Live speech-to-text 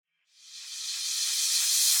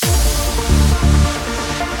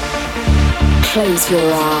Close your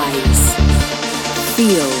eyes.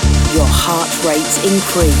 Feel your heart rate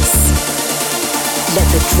increase. Let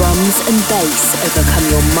the drums and bass overcome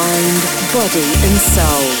your mind, body and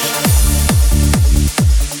soul.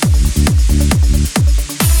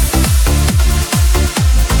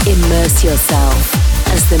 Immerse yourself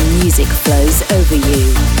as the music flows over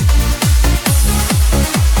you.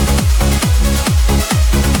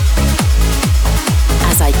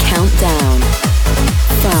 As I count down,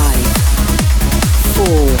 5, 4,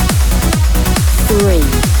 3,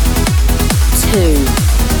 2,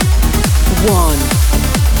 1.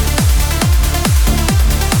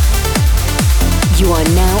 You are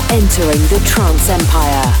now entering the Trance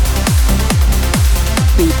Empire.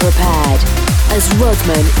 Be prepared, as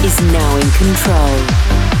Rodman is now in control.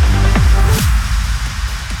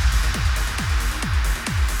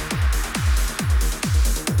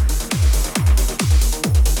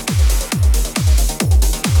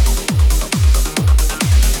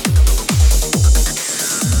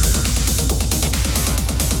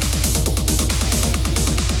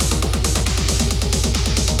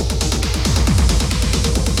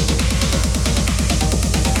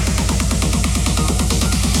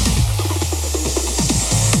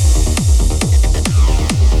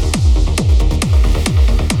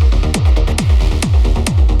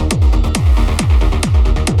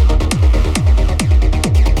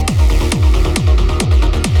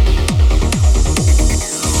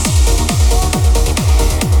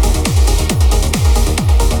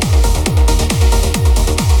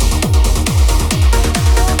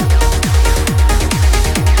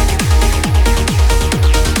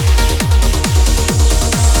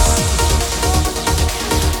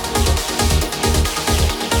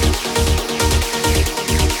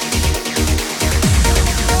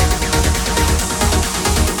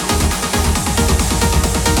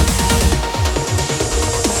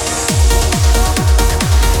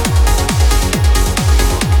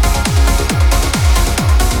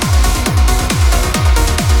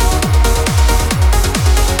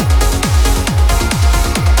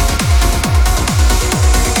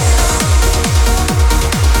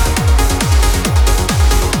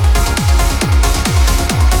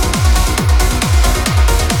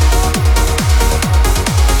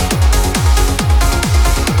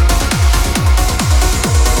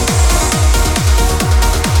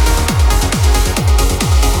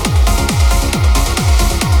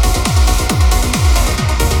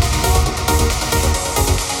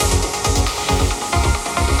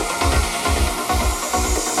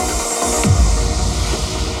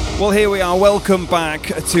 Well, here we are. Welcome back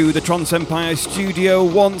to the Trance Empire studio.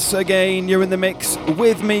 Once again, you're in the mix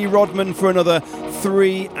with me, Rodman, for another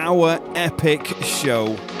 3-hour epic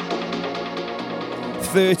show.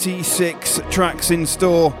 36 tracks in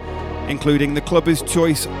store, including the Clubber's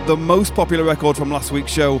Choice, the most popular record from last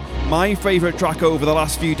week's show, my favourite track over the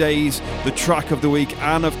last few days, the track of the week,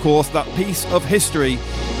 and of course that piece of history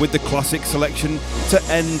with the classic selection to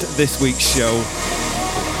end this week's show.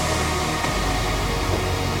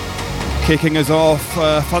 Kicking us off,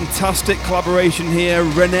 a fantastic collaboration here,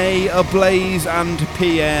 Renee Ablaze and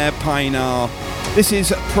Pierre Pienaar. This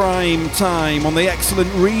is Prime Time on the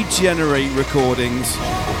excellent Regenerate recordings.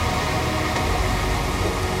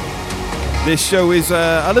 This show is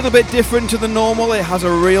a little bit different to the normal. It has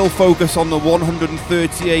a real focus on the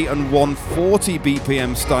 138 and 140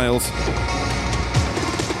 BPM styles.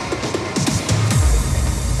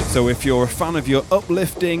 So if you're a fan of your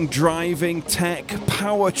uplifting, driving, tech,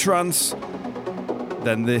 power trance,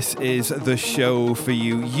 then this is the show for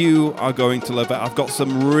you. You are going to love it. I've got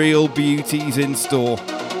some real beauties in store.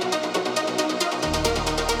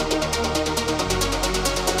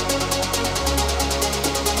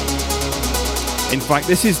 In fact,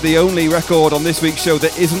 this is the only record on this week's show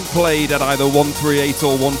that isn't played at either 138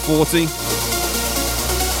 or 140.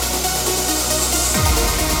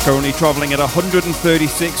 Currently travelling at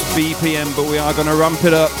 136 BPM, but we are going to ramp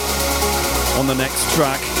it up on the next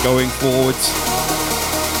track going forwards.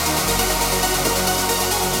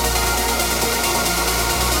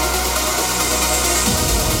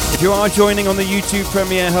 If you are joining on the YouTube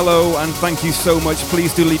premiere, hello and thank you so much.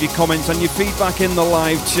 Please do leave your comments and your feedback in the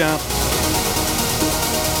live chat.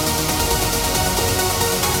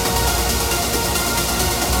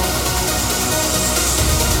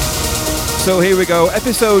 So here we go,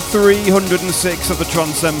 episode 306 of the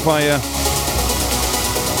Trance Empire.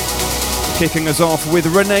 Kicking us off with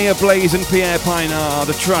Renee Ablaze and Pierre Pienaar.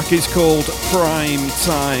 The track is called Prime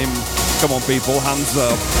Time. Come on people, hands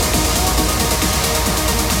up.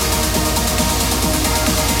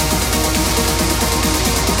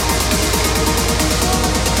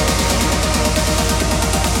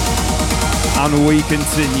 And we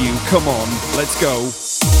continue. Come on, let's go.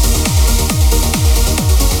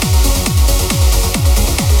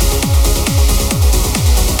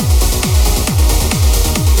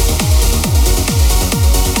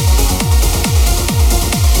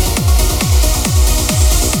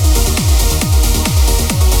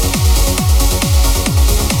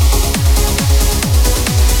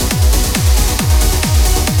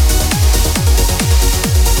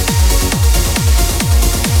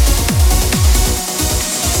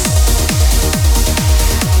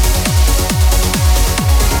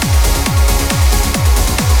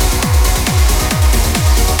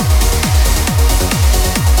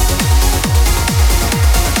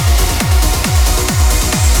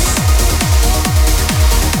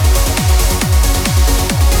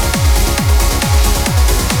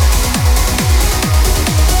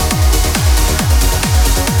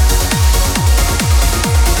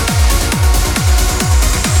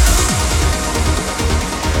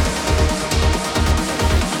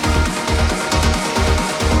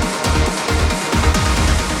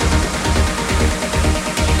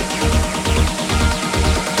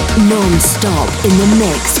 Non-stop in the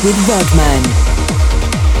mix with Rodman.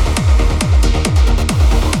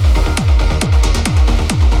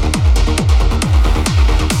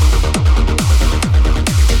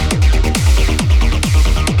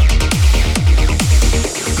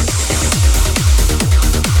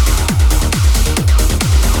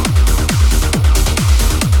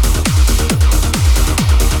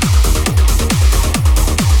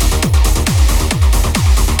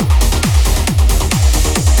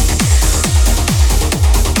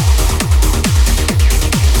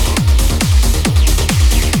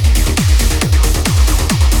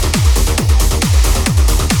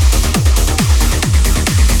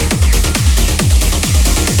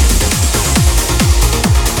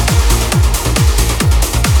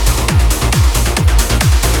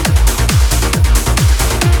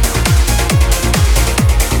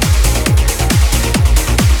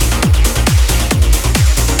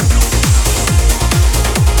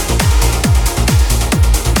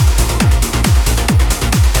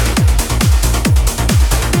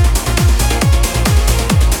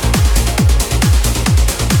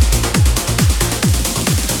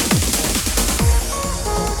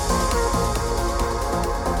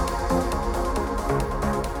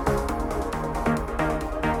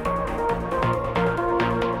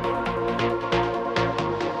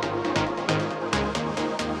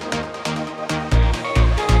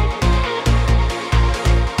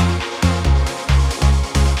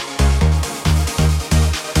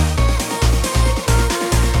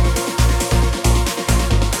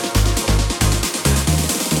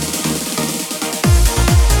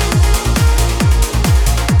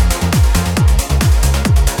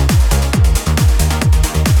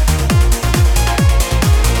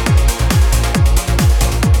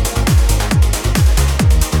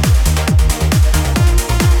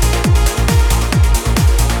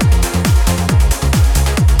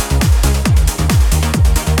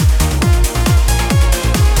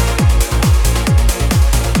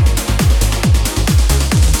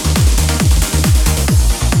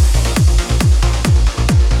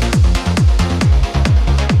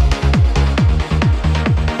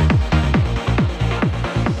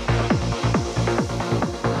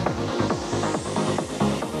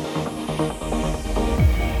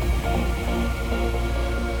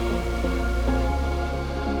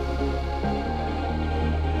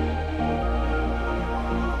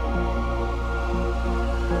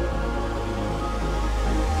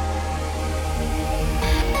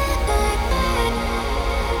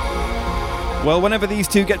 Well, whenever these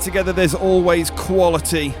two get together, there's always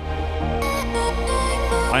quality.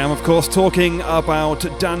 I am, of course, talking about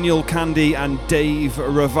Daniel Kandi and Dave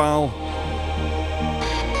Raval.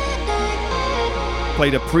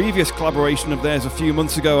 Played a previous collaboration of theirs a few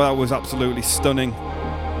months ago. That was absolutely stunning.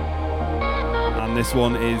 And this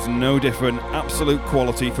one is no different. Absolute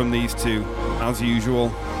quality from these two, as usual.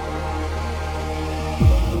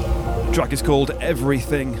 The track is called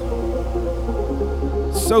Everything.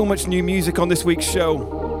 So much new music on this week's show.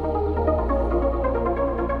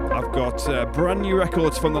 I've got brand new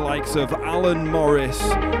records from the likes of Alan Morris,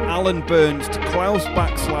 Alan Bernst, Klaus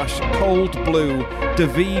 / Cold Blue,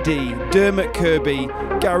 Davidi, Dermot Kirby,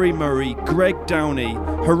 Gary Murray, Greg Downey,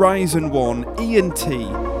 Horizon One, Ian T,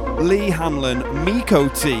 Lee Hanlon, Miko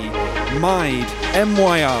T, Mide,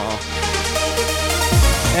 MYR,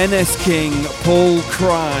 NS King, Paul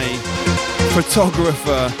Cry,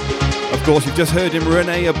 Photographer. Of course, you've just heard him,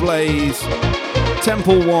 Renee Ablaze,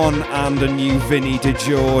 Temple One, and a new Vinny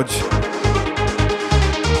DeGeorge.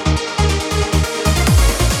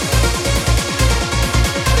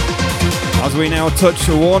 as we now touch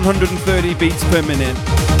 130 beats per minute.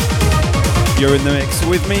 You're in the mix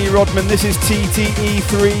with me, Rodman. This is TTE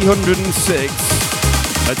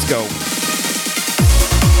 306. Let's go.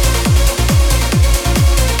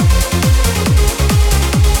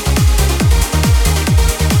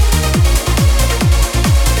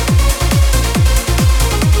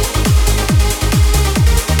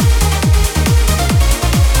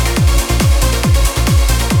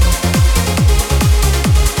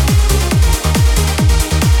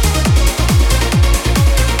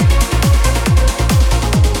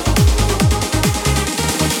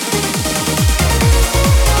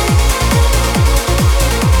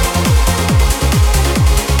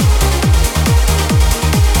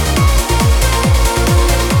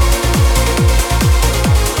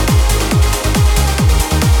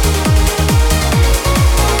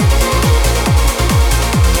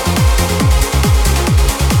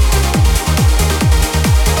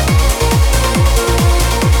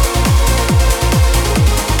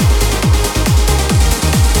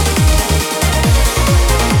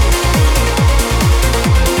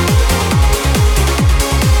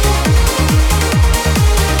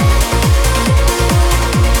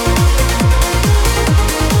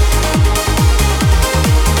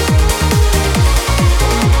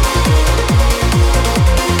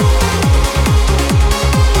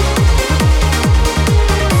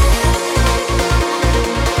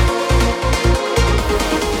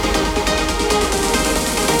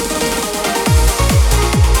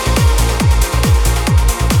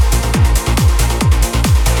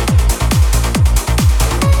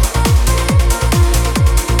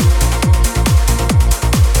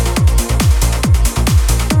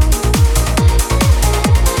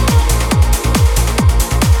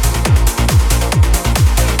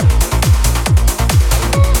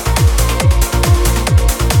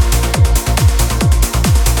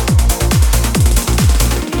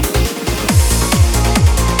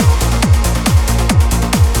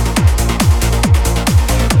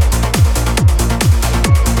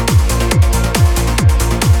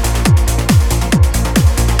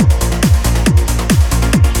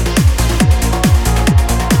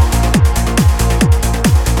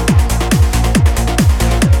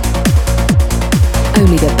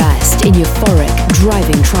 In euphoric,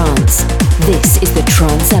 driving trance. This is the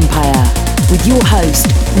Trance Empire with your host,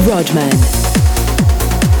 Rodman.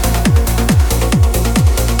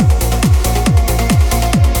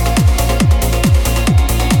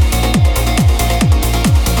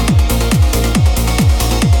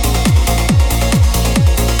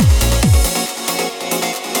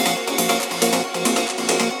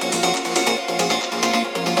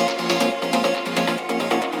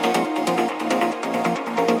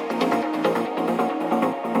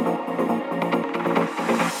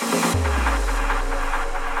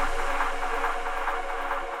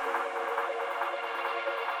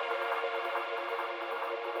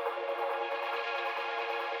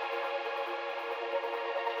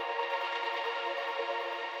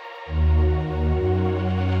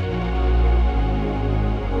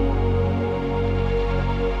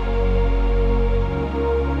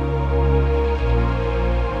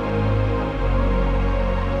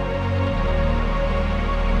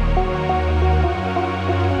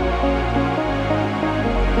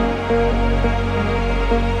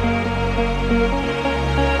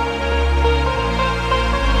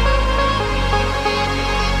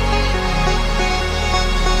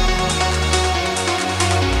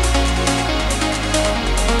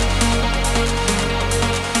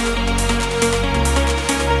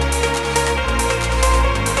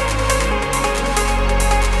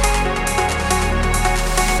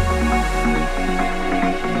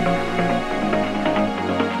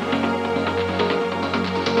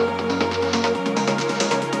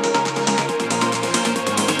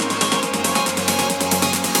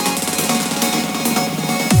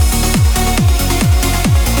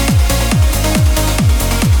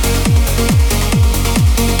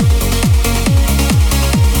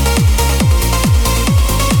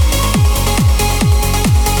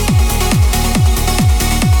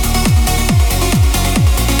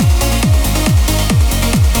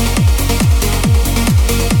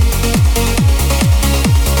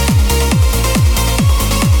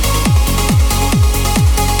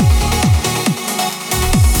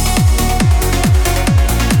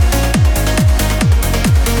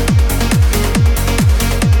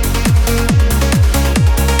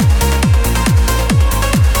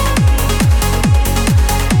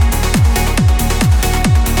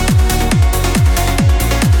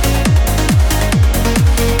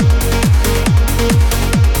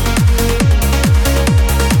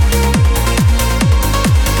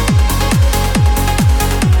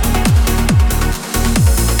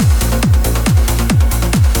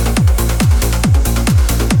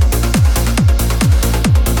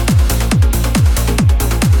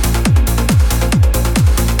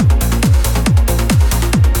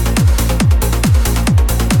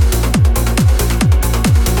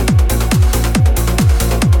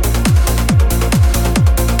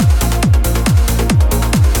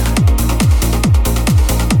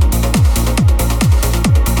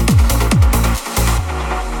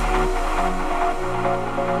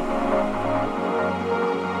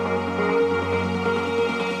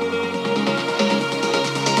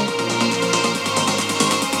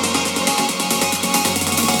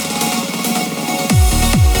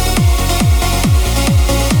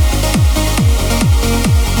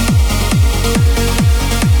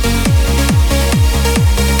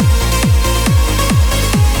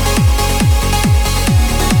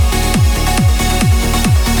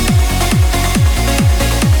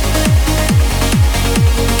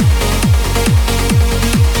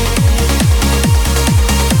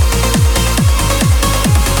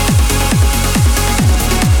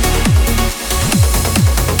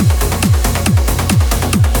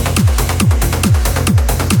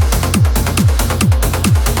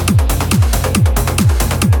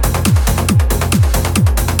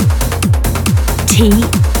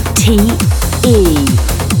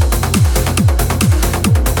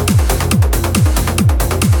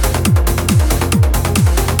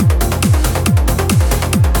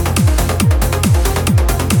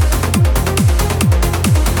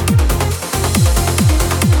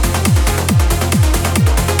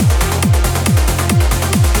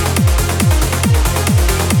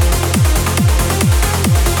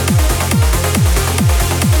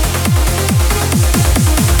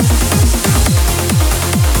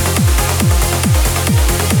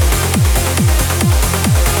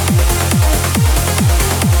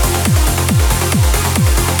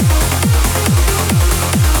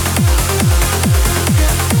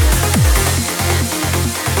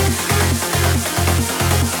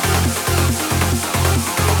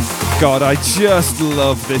 God, I just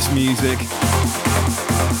love this music.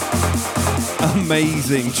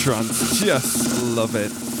 Amazing trance, just love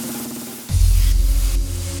it.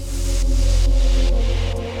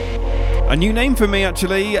 A new name for me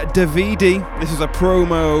actually, Davidi. This is a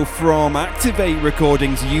promo from Activate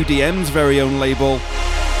Recordings, UDM's very own label.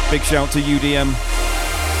 Big shout to UDM.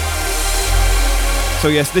 So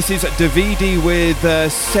yes, this is Davidi with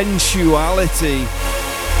Sensuality.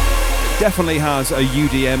 Definitely has a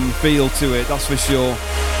UDM feel to it, that's for sure.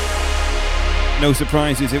 No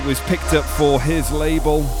surprises, it was picked up for his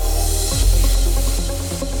label.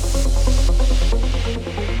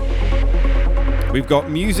 We've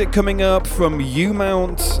got music coming up from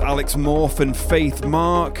U-Mount, Alex Morph and Faith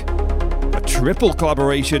Mark. A triple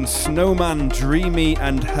collaboration, Snowman, Dreamy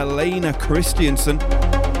and Helena Christiansen.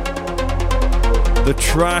 The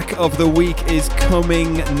track of the week is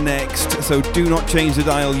coming next, so do not change the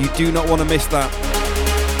dial. You do not want to miss that.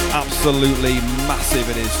 Absolutely massive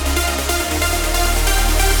it is.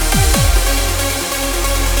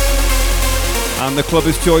 And the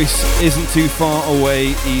clubber's choice isn't too far away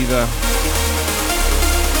either.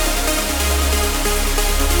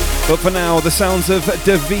 But for now, the sounds of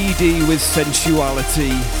Davidi with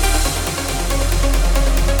Sensuality.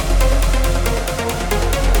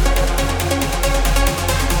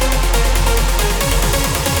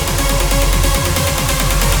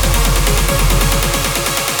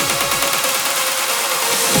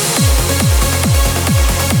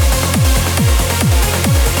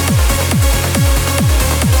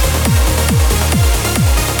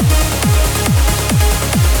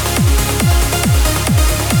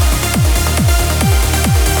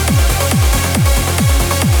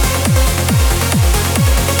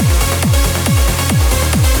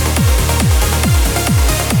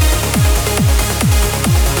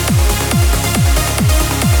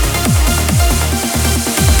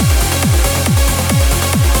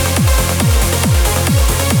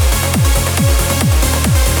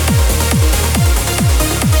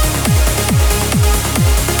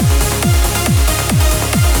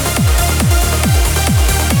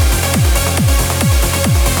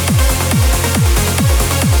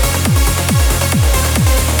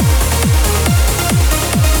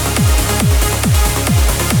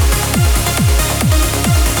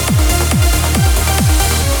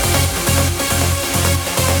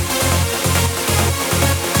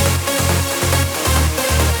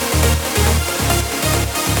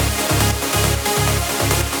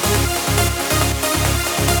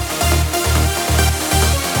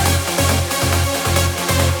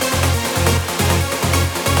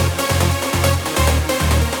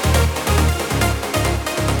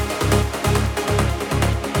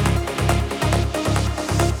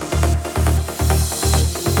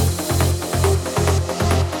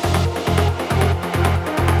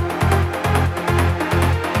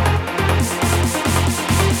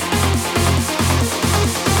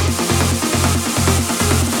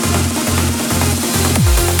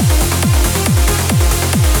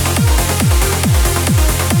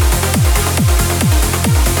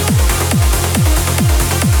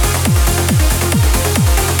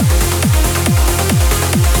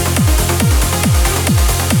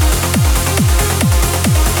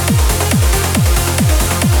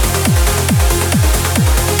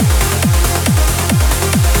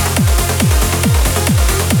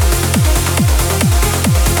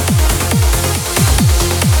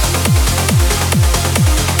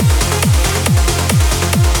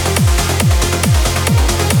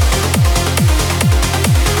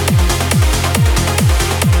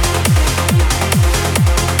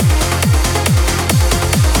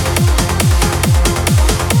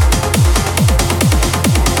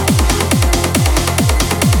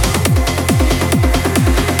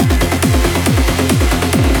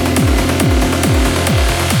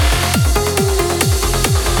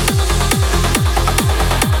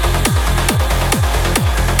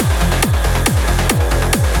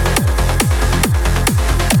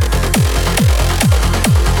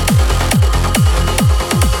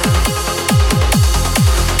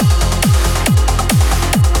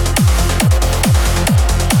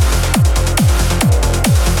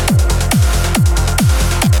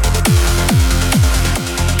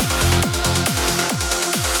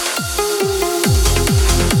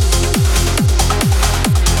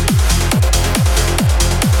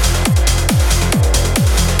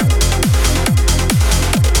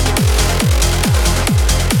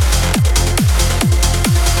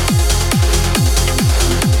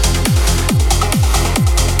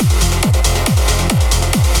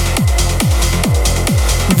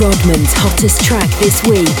 Rodman's hottest track this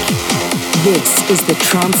week. This is the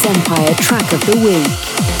Trance Empire Track of the Week.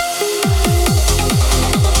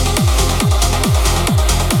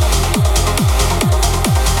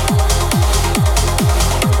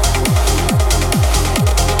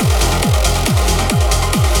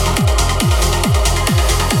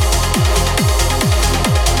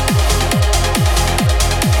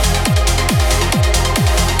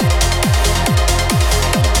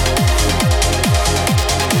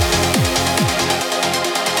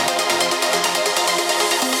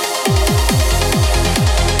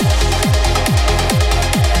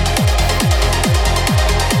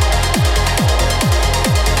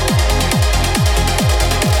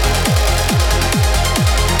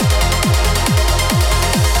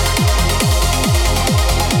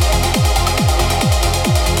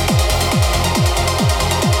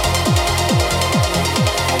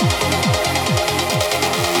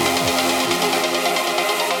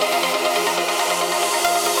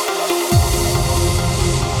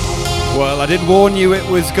 Well, I did warn you it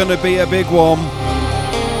was going to be a big one,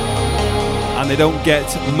 and they don't get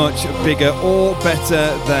much bigger or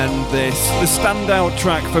better than this. The standout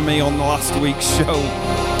track for me on last week's show.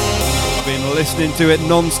 I've been listening to it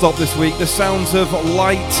non-stop this week. The sounds of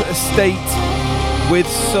Light State with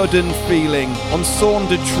Sudden Feeling on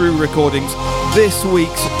Saundered True Recordings. This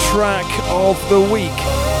week's track of the week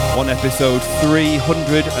on episode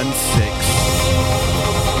 306.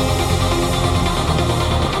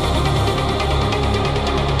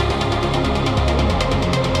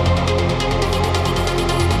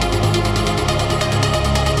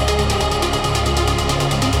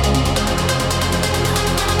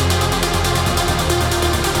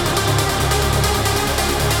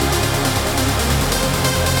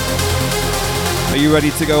 Are you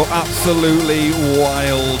ready to go absolutely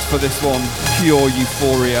wild for this one? Pure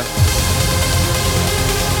euphoria.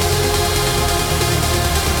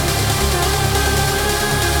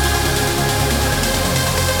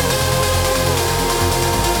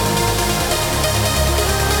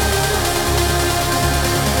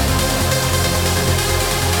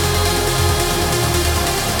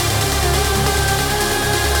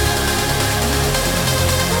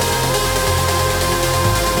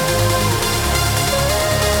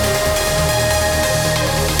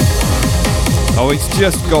 Oh, it's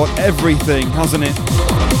just got everything, hasn't it?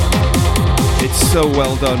 It's so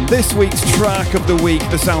well done. This week's track of the week,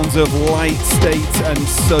 the sounds of Light State and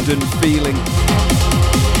Sudden Feeling.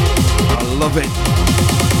 I love it.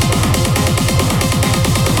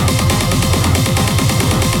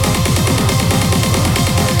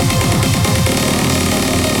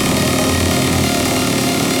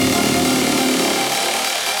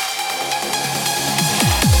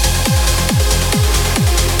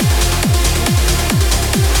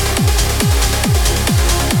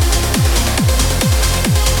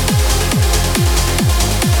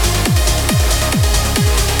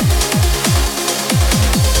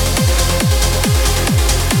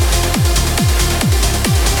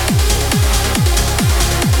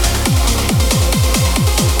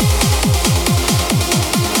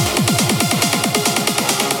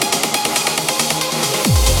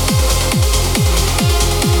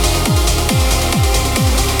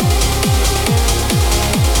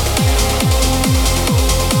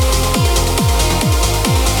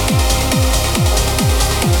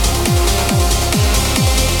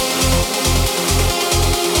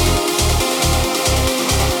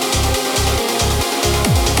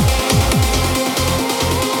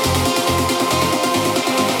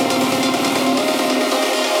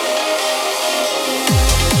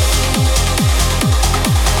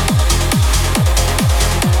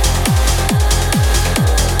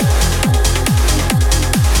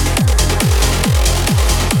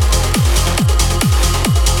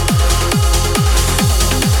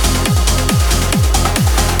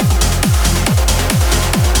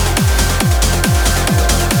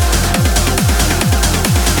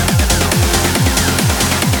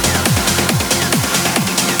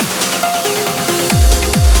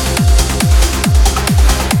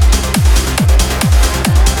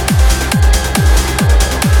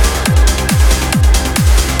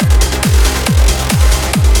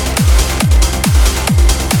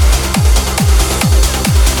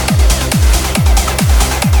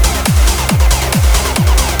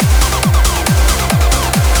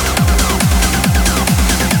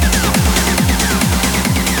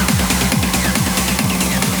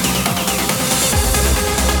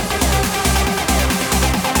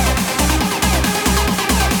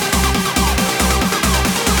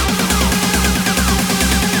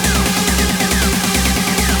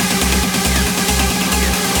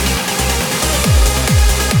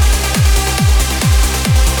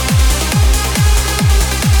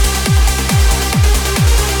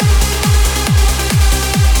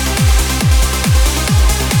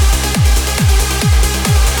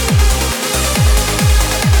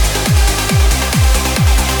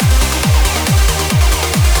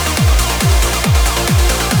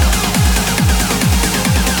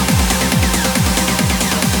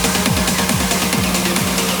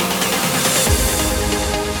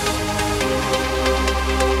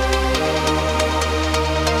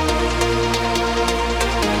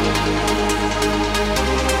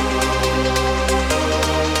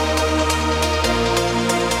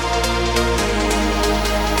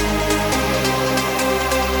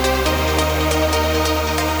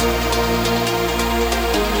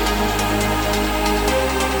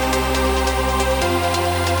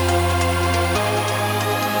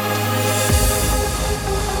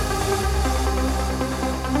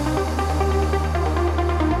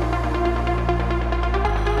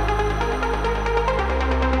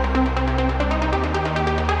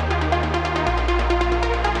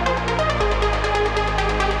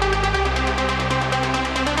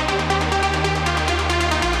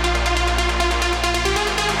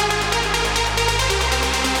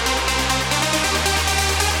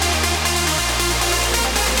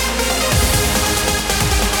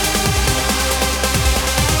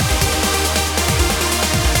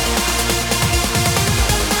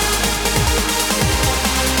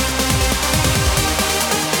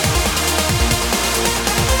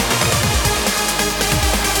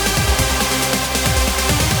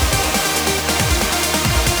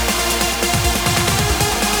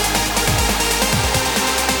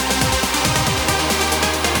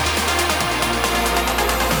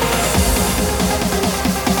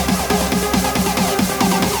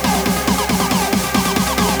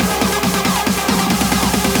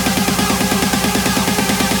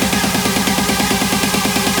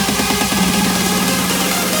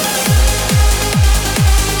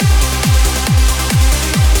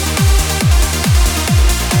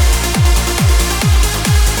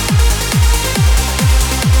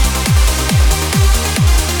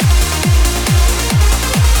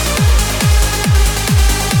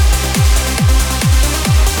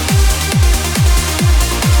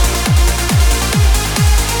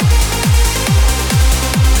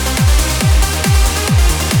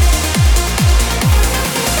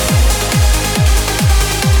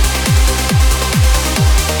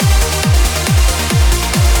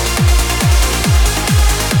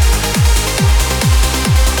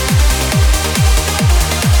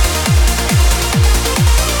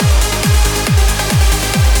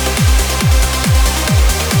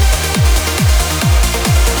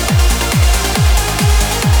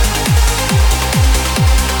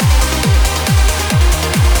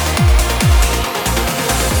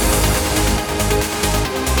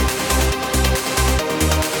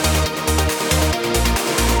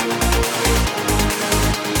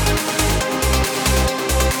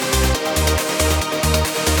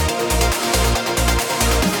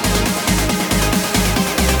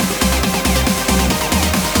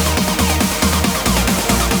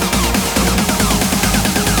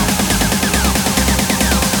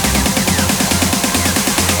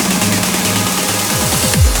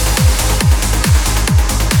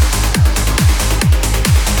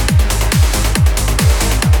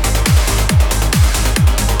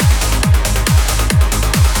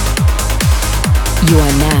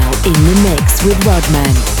 In the mix with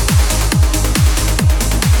Rodman.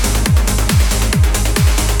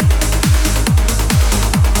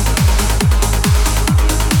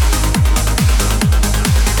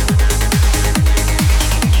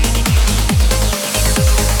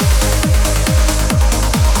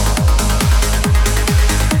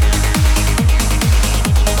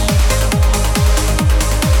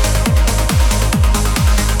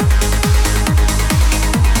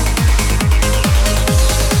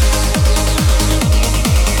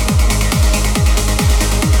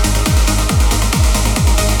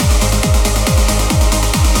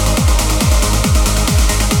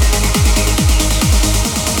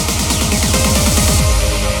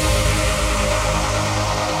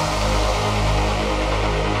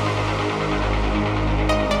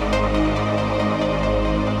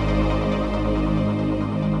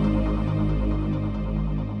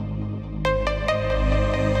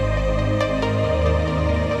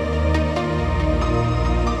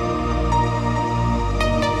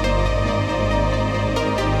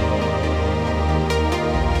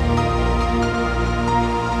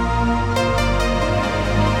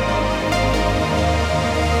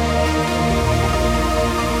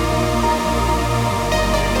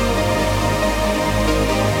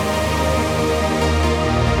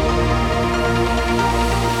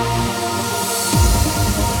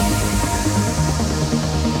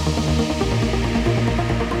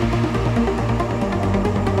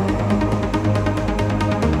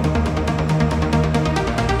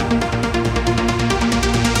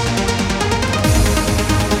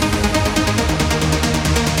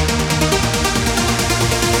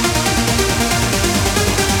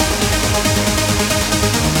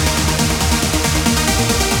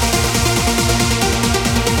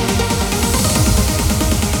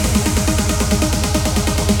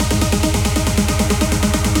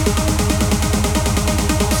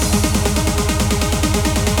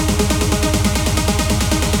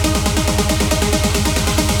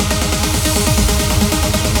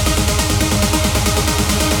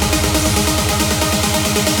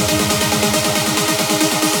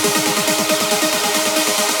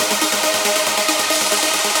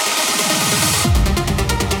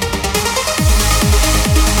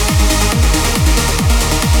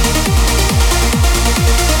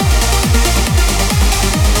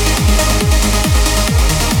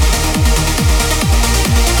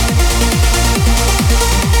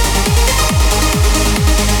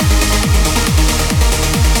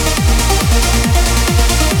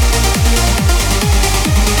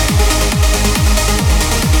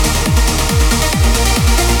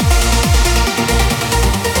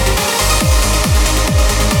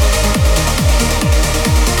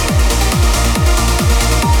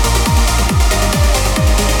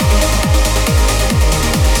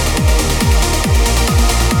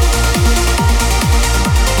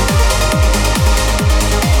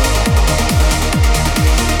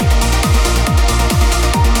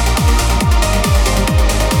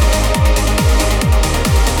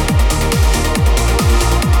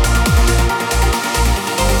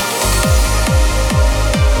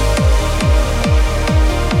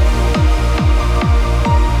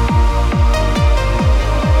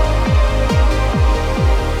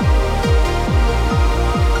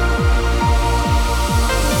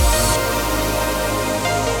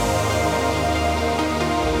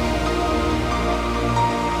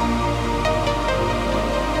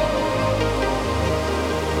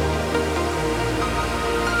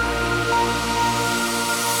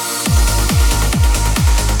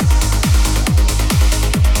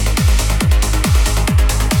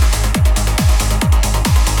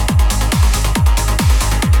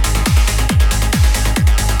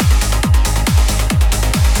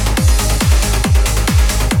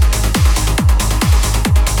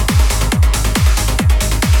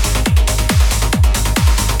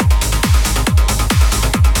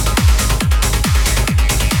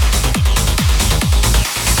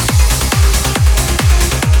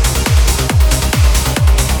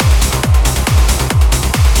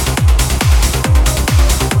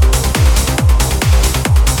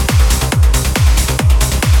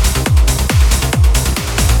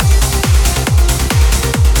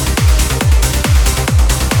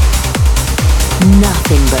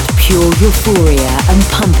 Nothing but pure euphoria and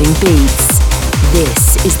pumping beats.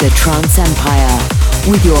 This is the Trance Empire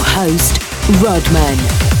with your host, Rodman.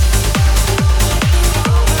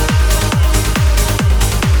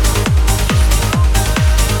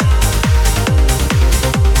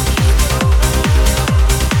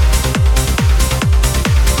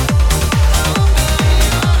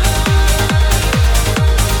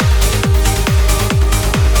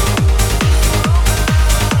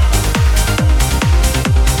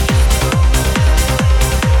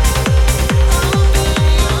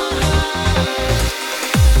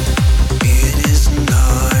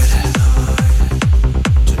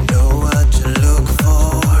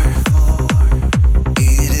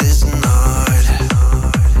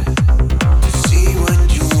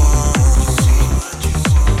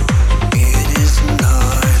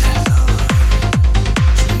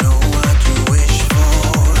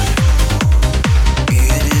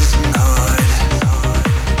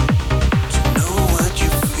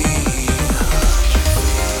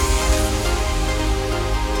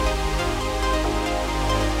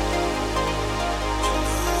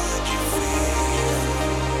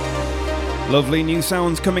 Lovely new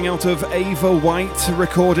sounds coming out of Ava White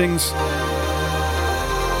Recordings.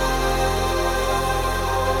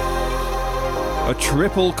 A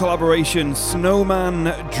triple collaboration,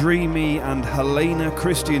 Snowman, Dreamy and Helena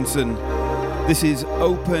Christensen. This is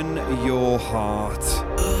Open Your Heart.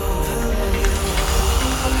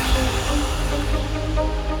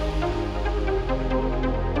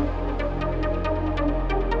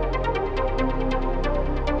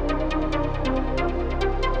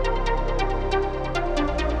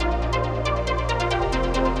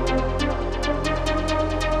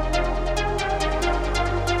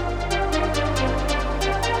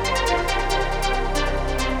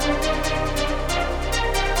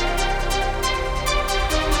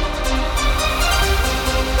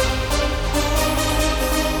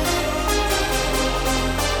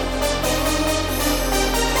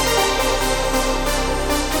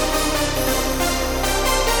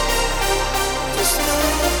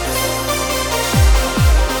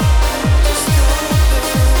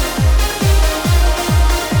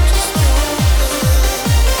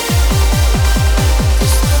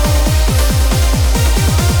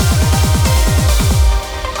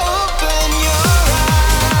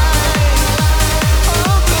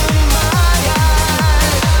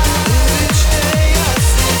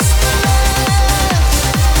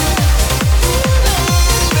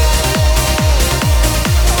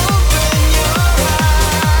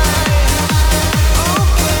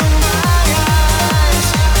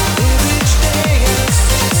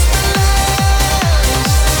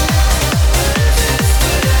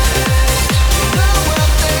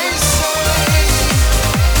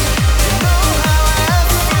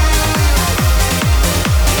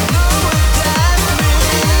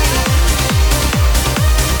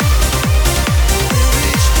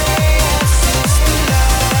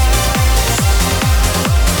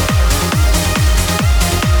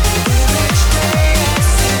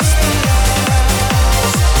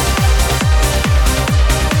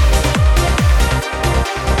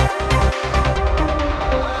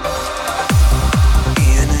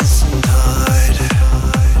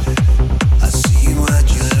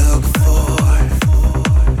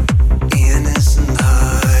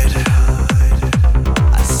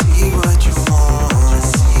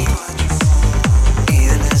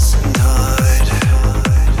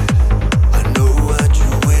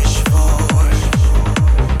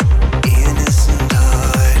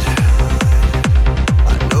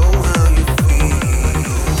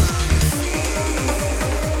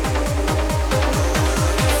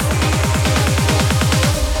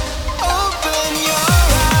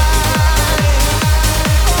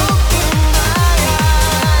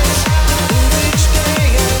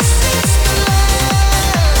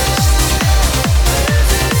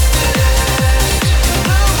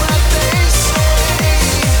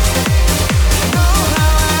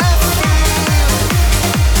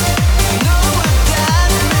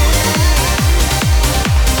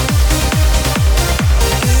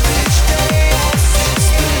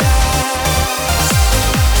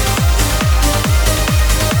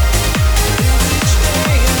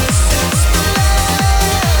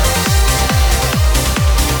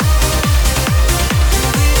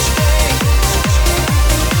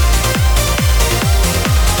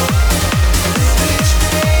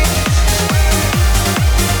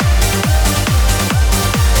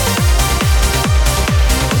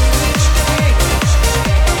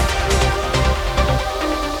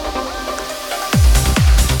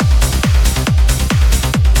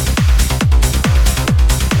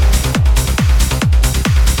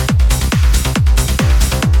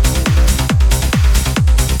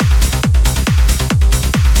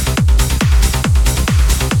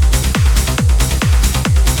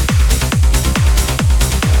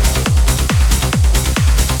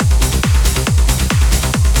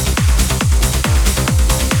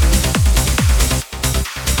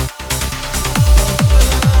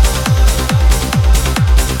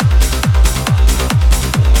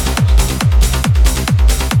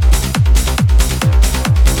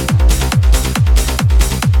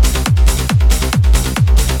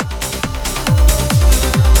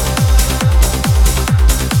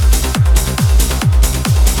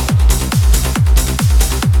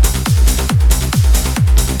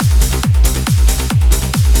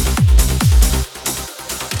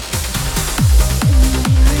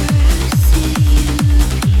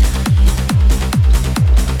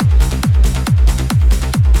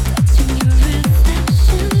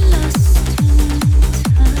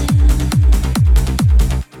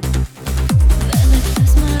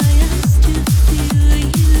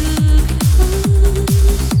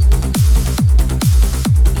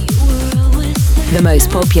 the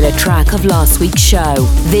most popular track of last week's show.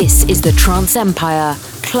 This is the Trance Empire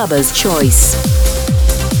Clubber's Choice.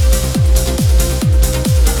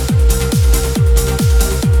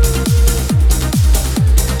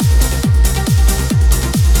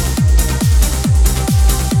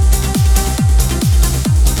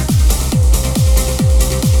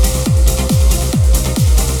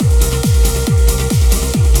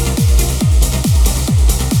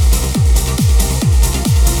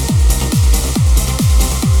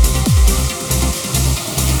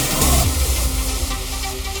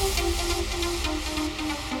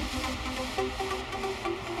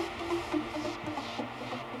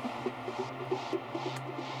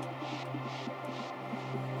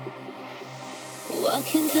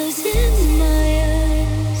 Walking close in my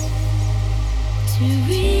eyes to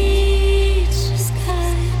reach the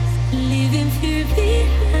sky, leaving fear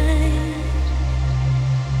behind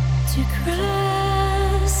to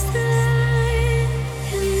cross the line.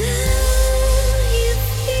 And now you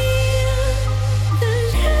feel the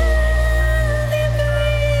love you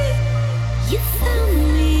breathe. You found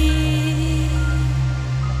me.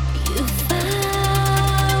 You found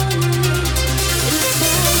me.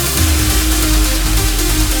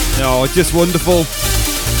 Oh, just wonderful.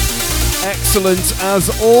 Excellent as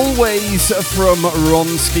always from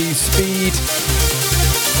Ronski Speed.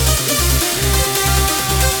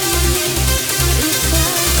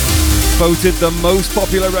 Voted the most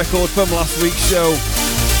popular record from last week's show.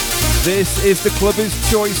 This is the Clubber's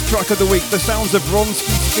Choice track of the week. The sounds of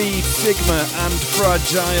Ronski Speed, Sigma and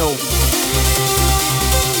Fragile.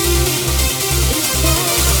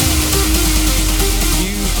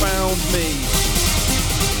 You found me.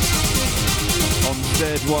 On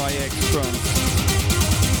ZYX Trance.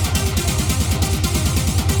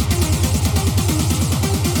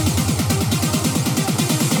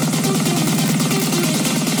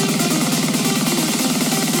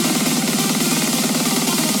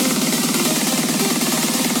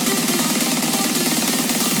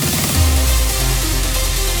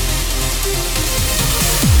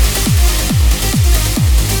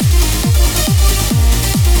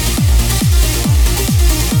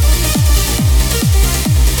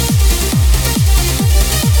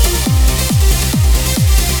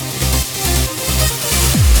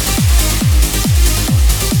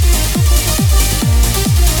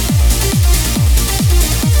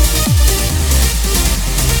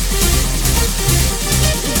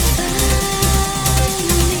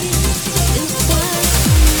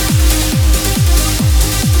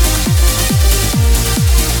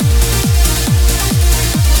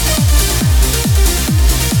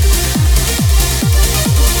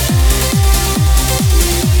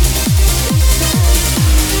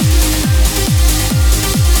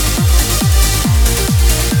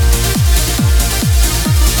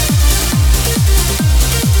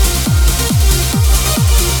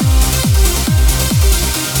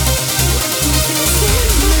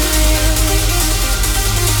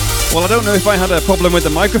 Well, I don't know if I had a problem with the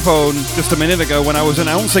microphone just a minute ago when I was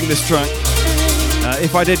announcing this track.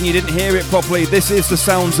 If I didn't, you didn't hear it properly. This is the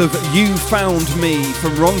sounds of You Found Me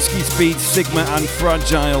from Ronski Speed, Sigma and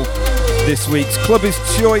Fragile. This week's Clubber's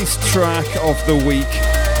Choice track of the week.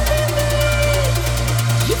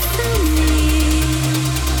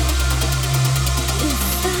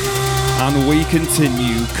 And we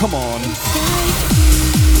continue. Come on.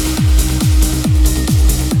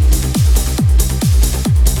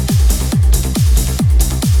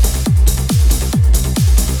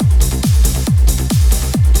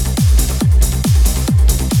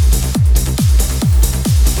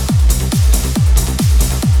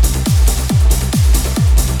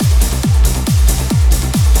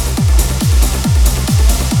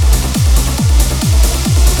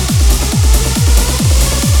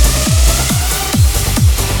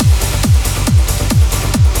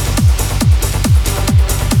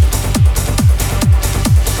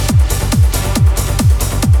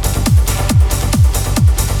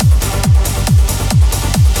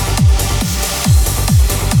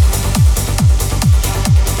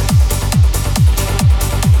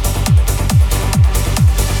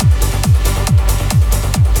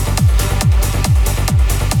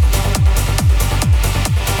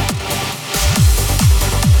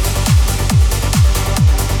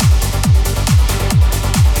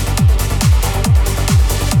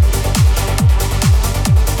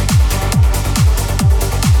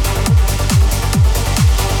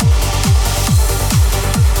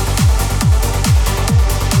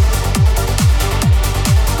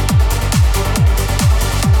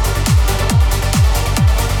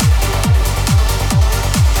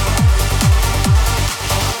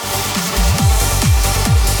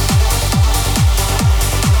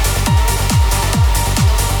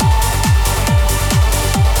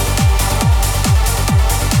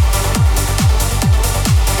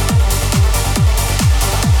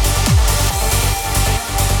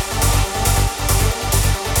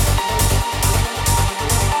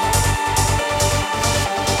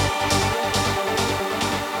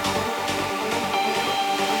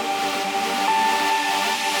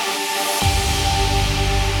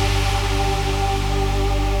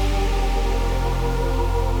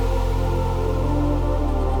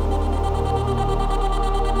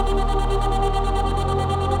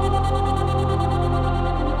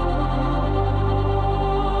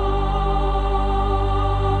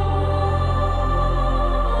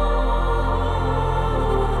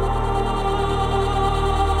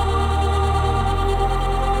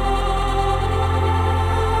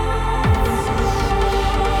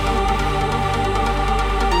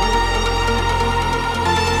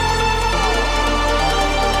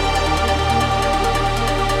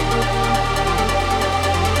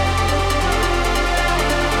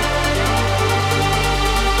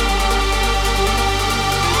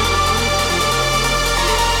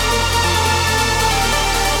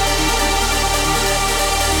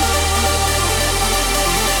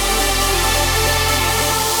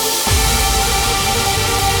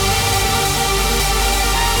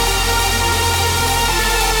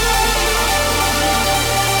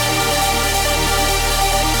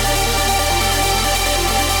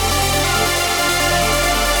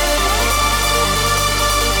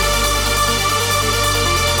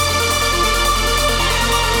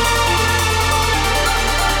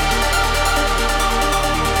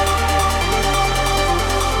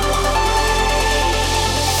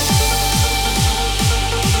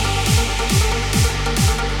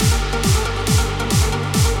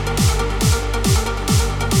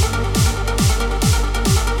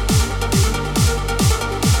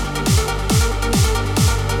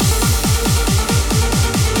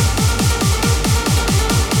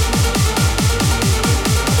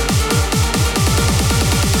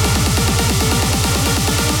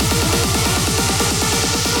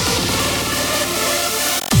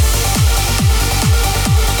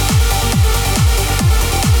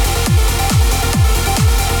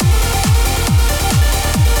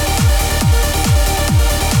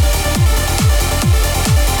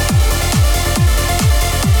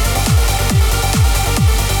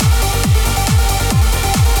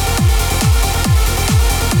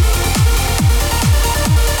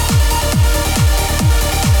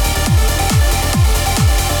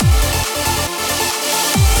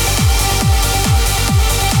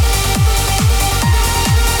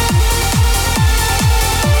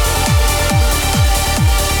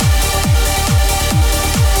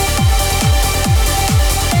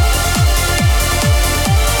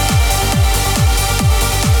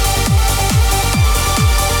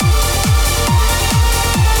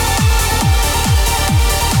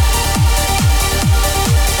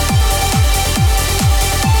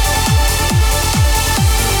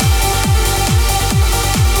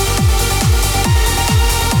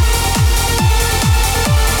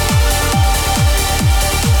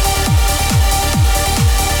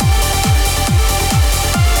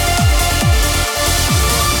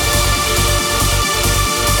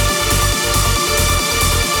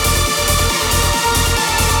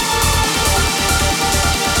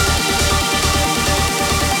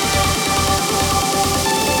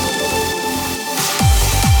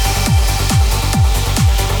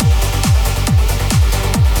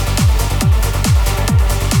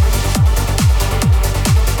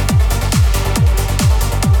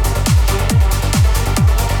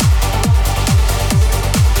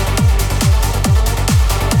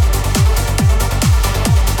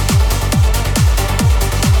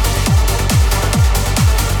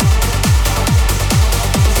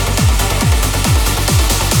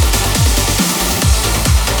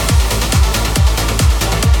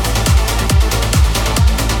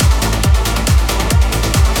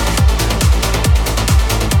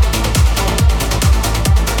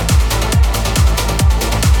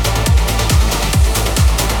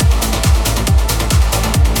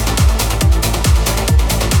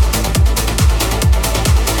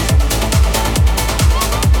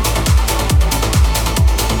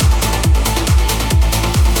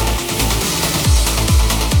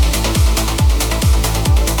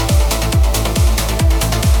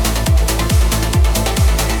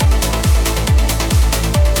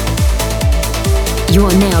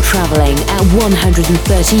 You're now traveling at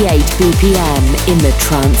 138 BPM in the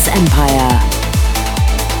Trance Empire.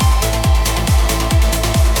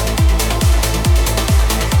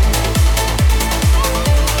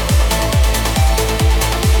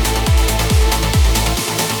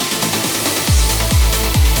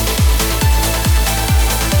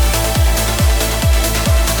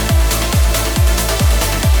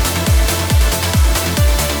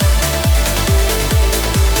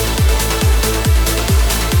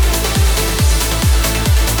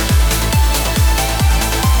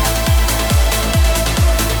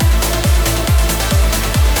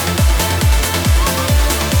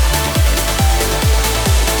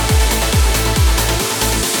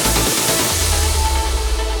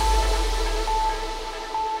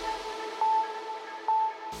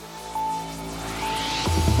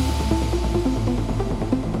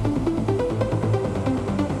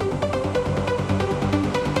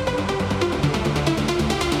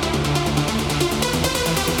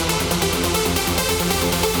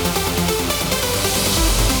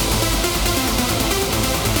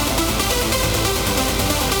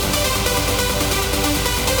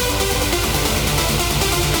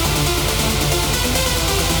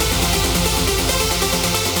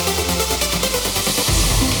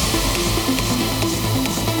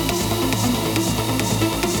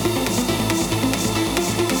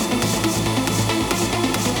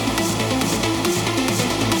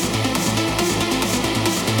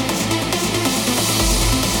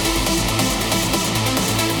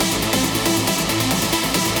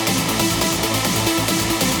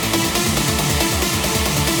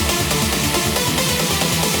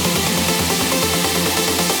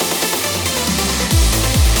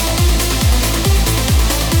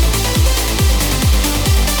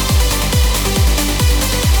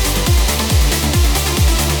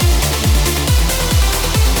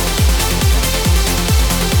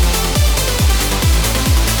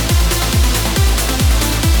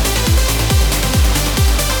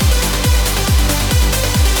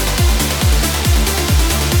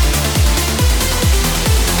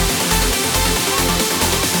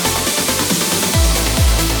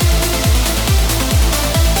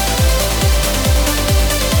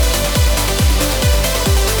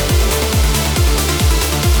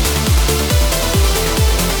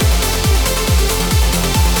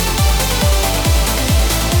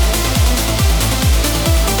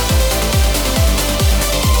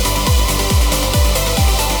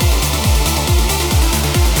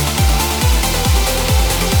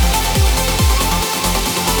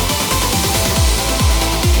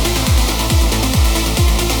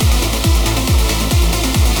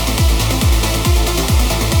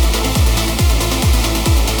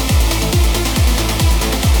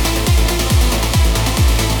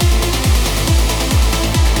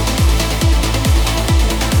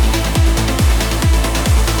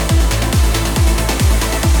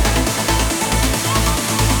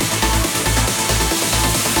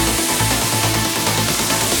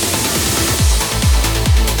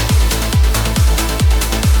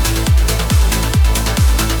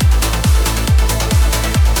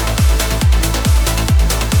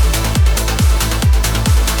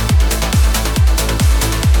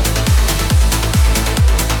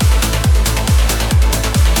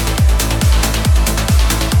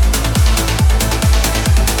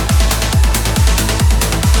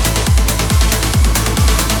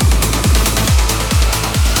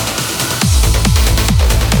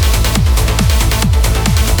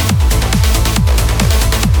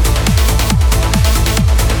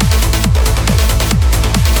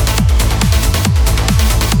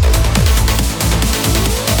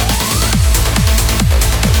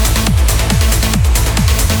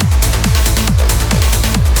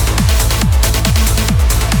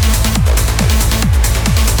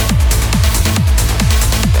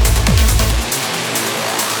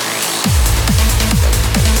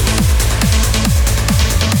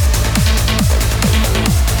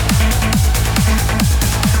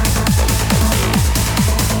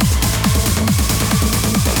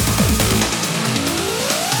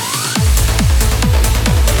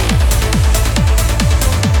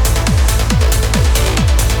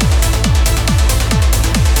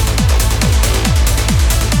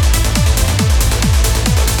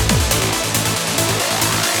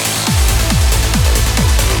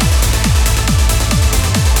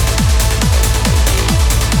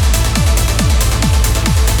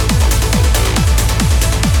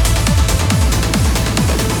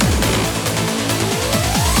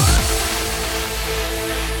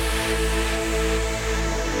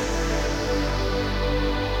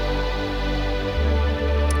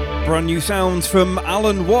 brand new sounds from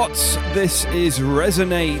Alan Watts. This is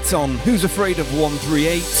Resonate on Who's Afraid of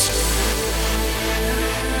 138.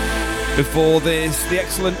 Before this, the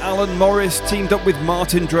excellent Alan Morris teamed up with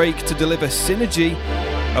Martin Drake to deliver Synergy,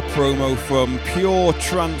 a promo from Pure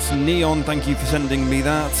Trance Neon. Thank you for sending me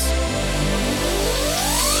that.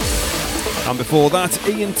 And before that,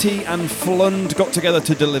 E&T and Flund got together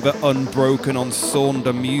to deliver Unbroken on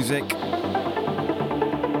Saunder Music.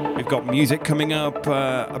 We've got music coming up,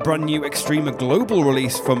 a brand new Extrema Global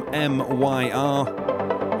release from MYR,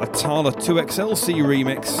 a Tala 2XLC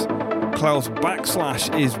remix, Klaus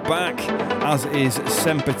Backslash is back, as is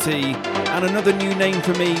Sempati, and another new name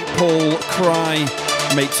for me, Paul Cry,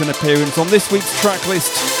 makes an appearance on this week's track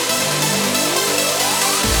list.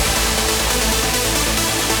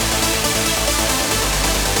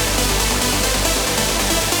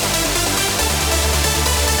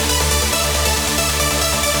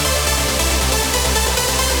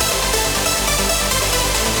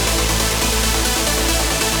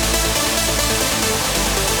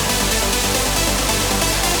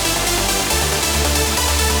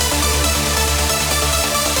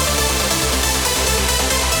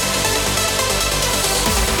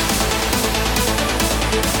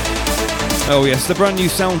 Oh yes, the brand new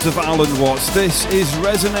sounds of Alan Watts. This is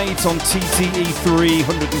Resonate on TTE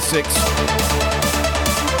 306.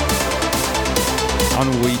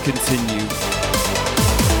 And we continue.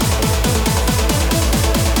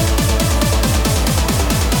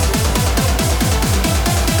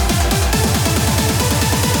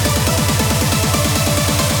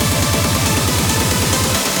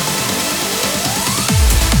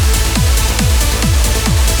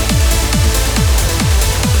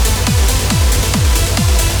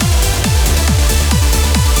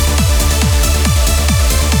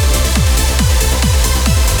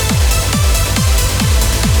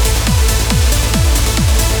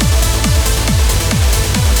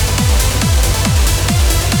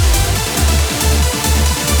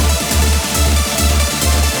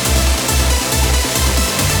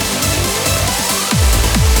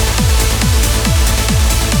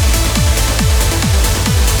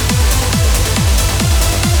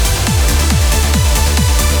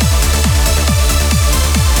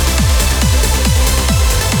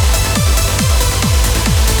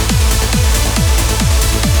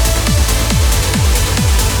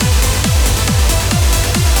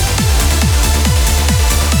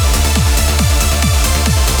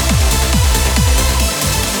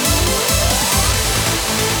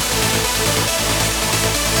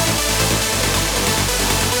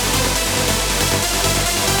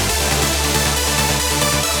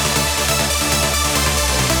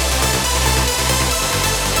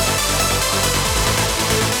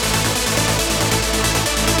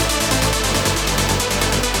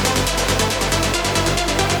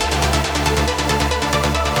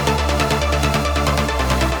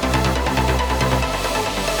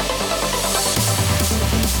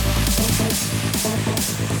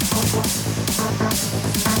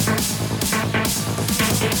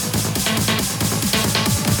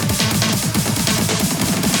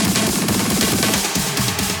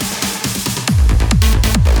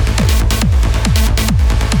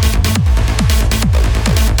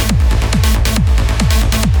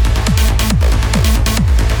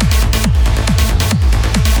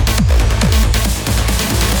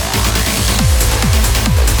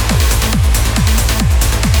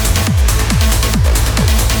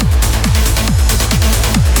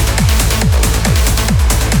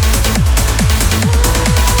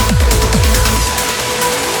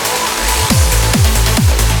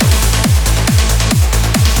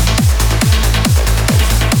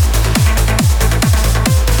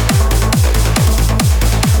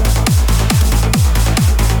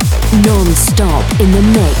 Non-stop in the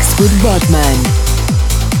mix with Rodman.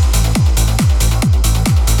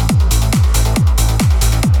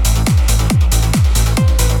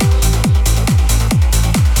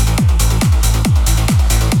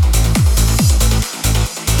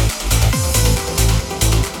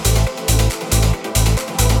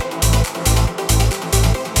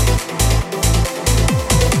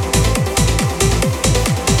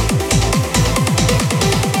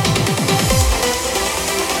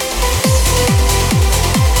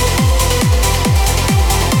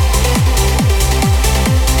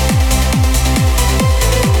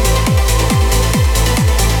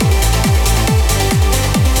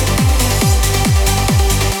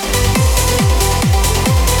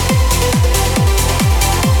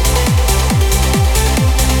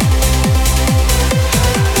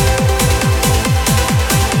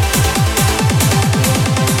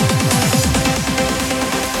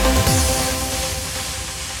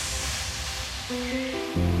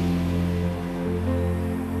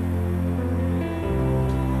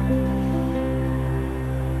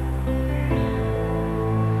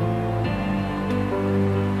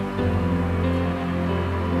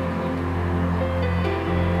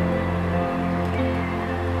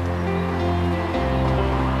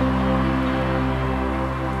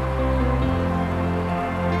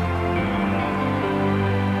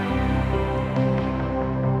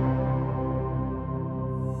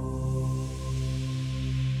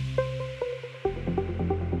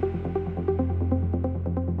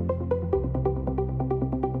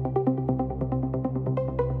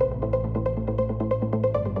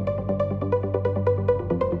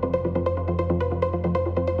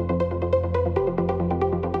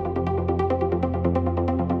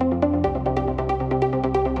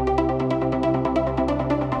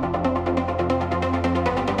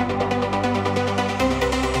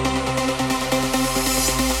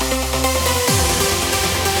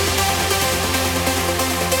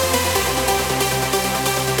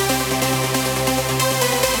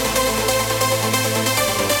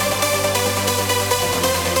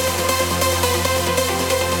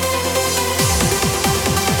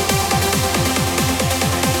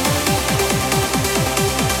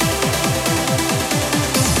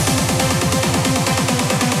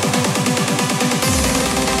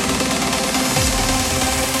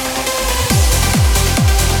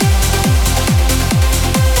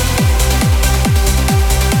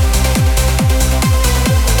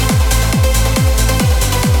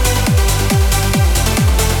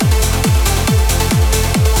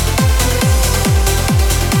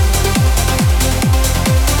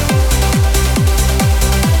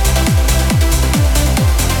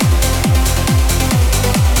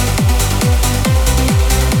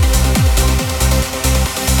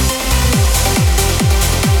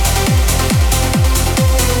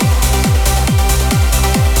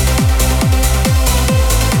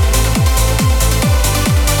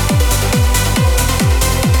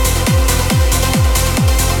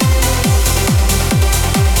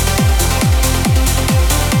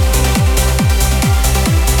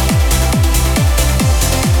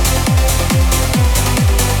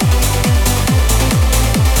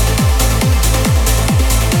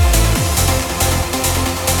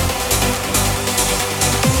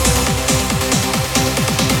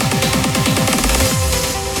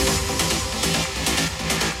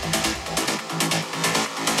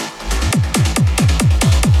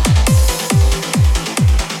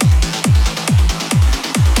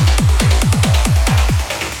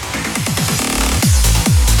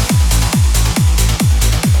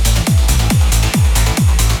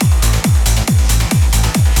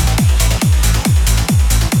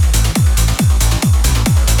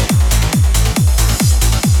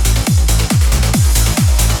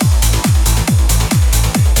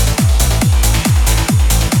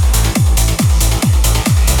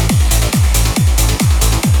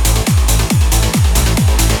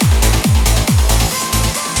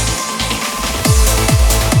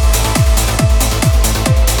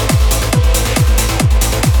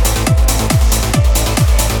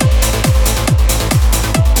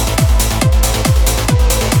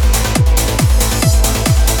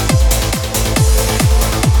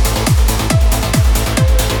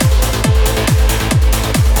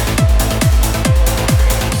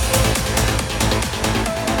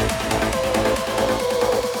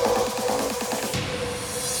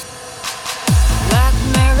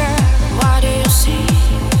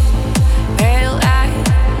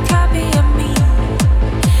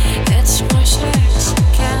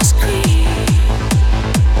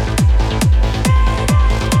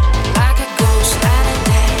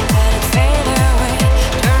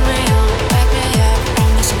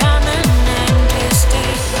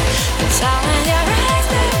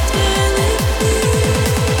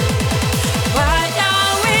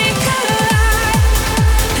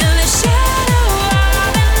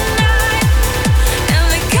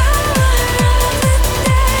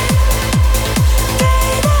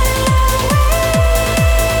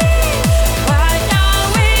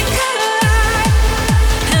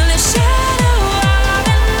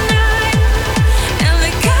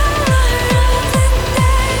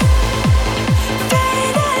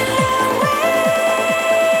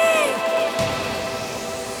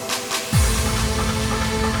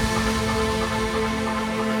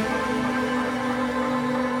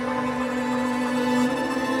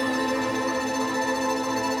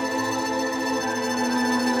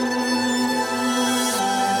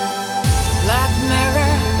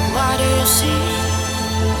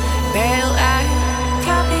 pale eye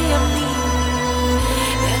copy of me.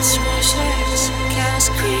 That's my shirts can't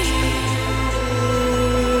scream.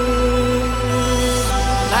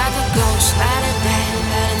 Like a ghost, let it die,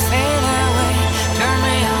 let it fade away. Turn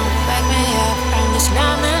me on, back me up from this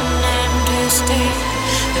numb and empty state.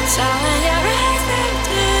 It's all in your eyes, they're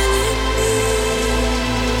telling me.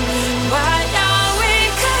 Why don't we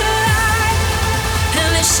collide in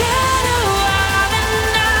the shadow of the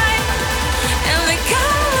night and the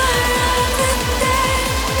color of the day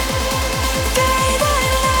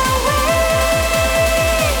fading away?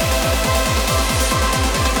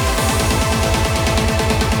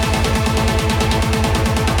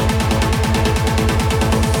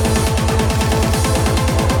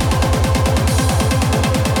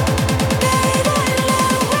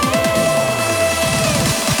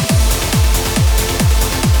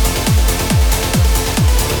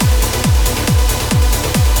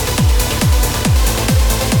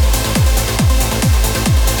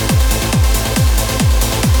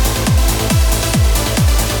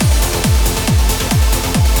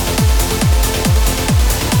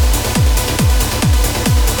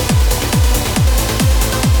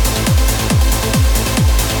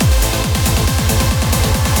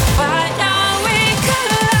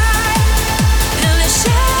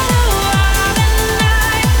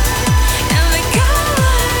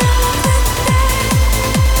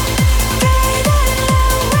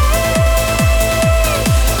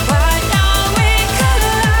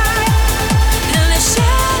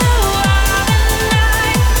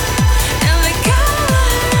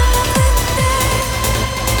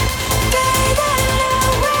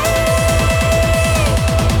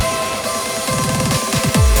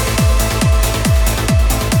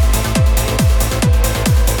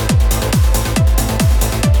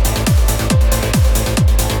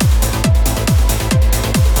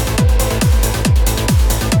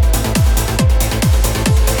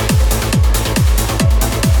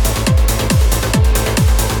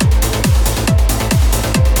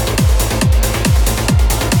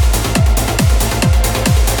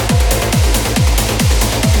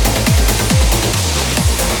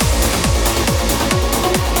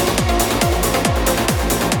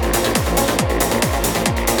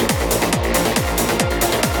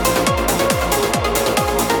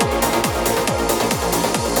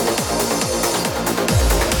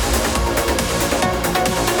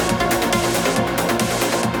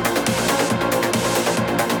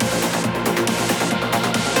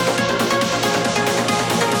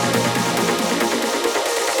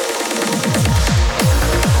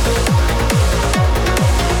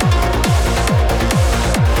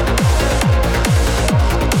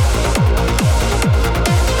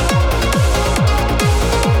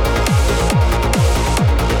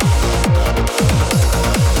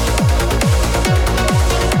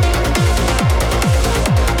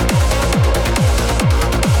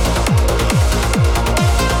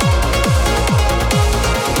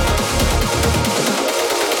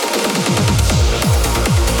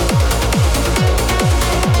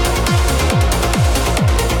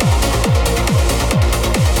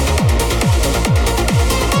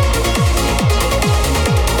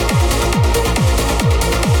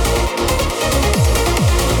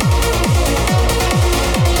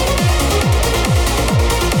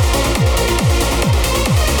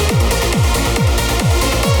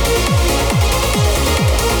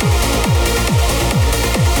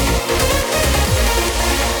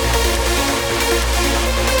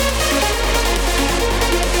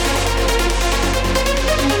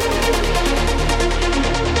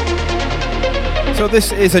 So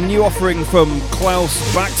this is a new offering from Klaus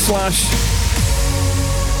Backslash.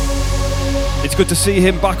 It's good to see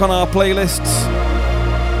him back on our playlists.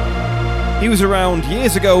 He was around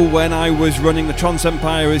years ago when I was running the Trance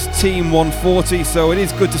Empire as Team 140, so it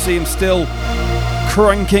is good to see him still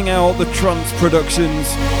cranking out the trance productions.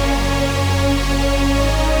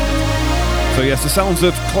 So yes, the sounds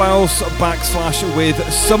of Klaus Backslash with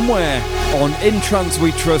Somewhere on In Trance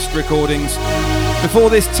We Trust recordings.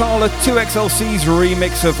 Before this, Tala 2XLC's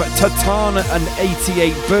remix of Tatana and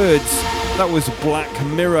 88 Birds. That was Black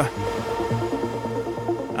Mirror.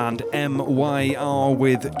 And MYR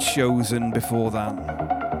with Chosen before that.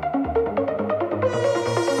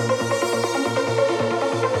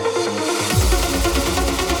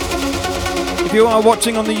 If you are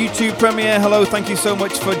watching on the YouTube premiere, hello, thank you so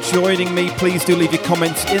much for joining me. Please do leave your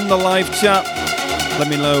comments in the live chat. Let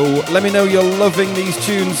me know you're loving these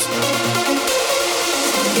tunes.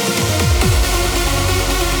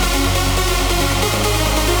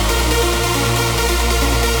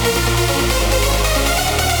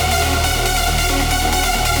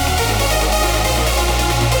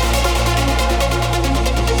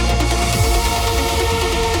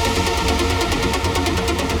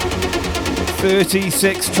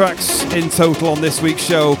 36 tracks in total on this week's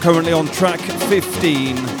show, currently on track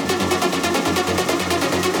 15.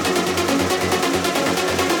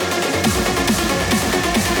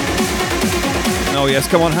 Oh yes,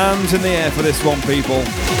 come on, hands in the air for this one, people.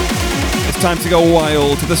 It's time to go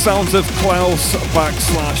wild to the sounds of Klaus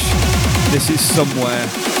 / This Is Somewhere,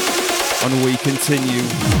 and we continue.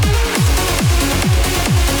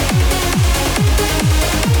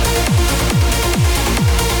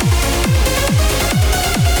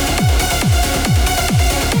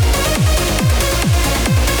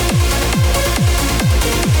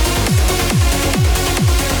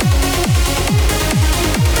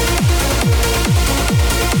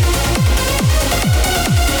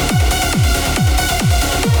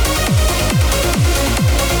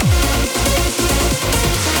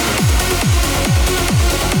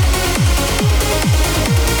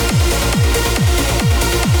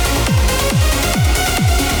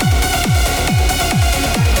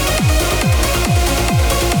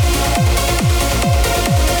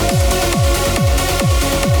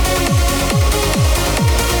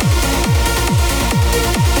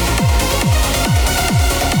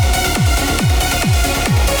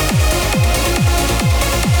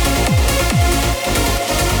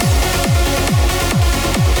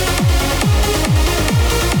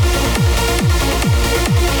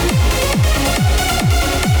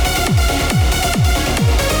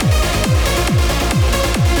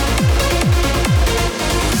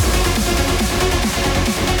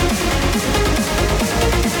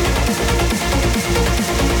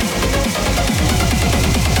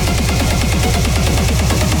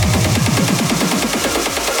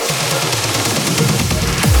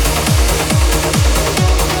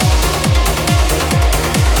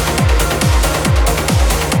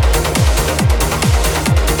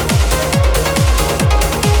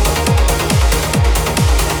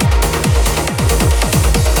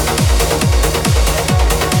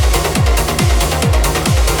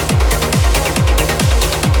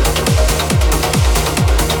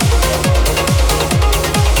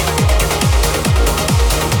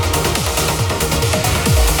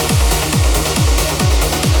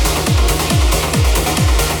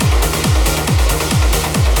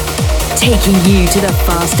 Taking you to the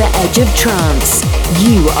faster edge of trance.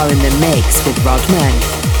 You are in the mix with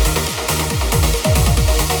Rodman.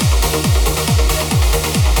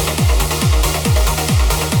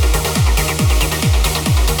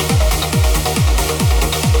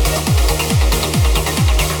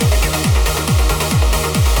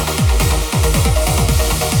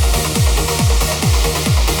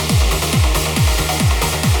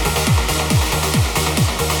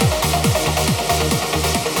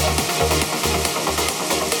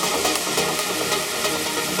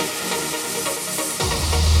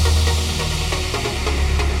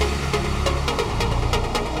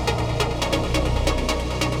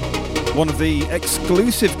 One of the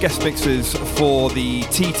exclusive guest mixes for the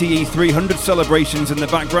TTE 300 celebrations in the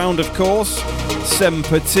background, of course.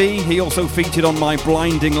 Semper T. He also featured on my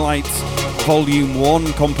Blinding Lights Volume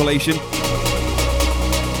 1 compilation.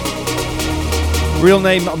 Real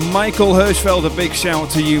name Michael Hirschfeld. A big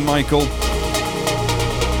shout to you, Michael.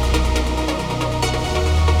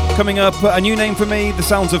 Coming up, a new name for me, the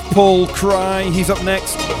sounds of Paul Cry. He's up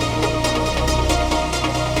next.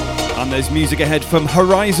 And there's music ahead from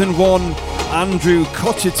Horizon 1, Andrew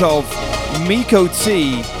Kochitov, Miko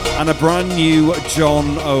T, and a brand new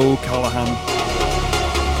John O'Callaghan.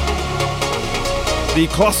 The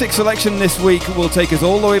classic selection this week will take us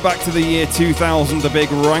all the way back to the year 2000, the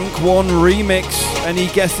big Rank 1 remix. Any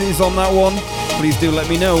guesses on that one? Please do let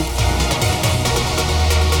me know.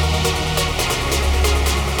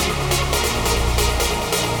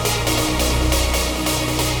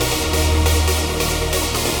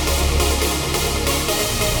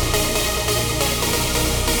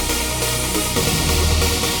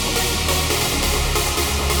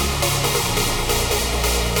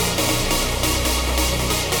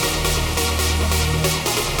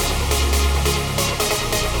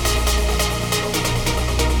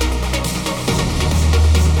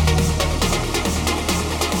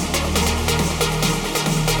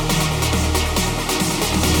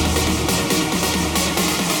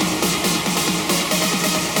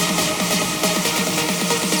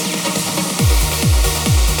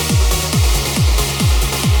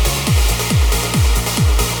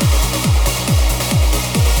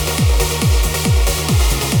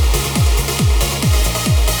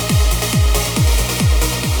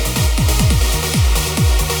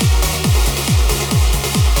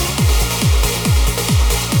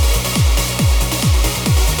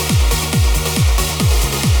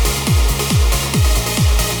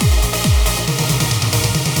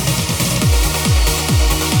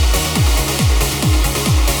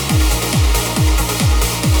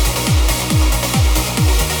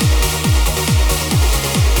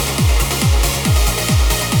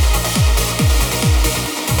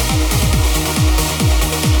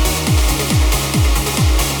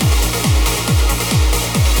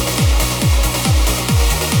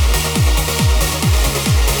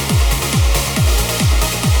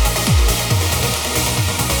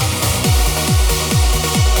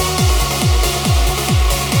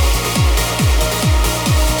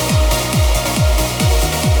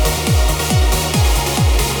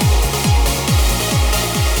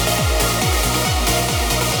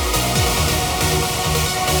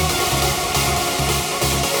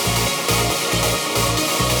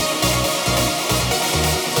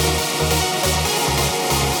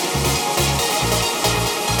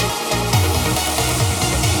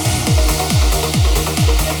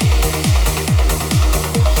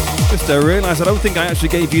 I realised I don't think I actually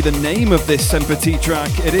gave you the name of this Semper T track.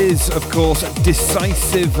 It is, of course,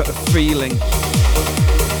 Decisive Feeling,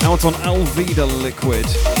 out on Alvida Liquid.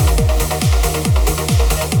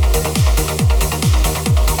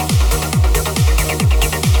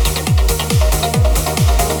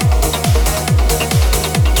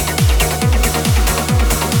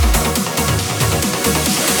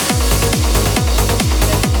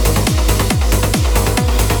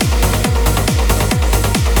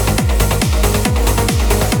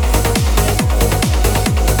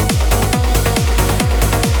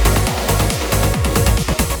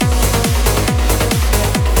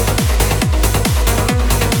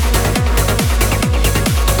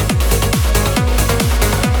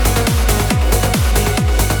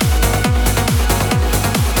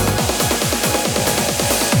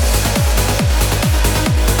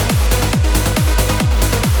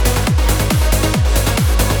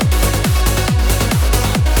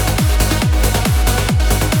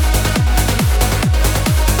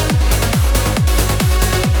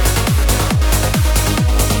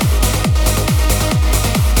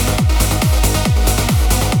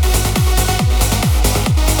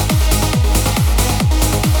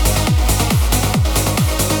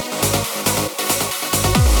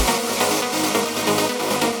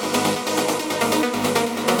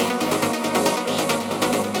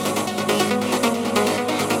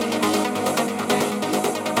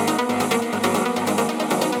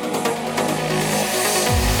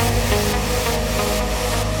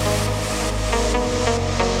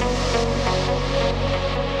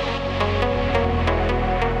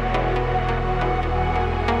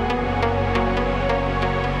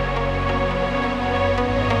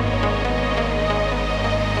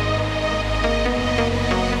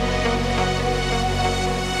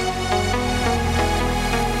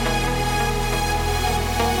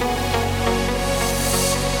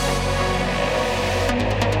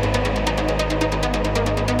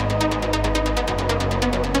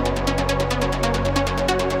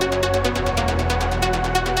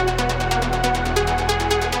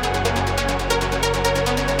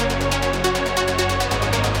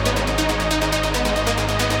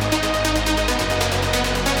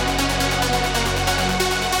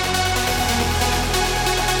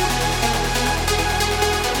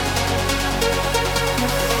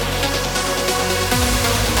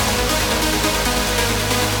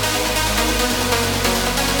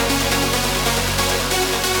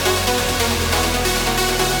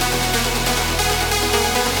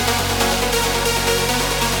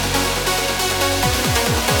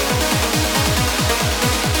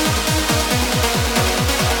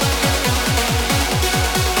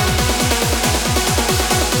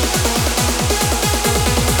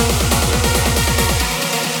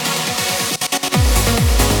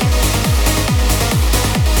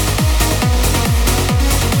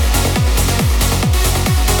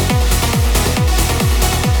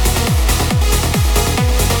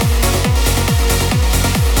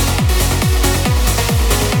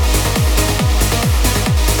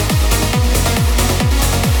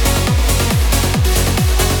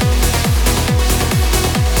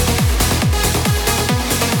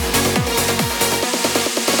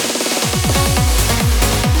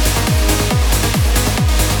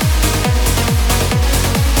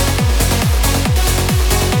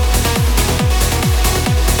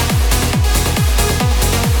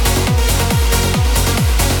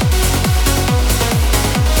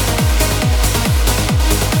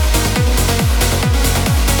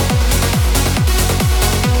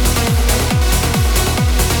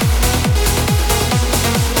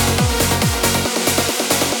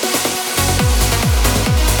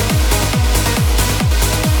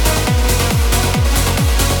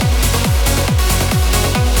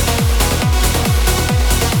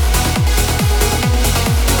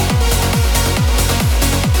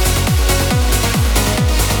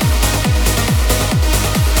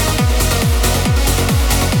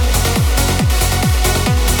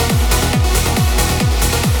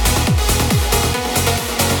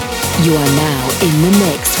 You are now in the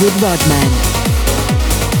mix with Rodman.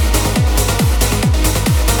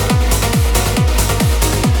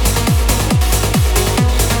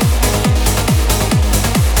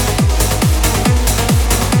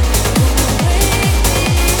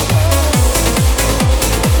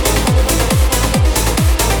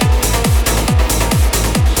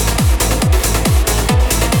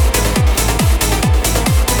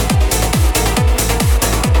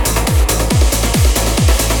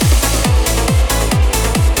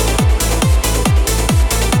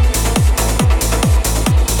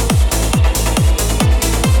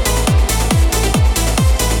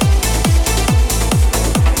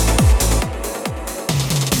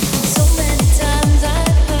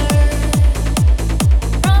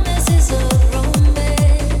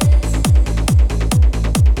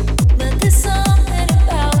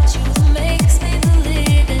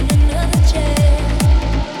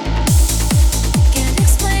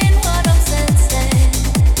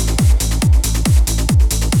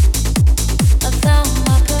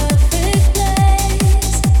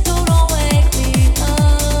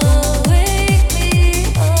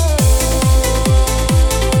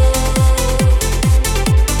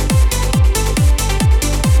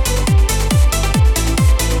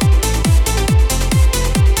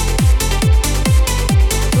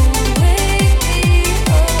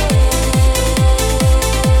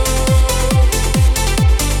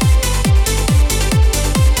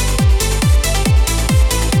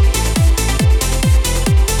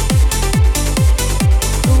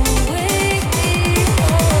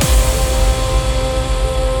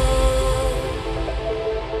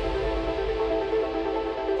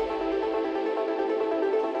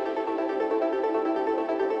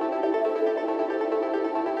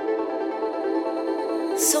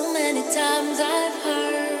 many times I've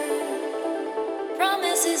heard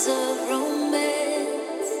promises of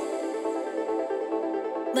romance,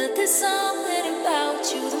 but there's something about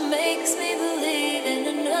you that makes me believe in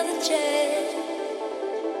another chance.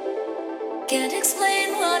 Can't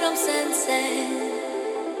explain what I'm sensing.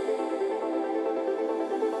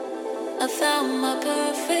 I found my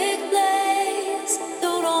perfect place.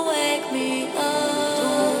 Don't wake me up.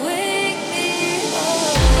 Don't wake me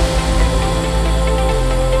up.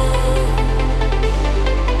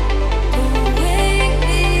 Don't wake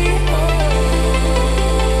me up. Don't wake me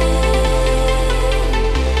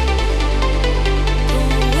up.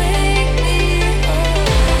 Don't wake me up.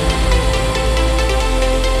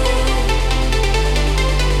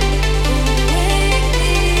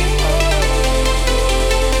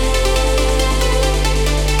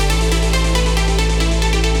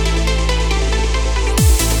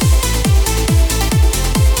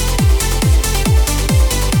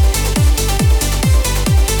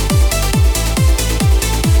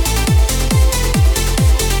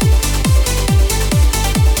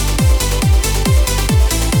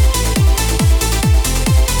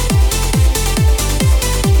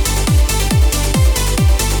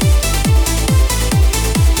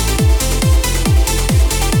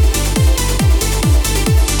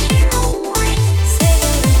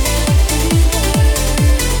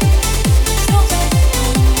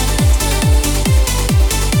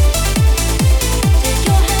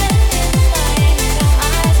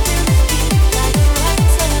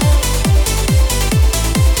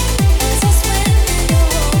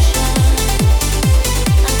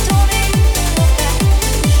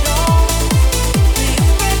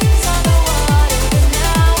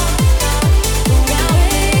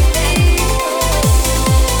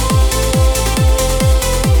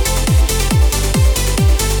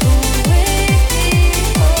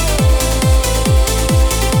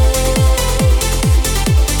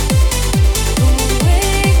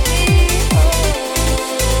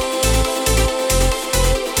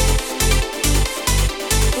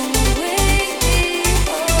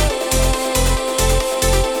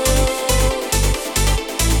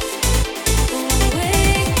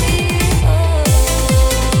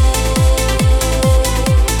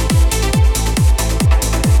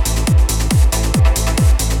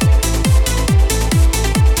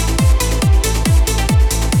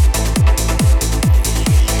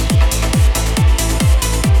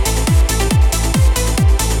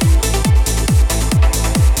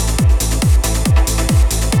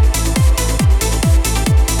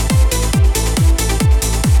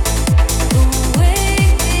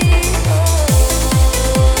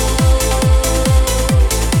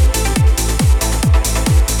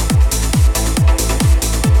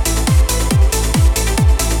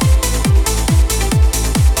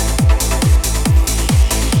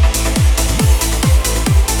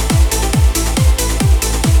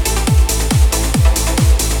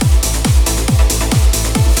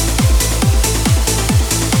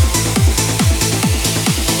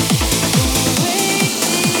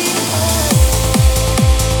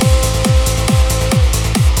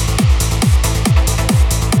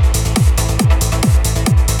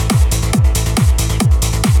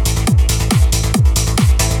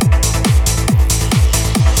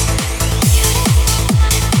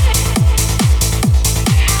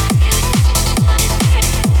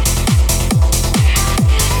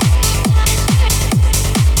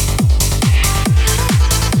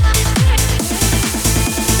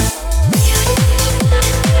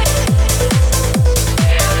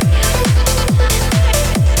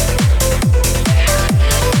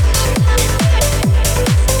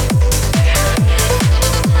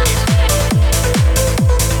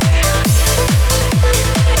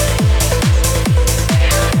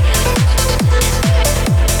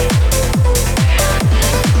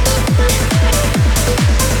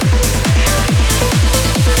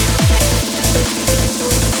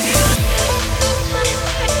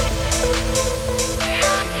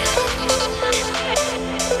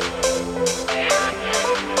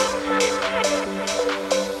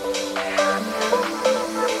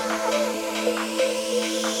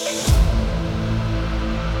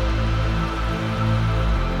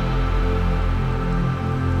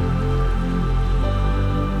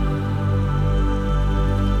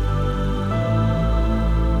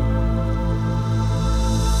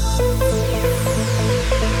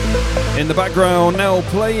 In the background now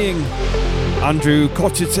playing Andrew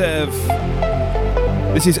Kochetev.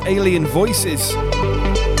 This is Alien Voices.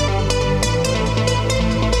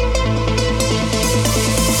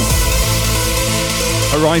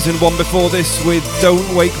 Horizon 1 before this with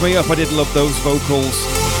Don't Wake Me Up. I did love those vocals.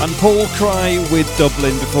 And Paul Cry with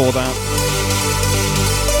Dublin before that.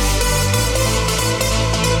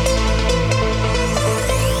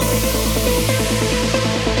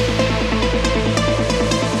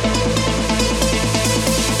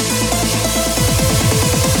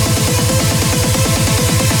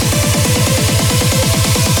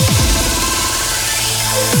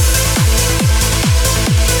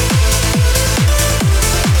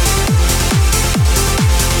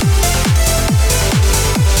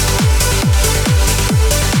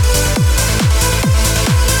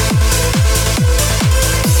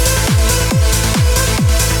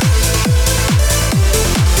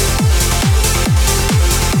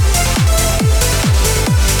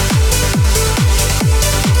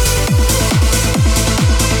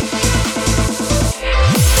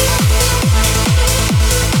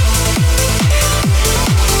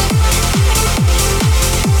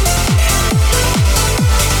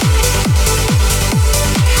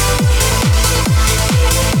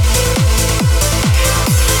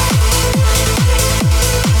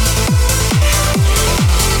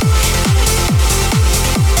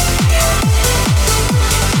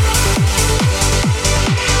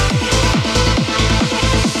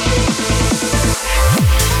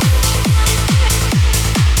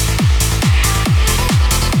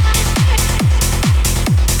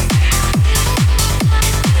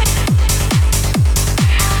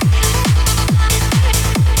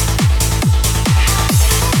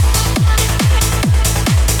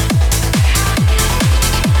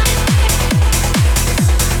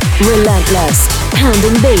 Relentless,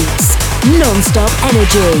 pounding beats, non-stop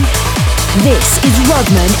energy. This is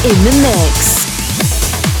Rodman in the mix.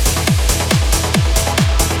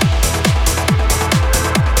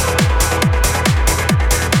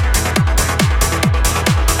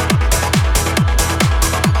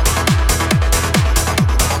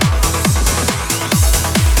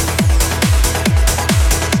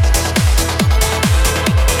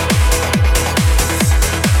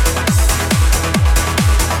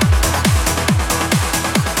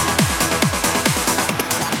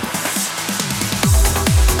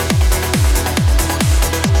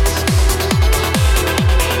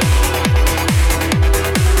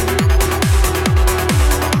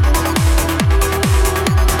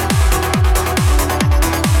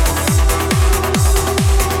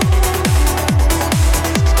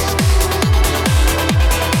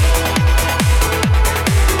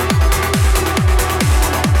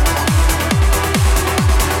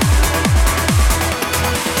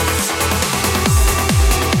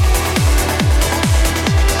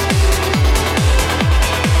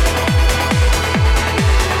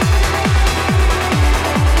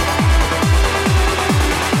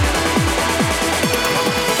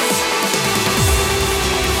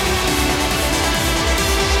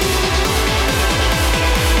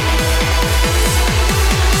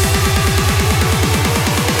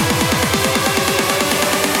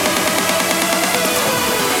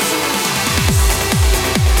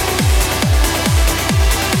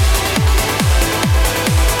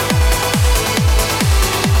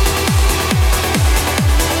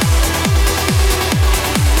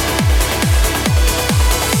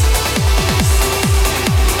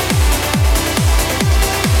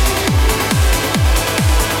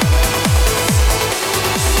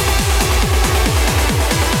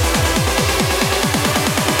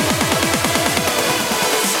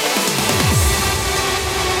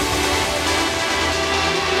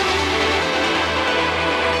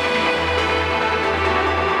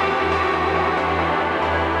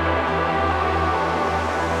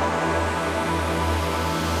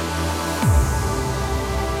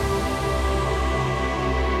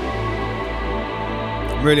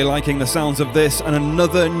 Really liking the sounds of this, and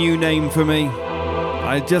another new name for me.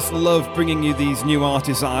 I just love bringing you these new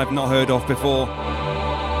artists that I've not heard of before.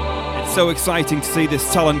 It's so exciting to see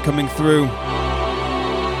this talent coming through.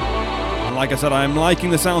 And like I said, I'm liking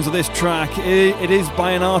the sounds of this track. It is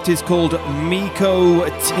by an artist called Miko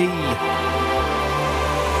T.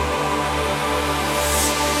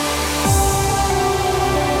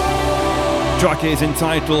 The track is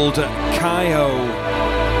entitled Kaio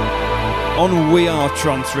on We Are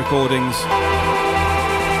Trance Recordings.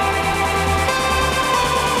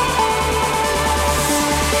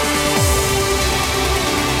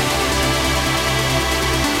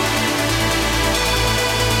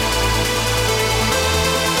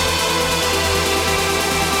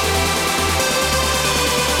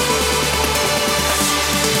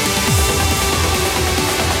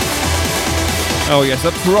 Oh yes,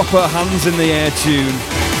 a proper hands in the air tune.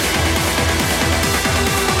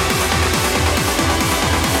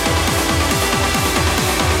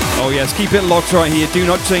 Oh yes, keep it locked right here. Do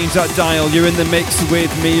not change that dial. You're in the mix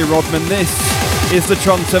with me, Rodman. This is the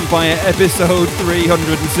Trance Empire, episode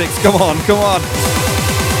 306. Come on, come on.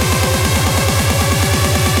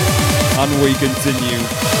 And we continue.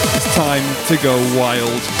 It's time to go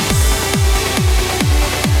wild.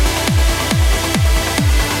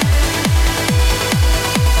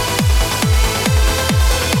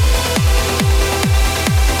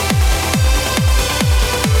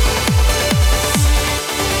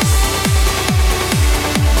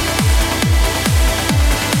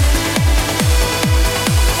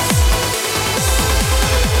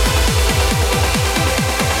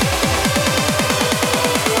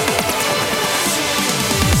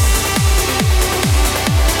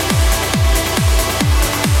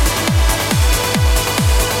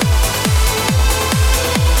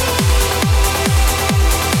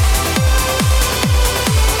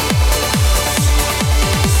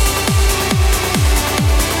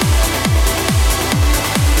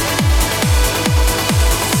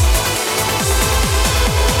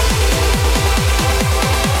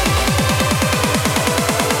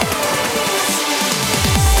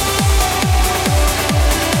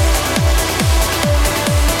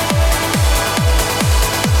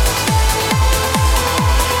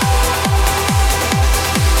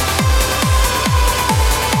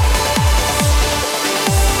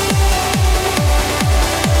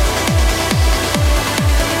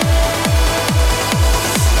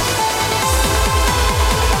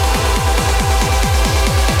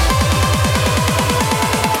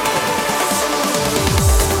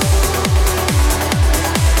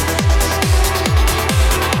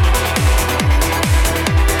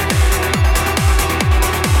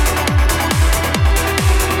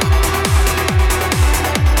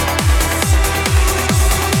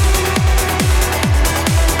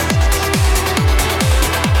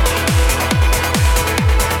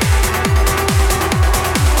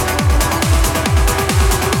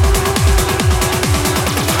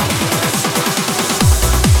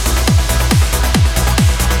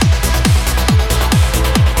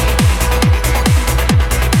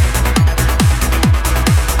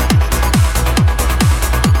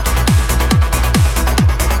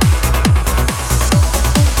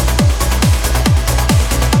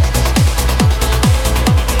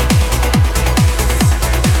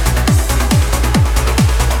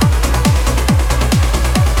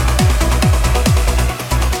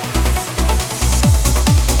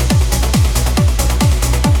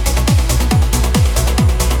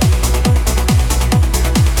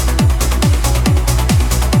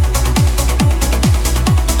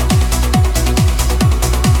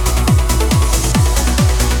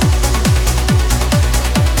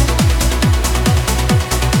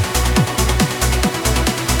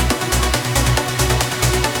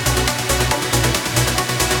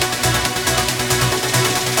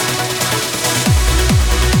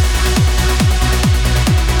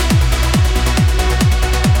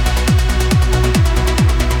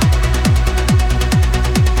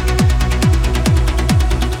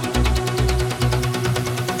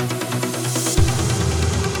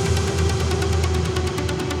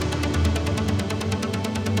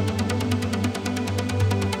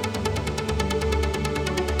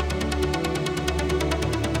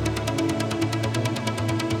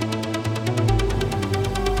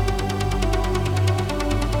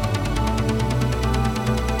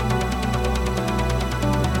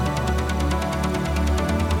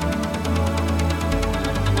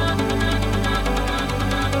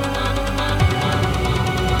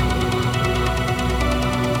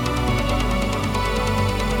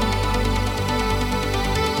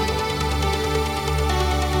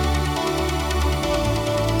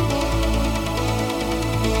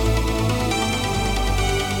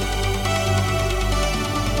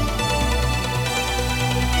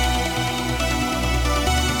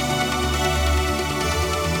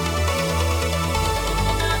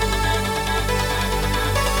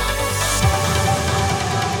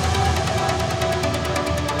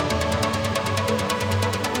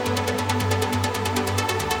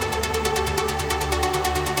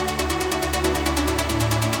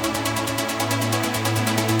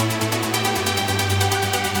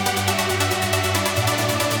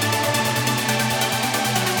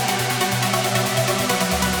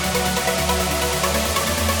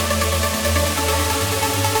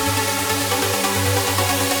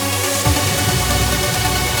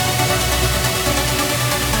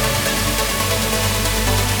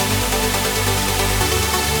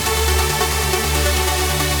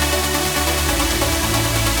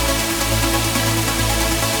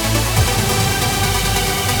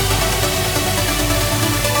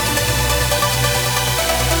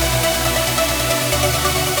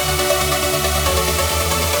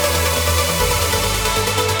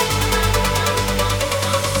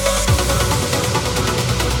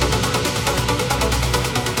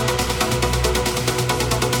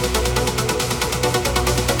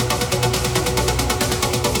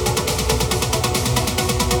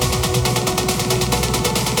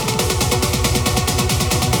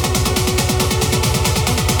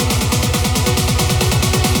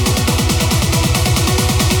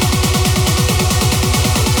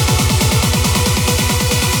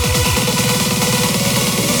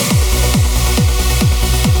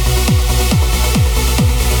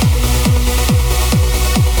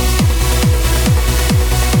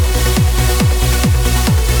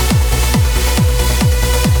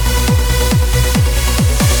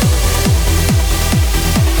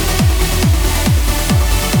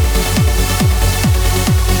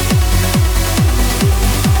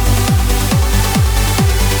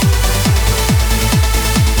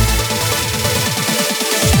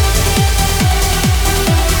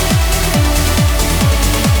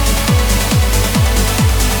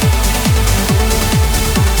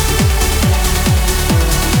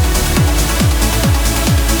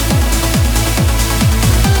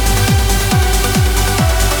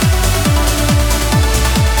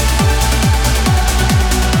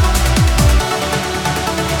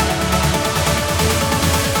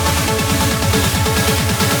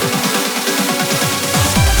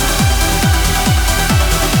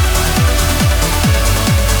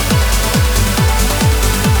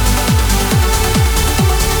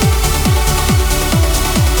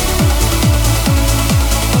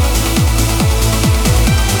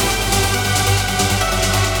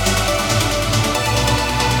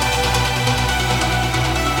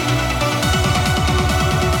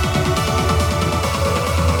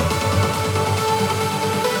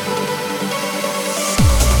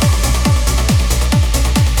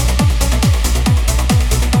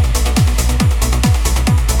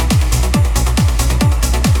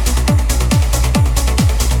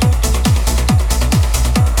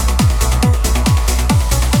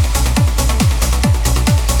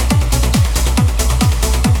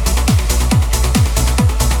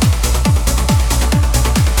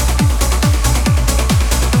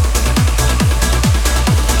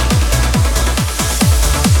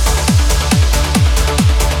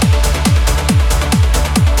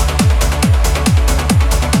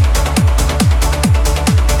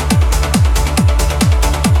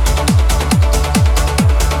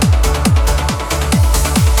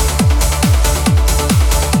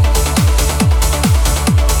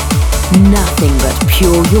 nothing but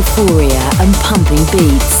pure euphoria and pumping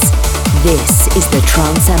beats. This is the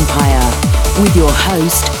Trance Empire with your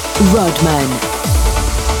host, Rodman.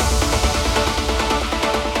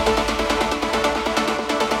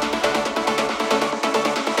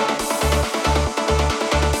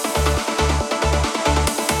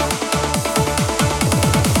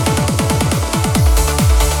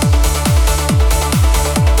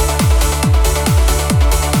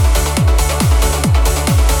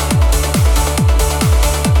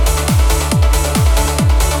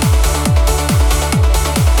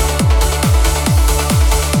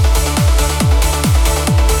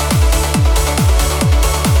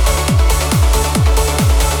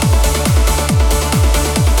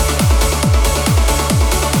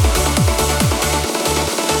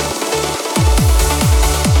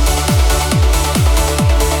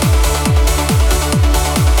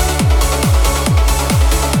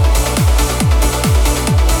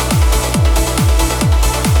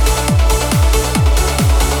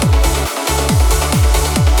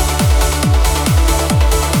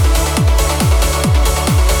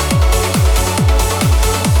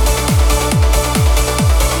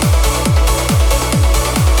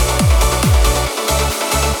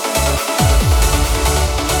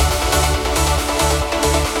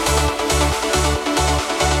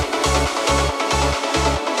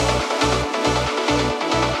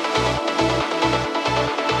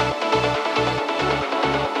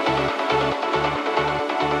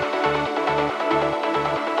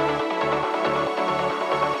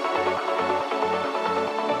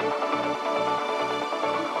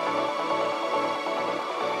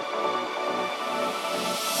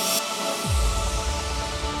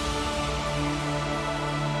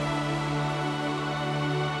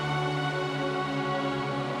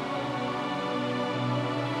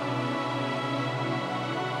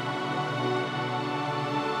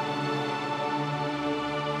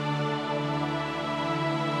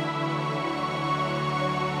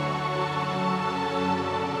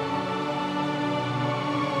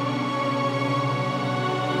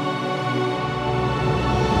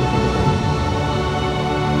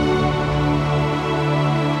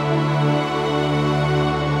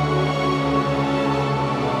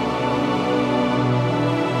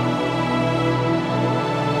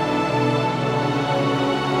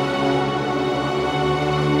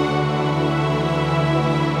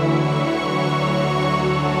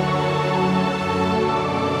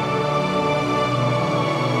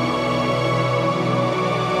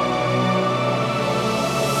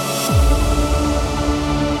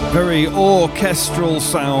 Very orchestral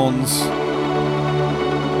sounds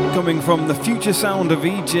coming from the future sound of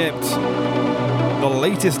Egypt, the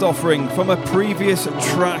latest offering from a previous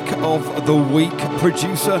track of the week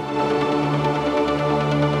producer.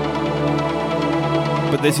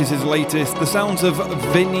 But this is his latest, the sounds of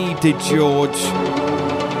Vinny DeGeorge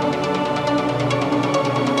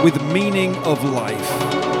with Meaning of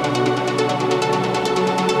Life.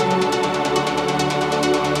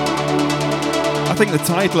 I think the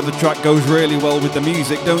title of the track goes really well with the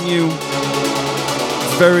music, don't you?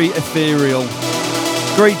 It's very ethereal.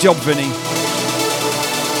 Great job, Vinny.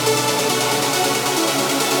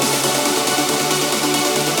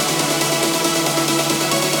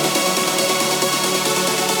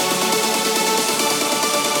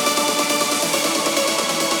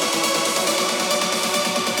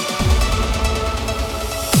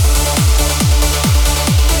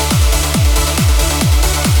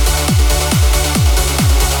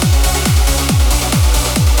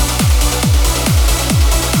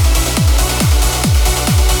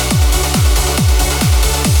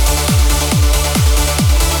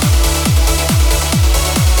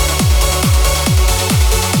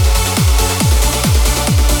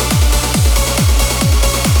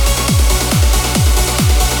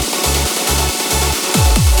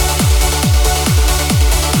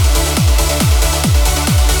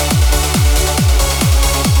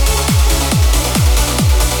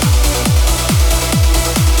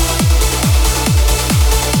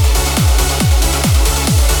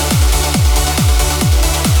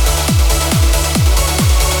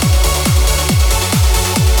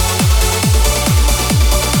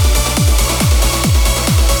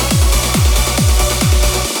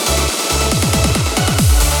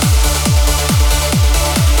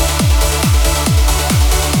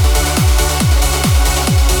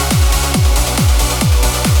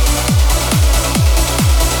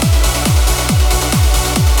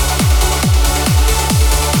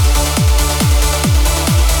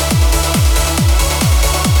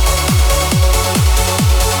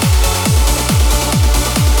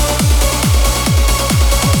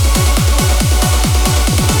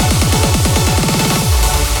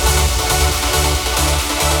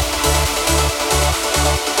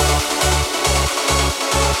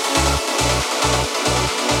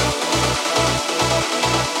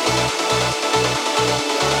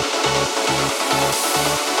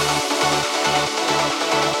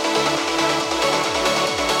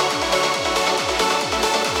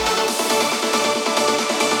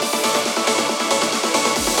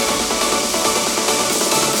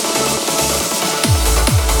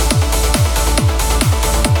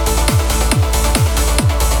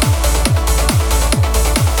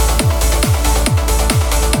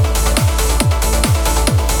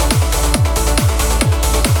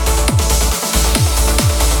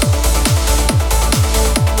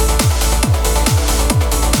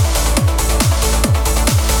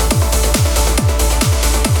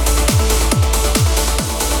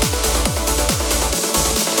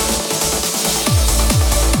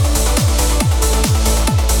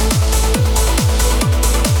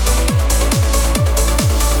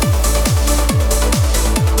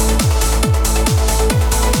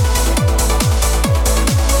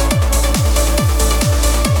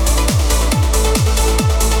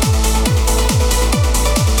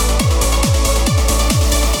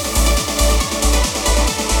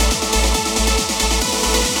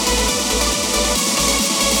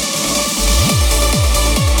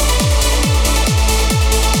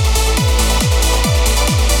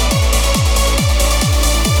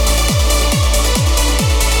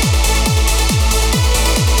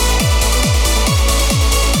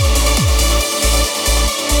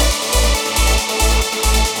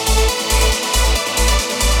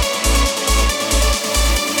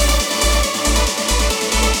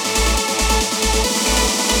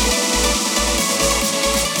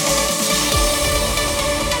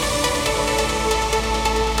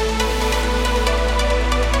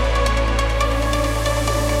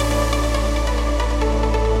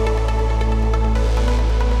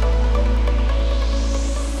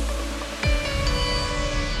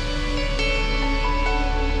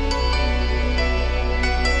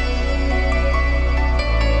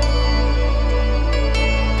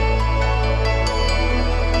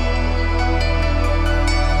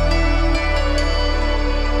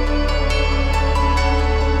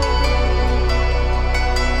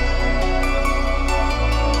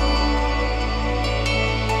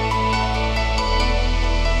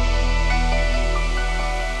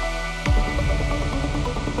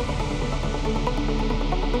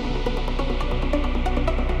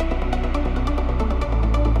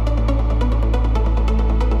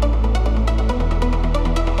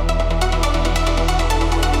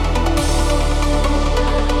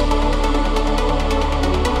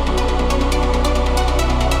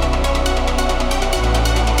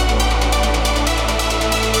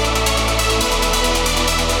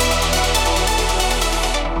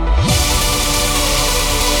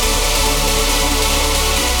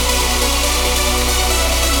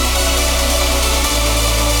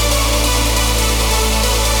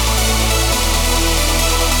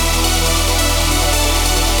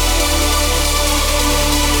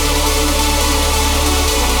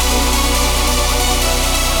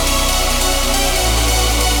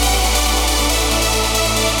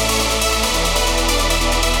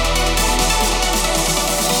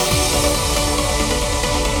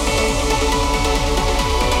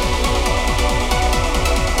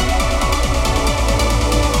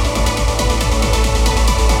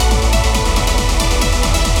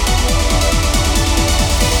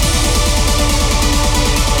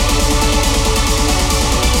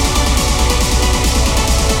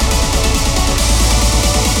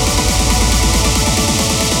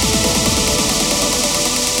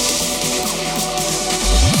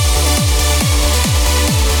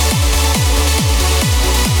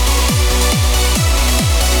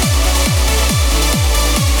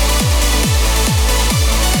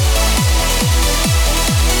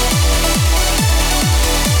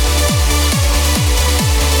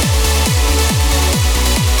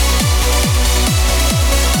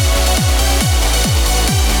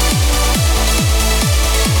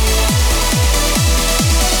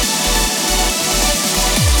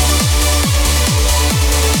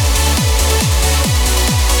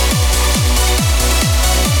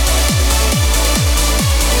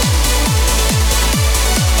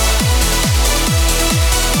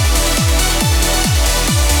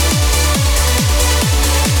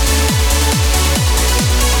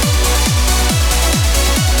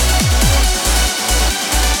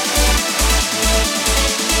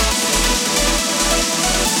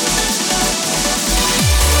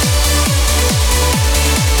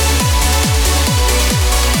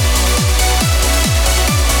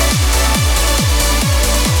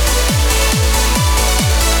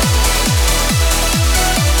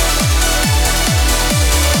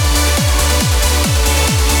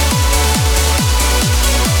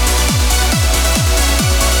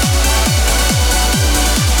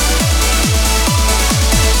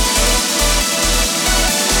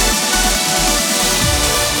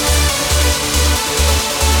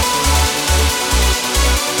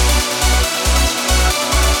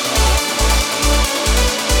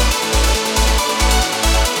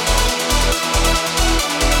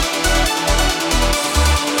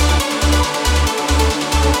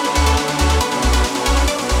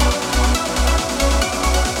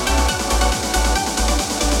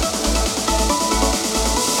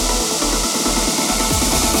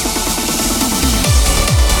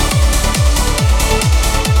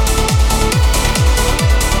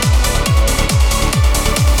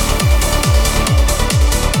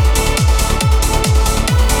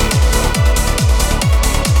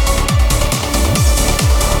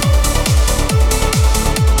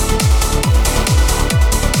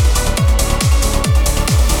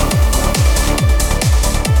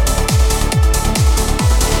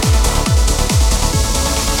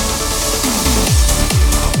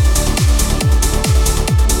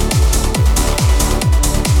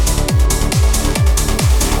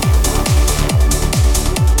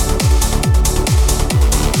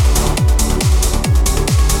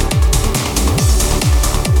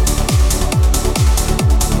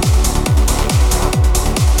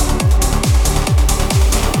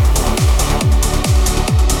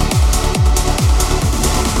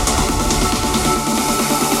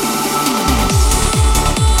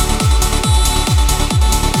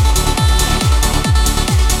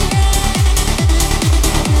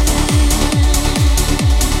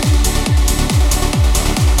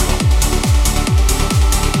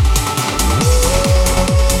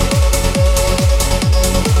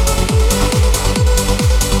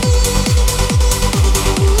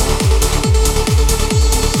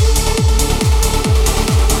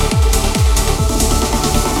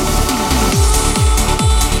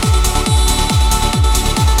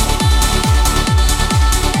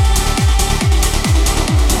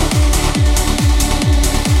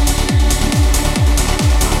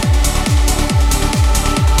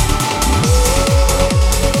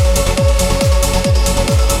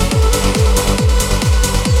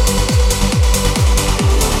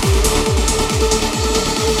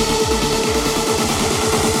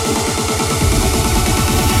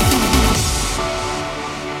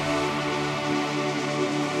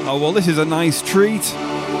 Oh, well, this is a nice treat.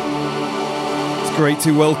 It's great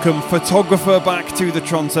to welcome Photographer back to the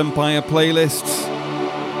Trance Empire playlists.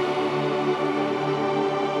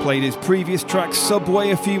 Played his previous track Subway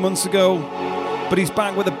a few months ago, but he's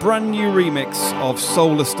back with a brand new remix of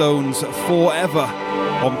Solar Stone's Forever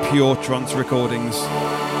on Pure Trance Recordings.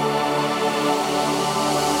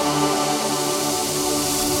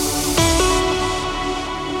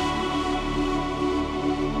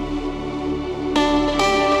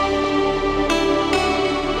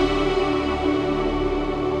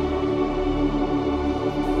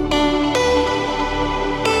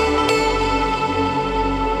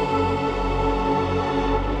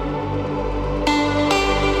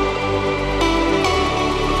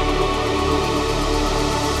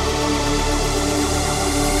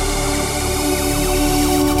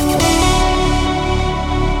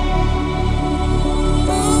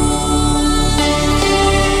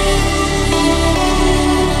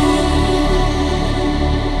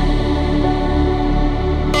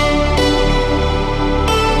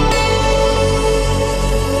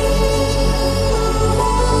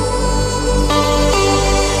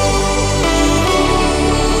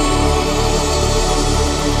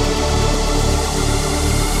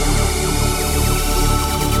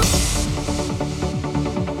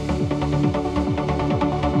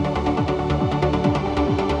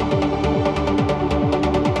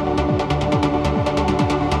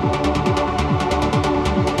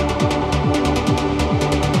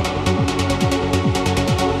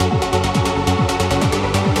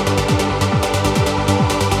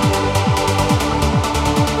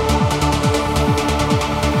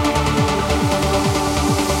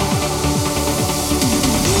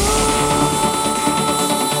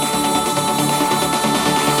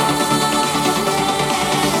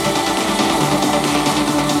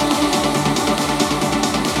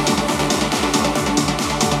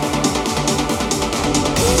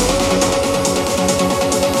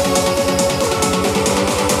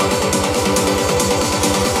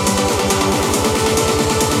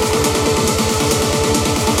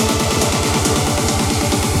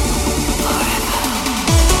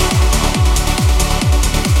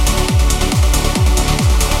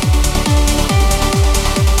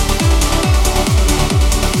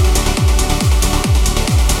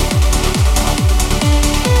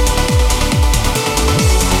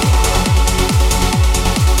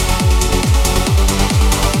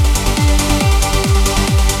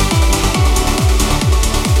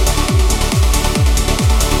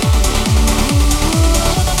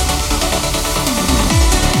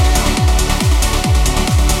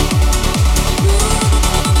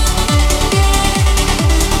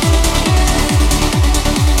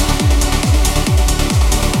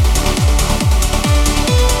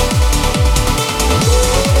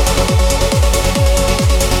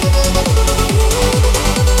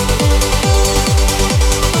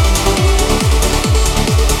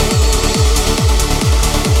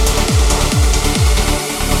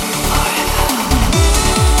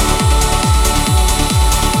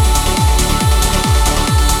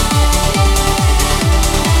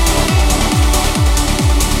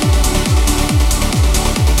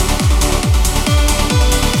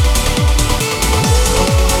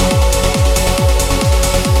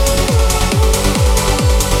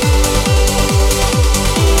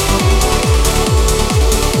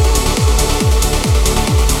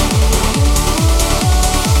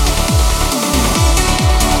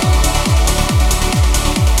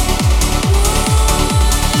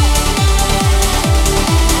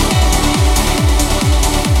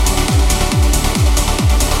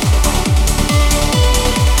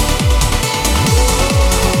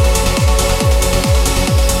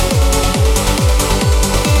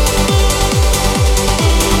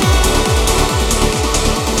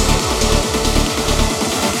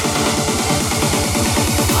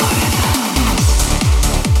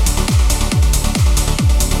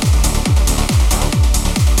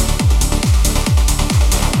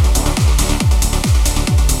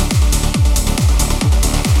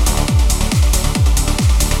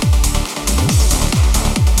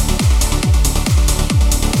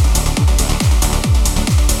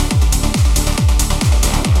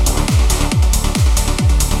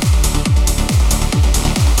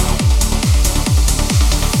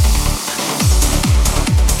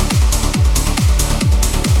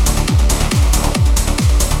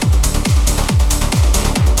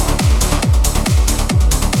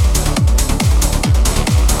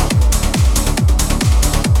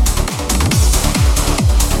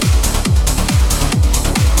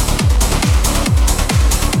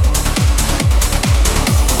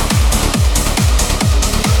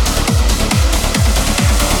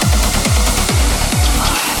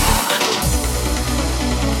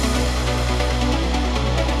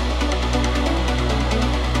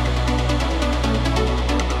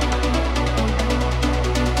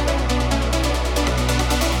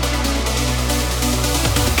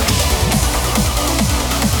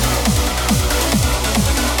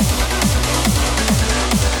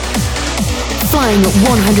 going at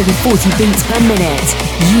 140 beats per minute.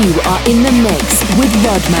 You are in the mix with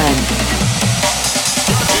Rodman.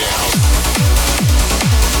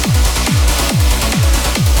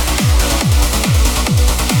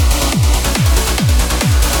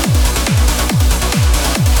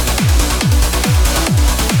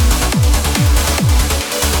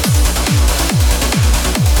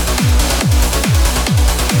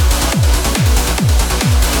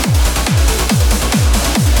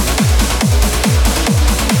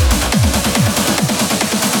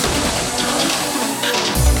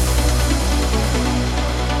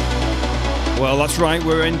 Well, that's right,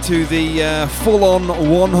 we're into the full-on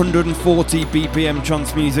 140 BPM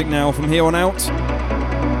trance music now from here on out.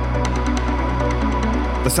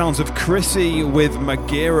 The sounds of Chrissy with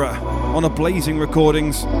Magira on a Blazing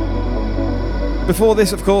Recordings. Before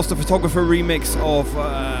this, of course, the Photographer remix of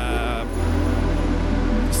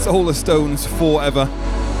Solar Stone's Forever.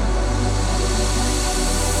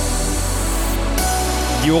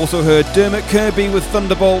 You also heard Dermot Kirby with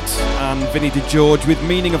Thunderbolt and Vinnie DeGeorge with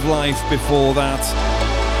Meaning of Life before that.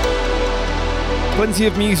 Plenty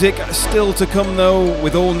of music still to come though,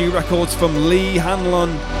 with all new records from Lee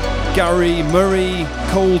Hanlon, Gary Murray,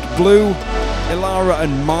 Cold Blue, Ilara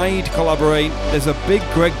and Maid collaborate. There's a big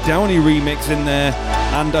Greg Downey remix in there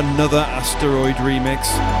and another Asteroid remix.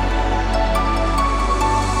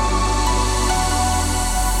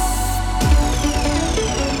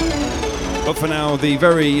 But for now, the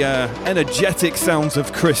very energetic sounds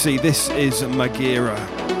of Chrissy. This is Magira.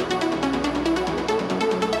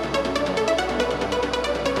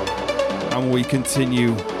 And we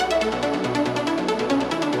continue.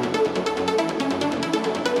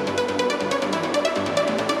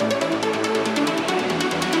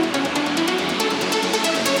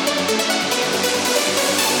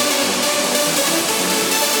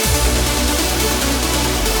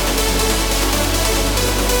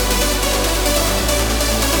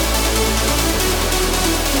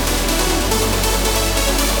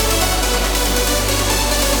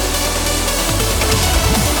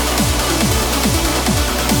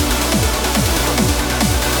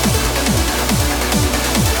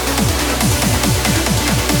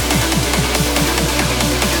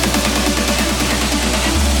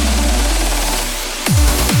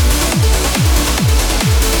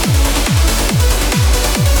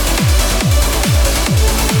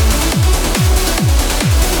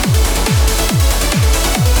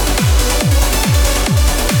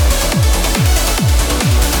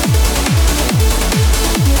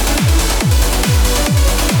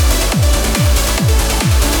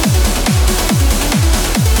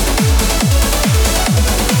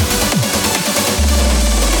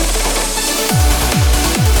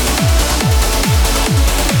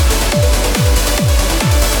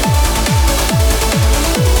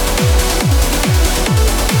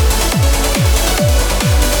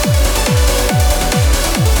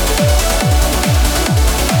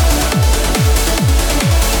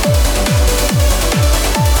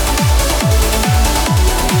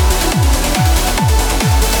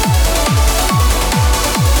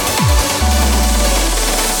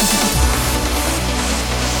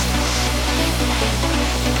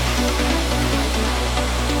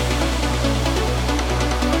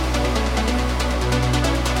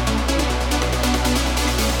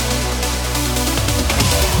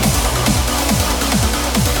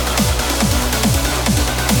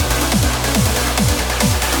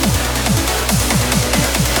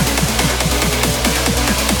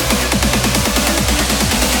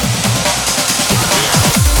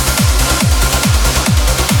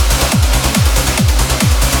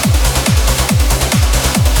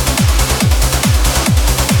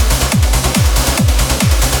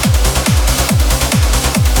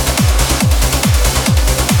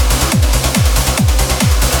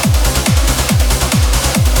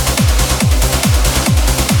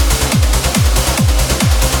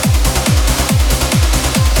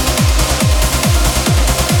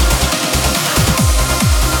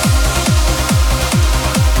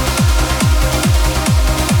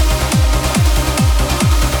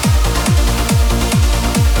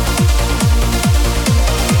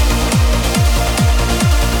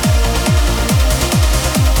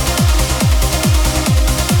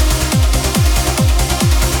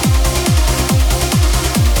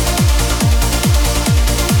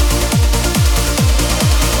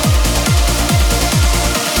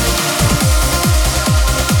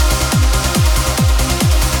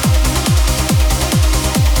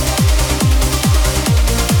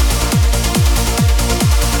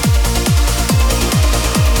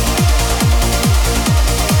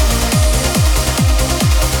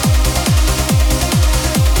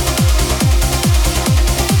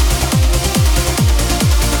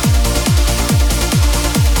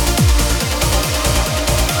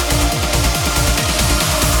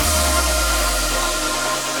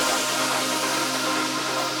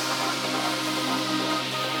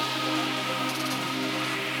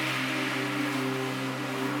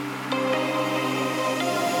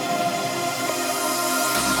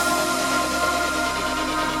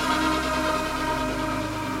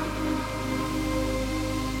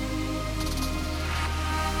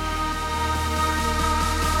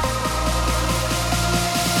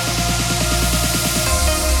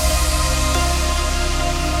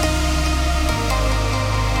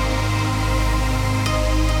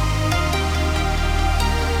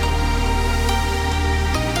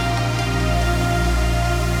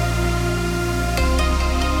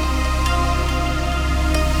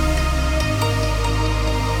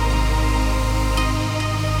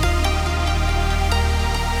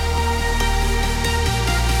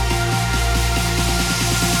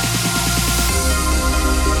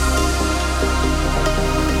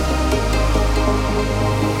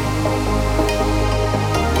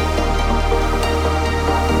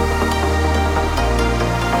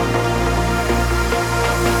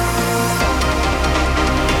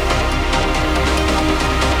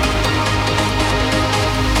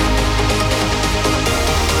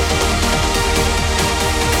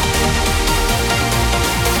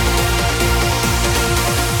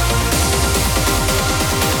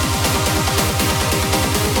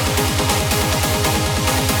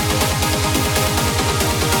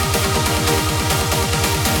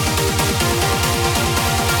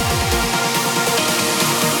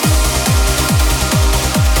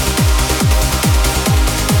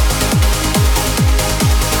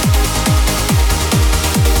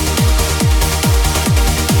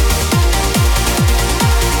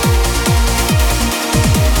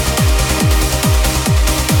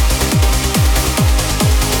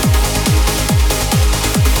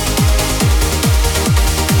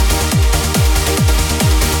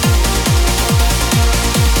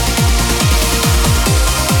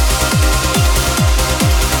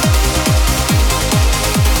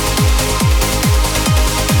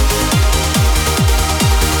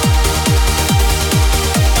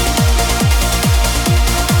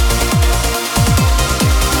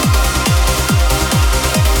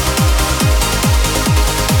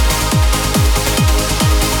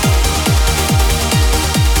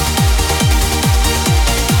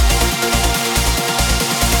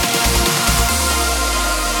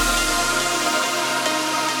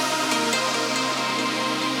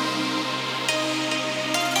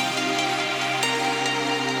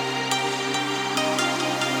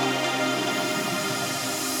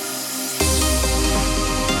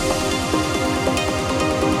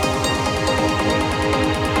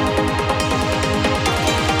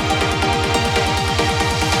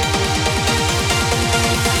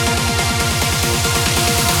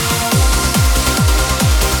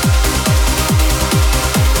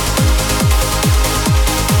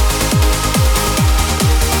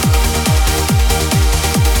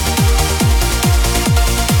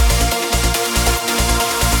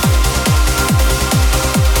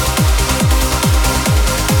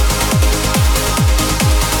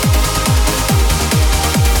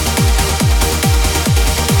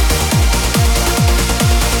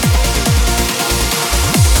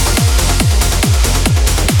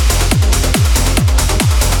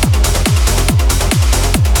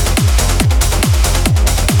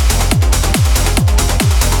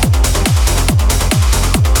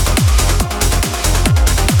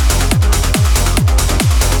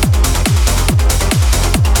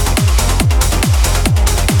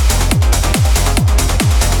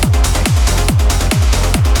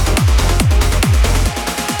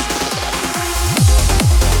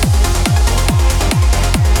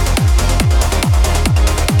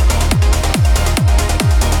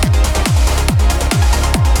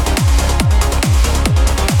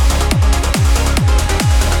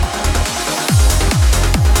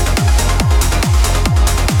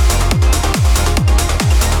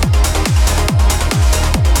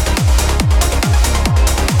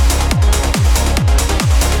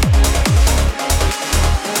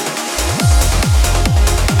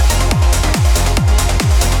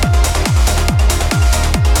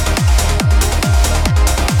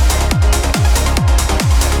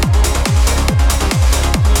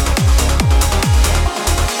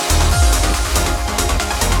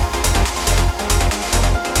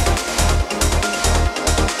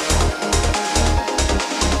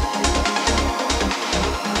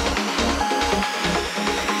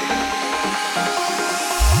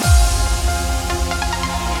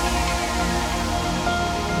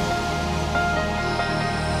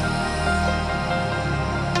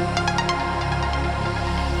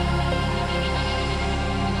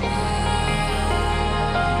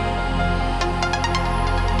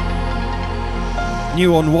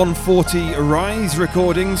 New on 140 Rise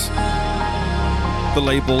Recordings, the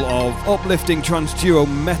label of uplifting trance duo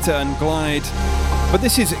Meta and Glide. But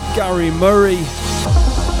this is Gary Murray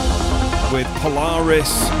with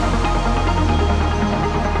Polaris.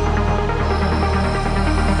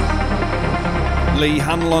 Lee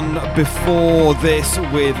Hanlon before this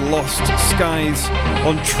with Lost Skies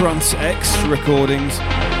on Trance X Recordings.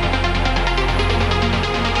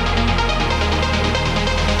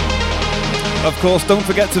 Of course, don't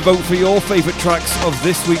forget to vote for your favourite tracks of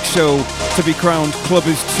this week's show to be crowned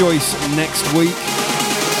Clubber's Choice next week.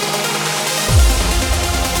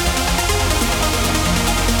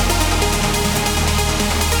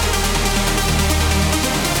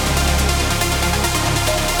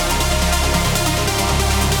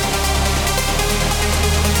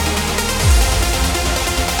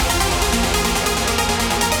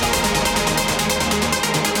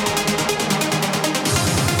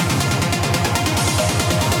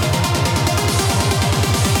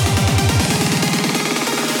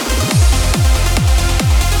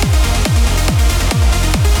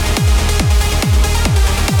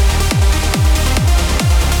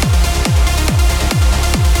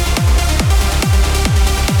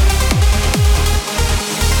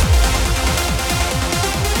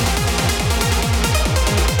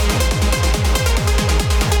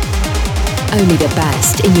 Only the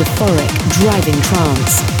best in euphoric, driving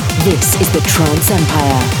trance. This is the Trance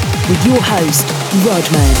Empire with your host,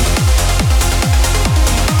 Rodman.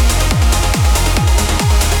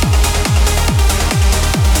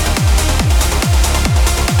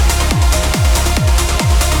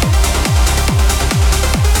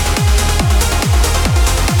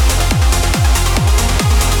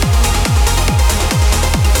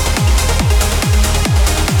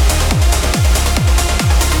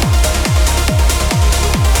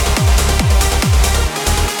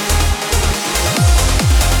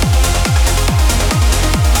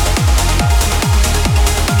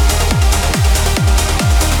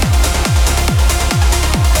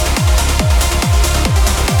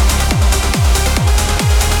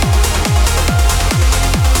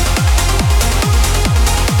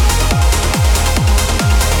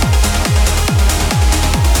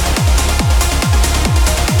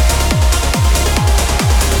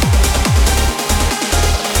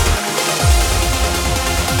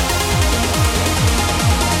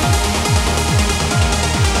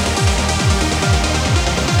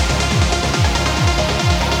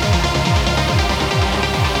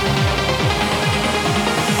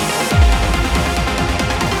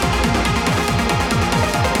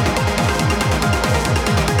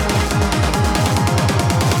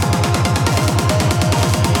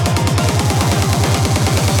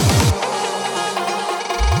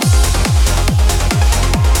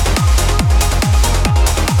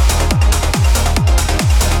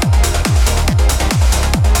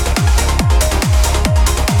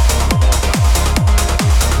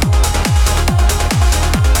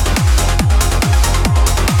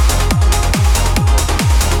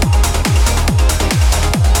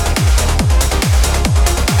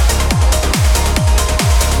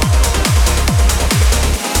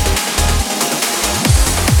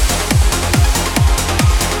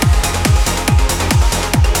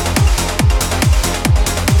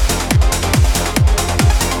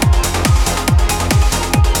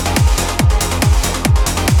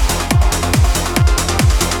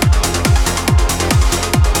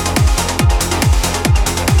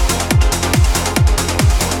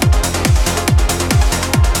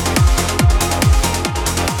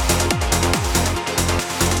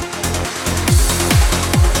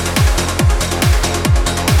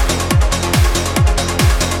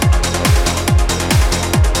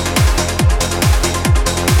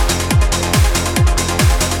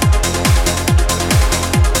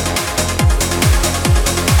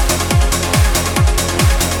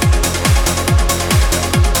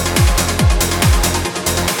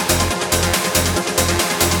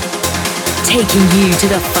 Taking you to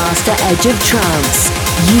the faster edge of trance.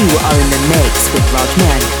 You are in the mix with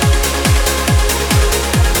Rodman.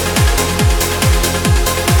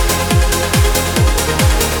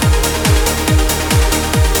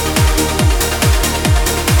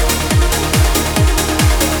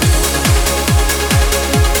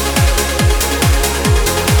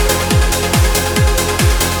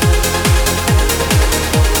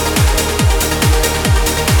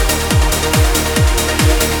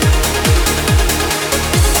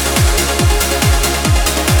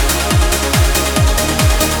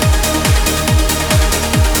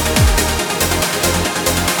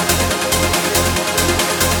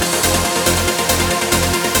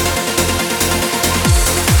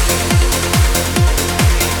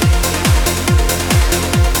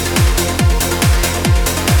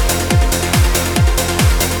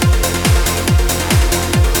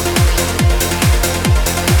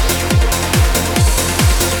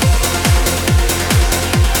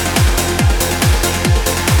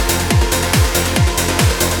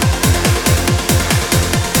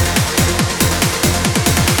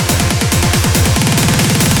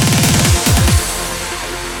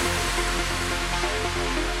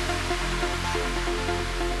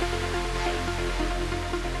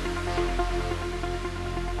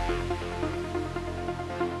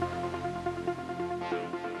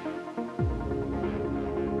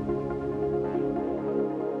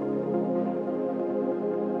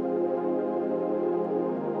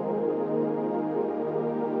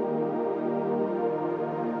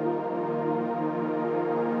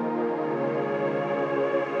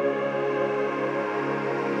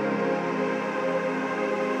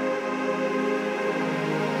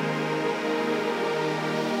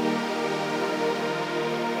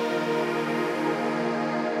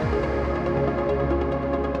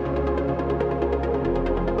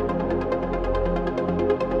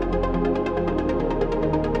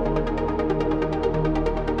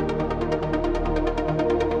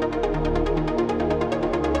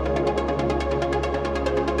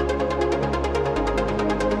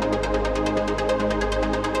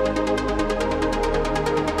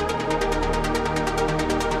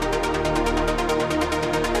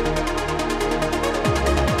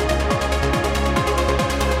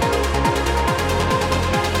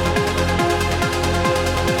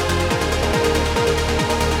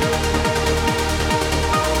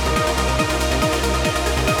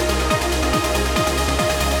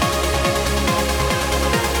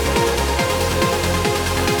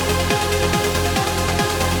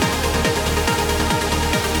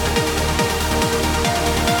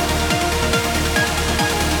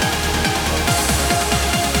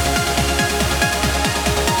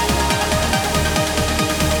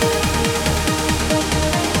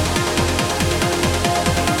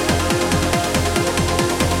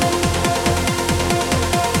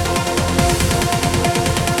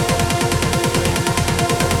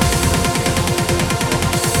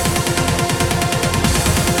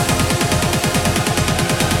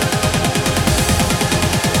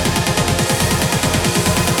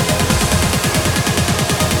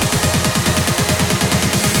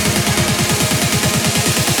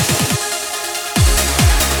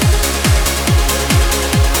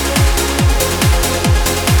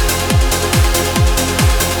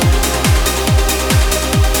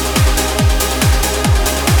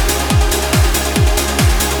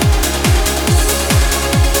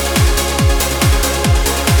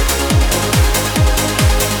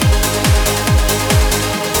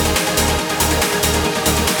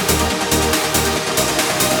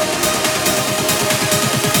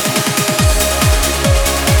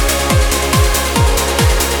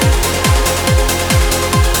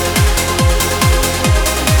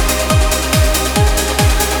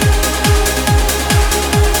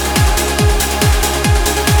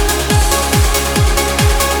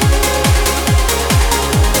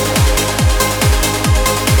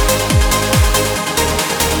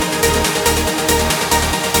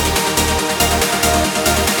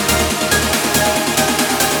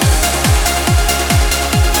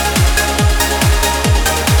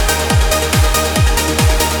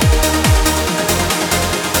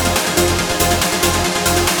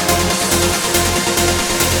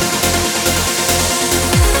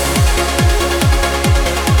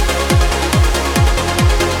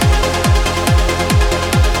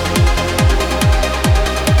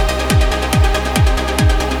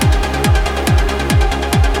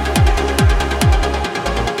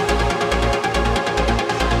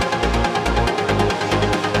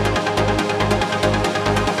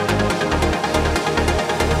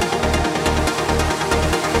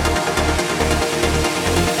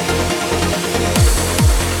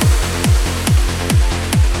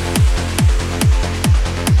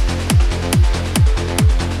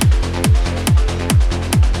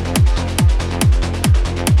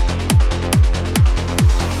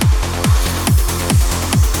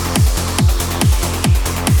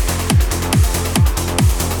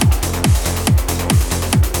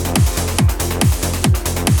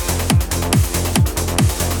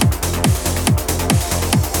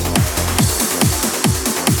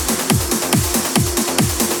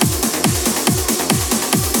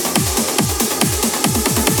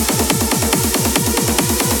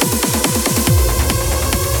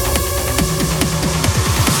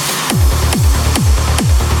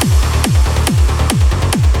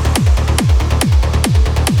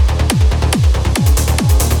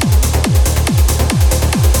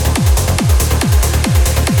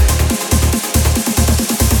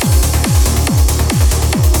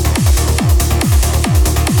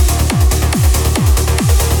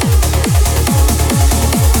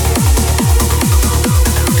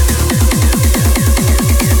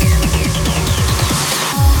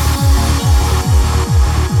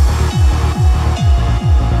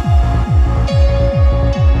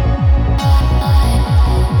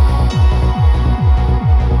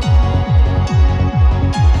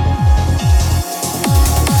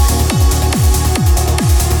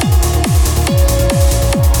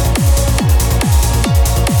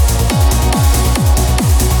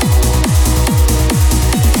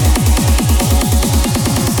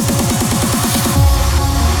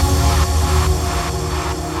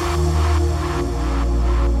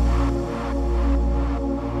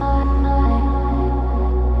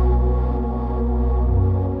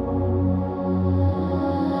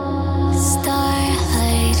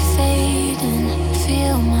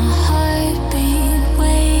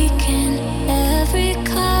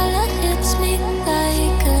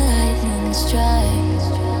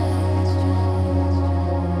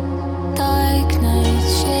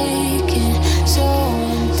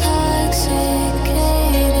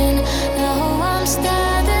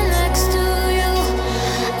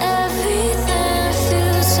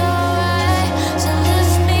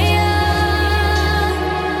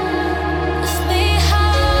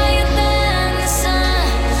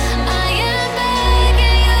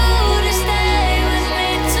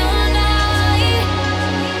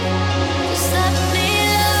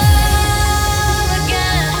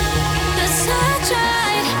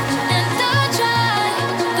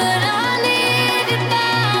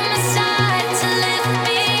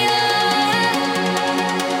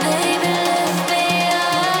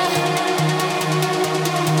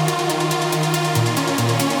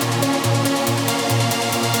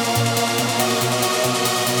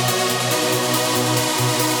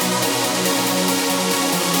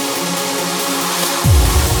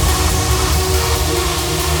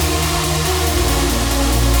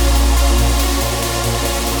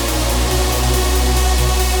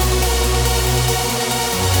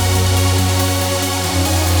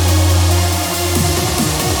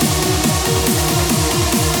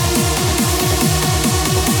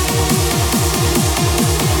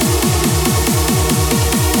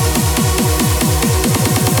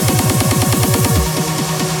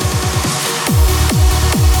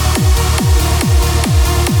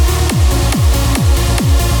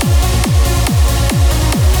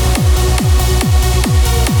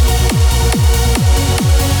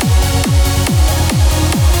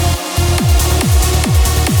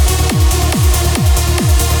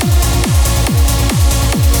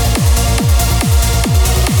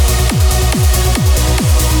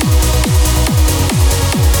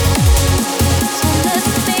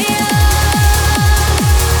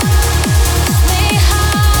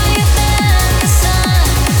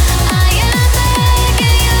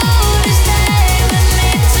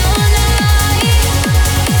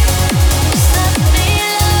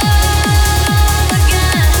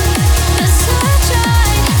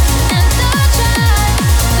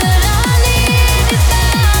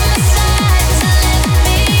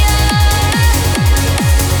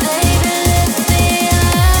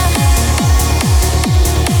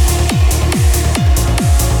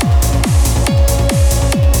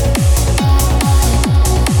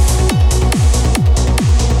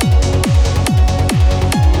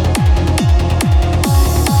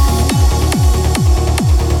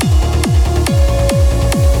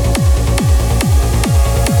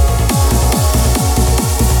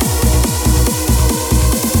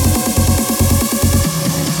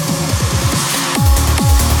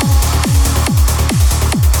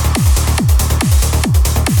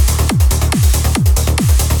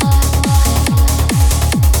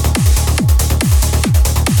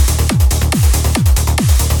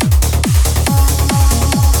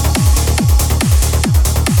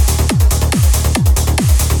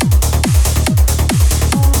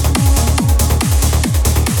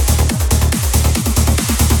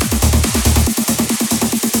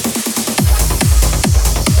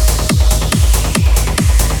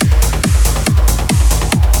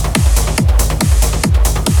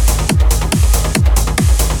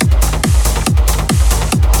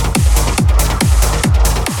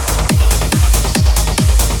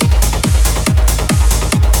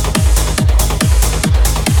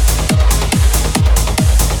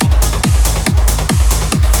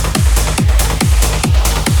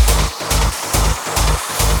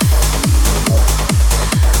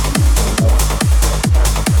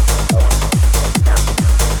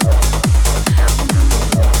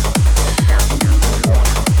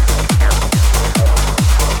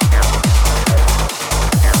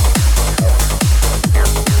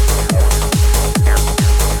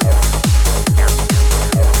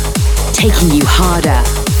 taking you harder,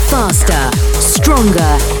 faster,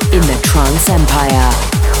 stronger in the Trance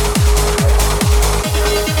Empire.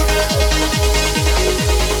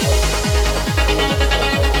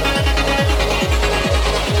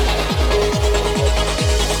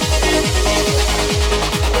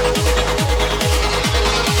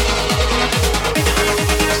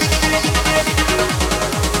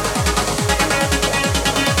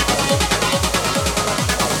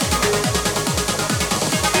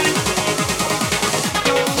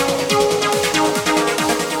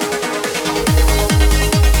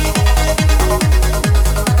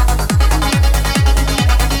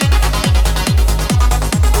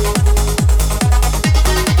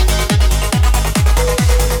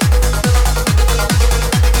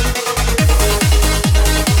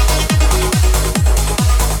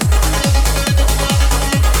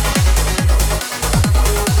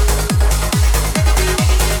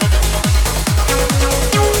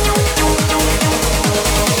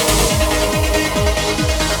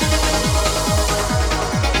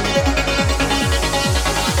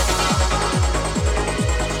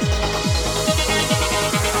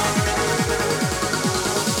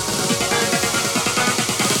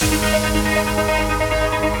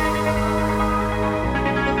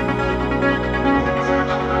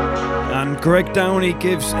 Greg Downey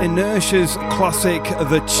gives Inertia's classic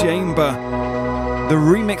The Chamber the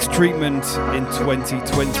remix treatment in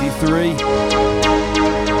 2023.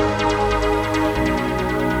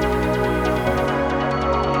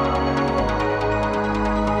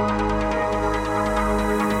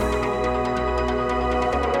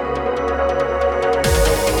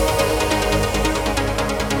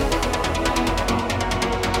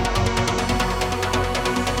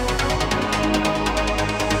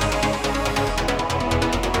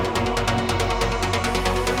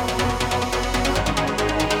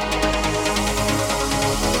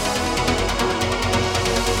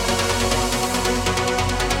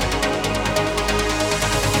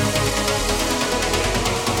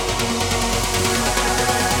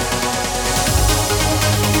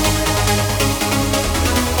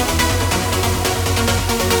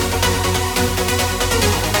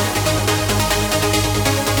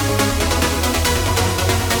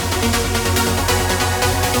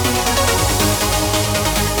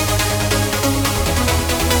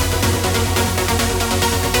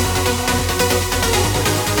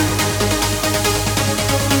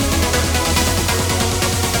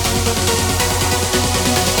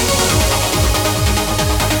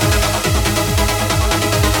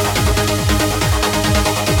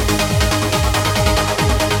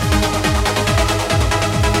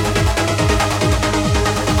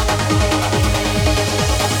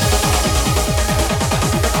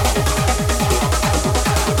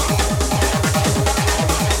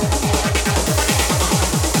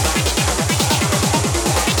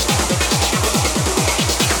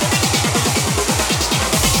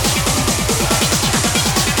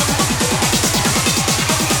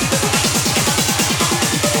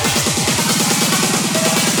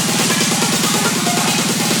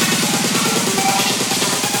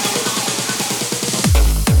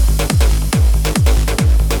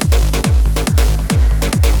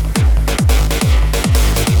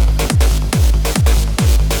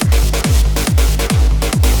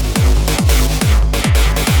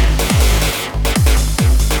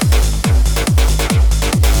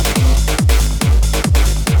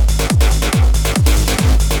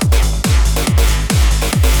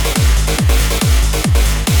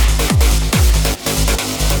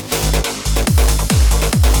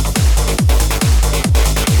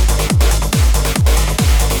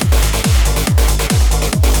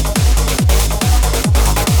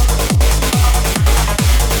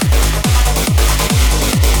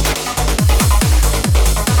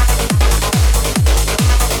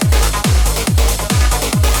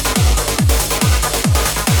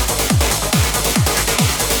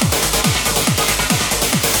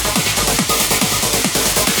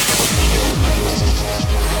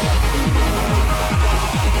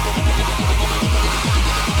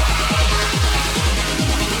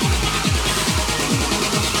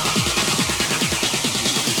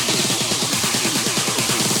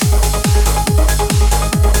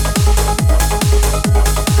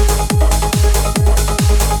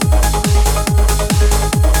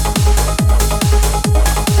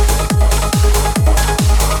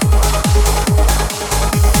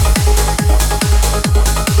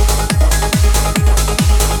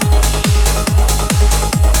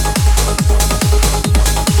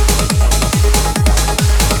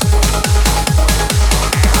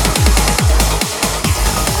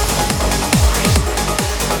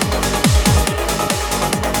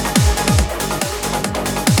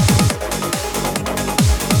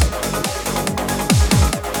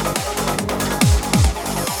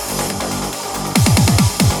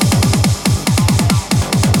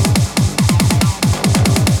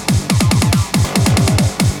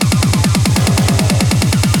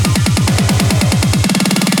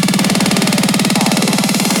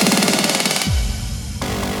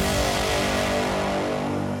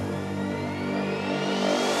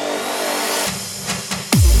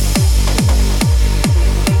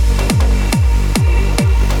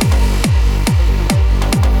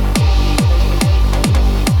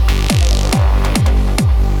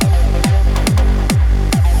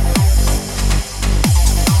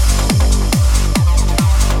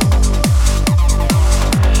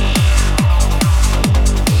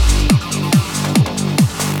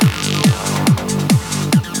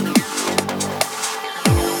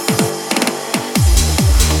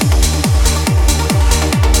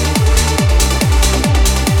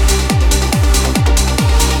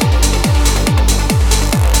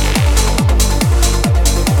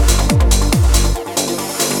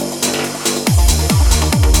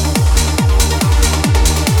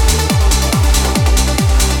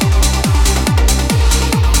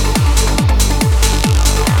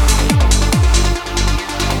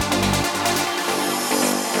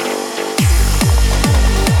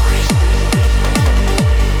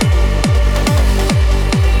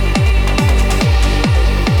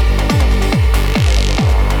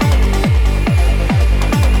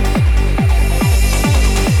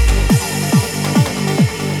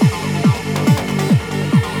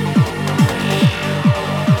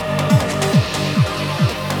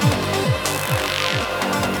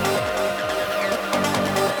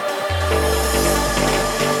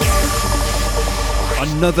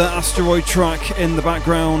 Another Asteroid track in the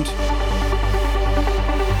background.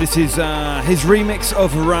 This is his remix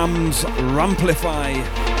of Ram's Ramplify,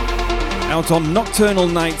 out on Nocturnal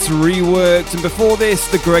Nights Reworked, and before this,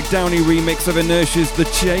 the Greg Downey remix of Inertia's The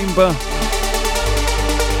Chamber.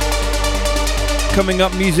 Coming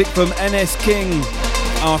up, music from NS King,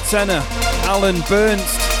 Artena, Alan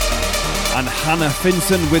Bernst, and Hannah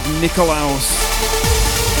Finson with Nikolaus.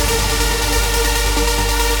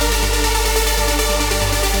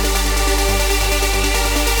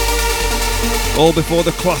 All before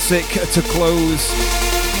the classic to close.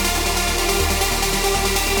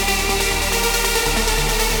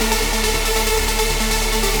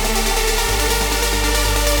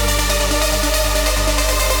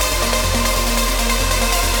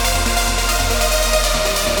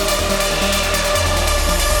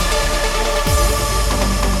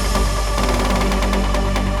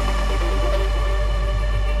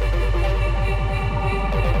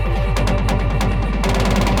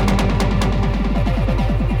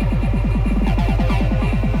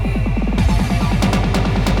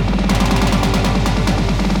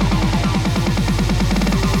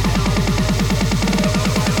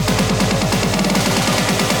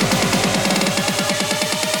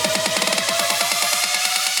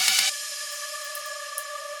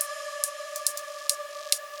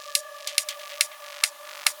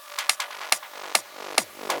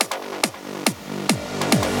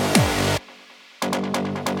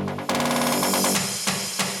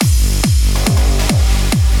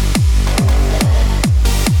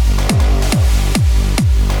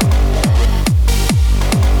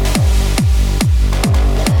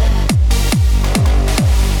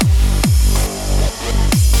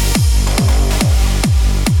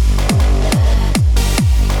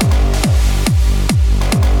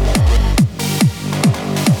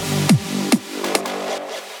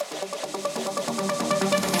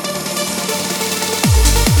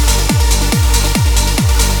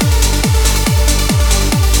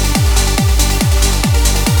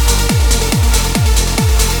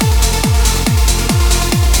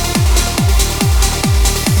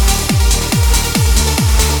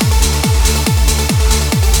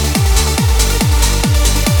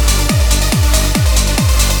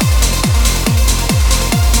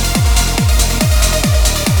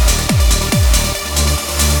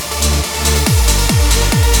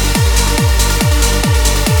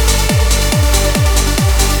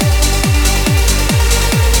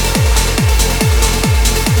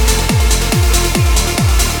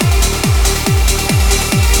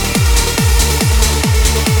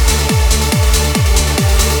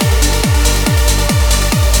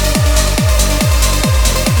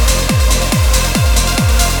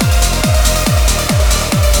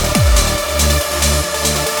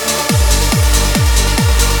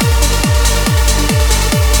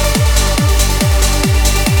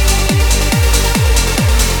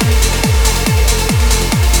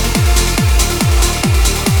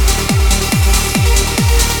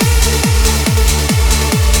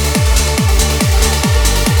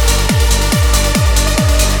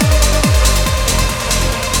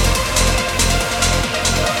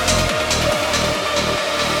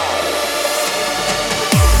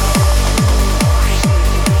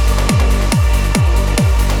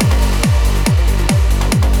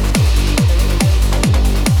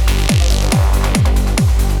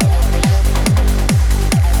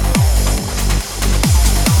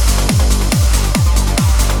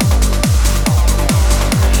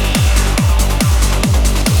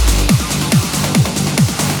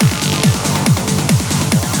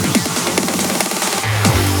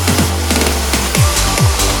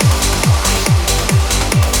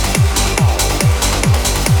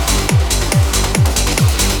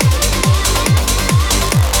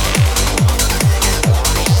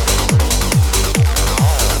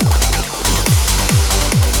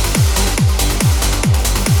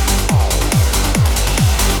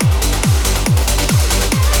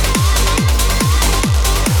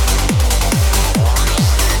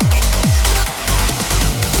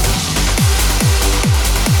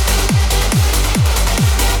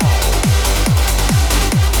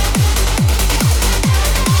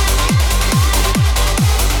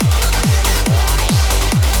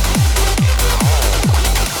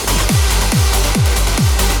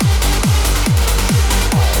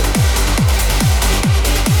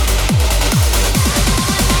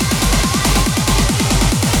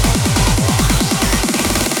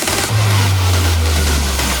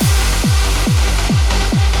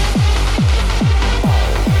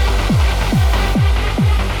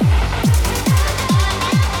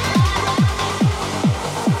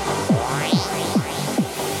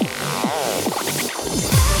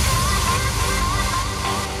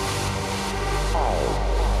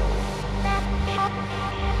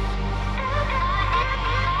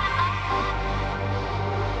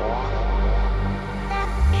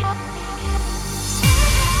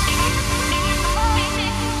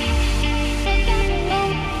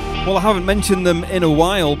 Well, I haven't mentioned them in a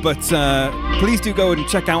while, but please do go and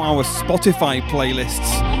check out our Spotify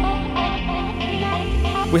playlists.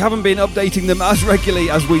 We haven't been updating them as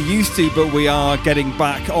regularly as we used to, but we are getting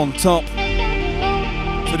back on top.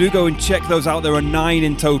 So do go and check those out. There are 9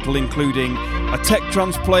 in total, including a tech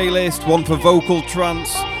trance playlist, one for vocal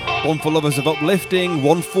trance, one for lovers of uplifting,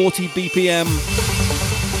 140 BPM.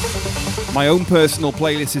 My own personal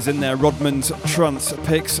playlist is in there, Rodman's Trance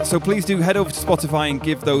Picks. So please do head over to Spotify and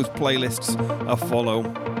give those playlists a follow.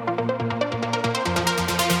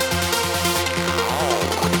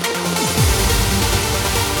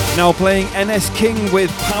 Now playing NS King with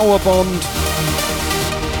Power Bond.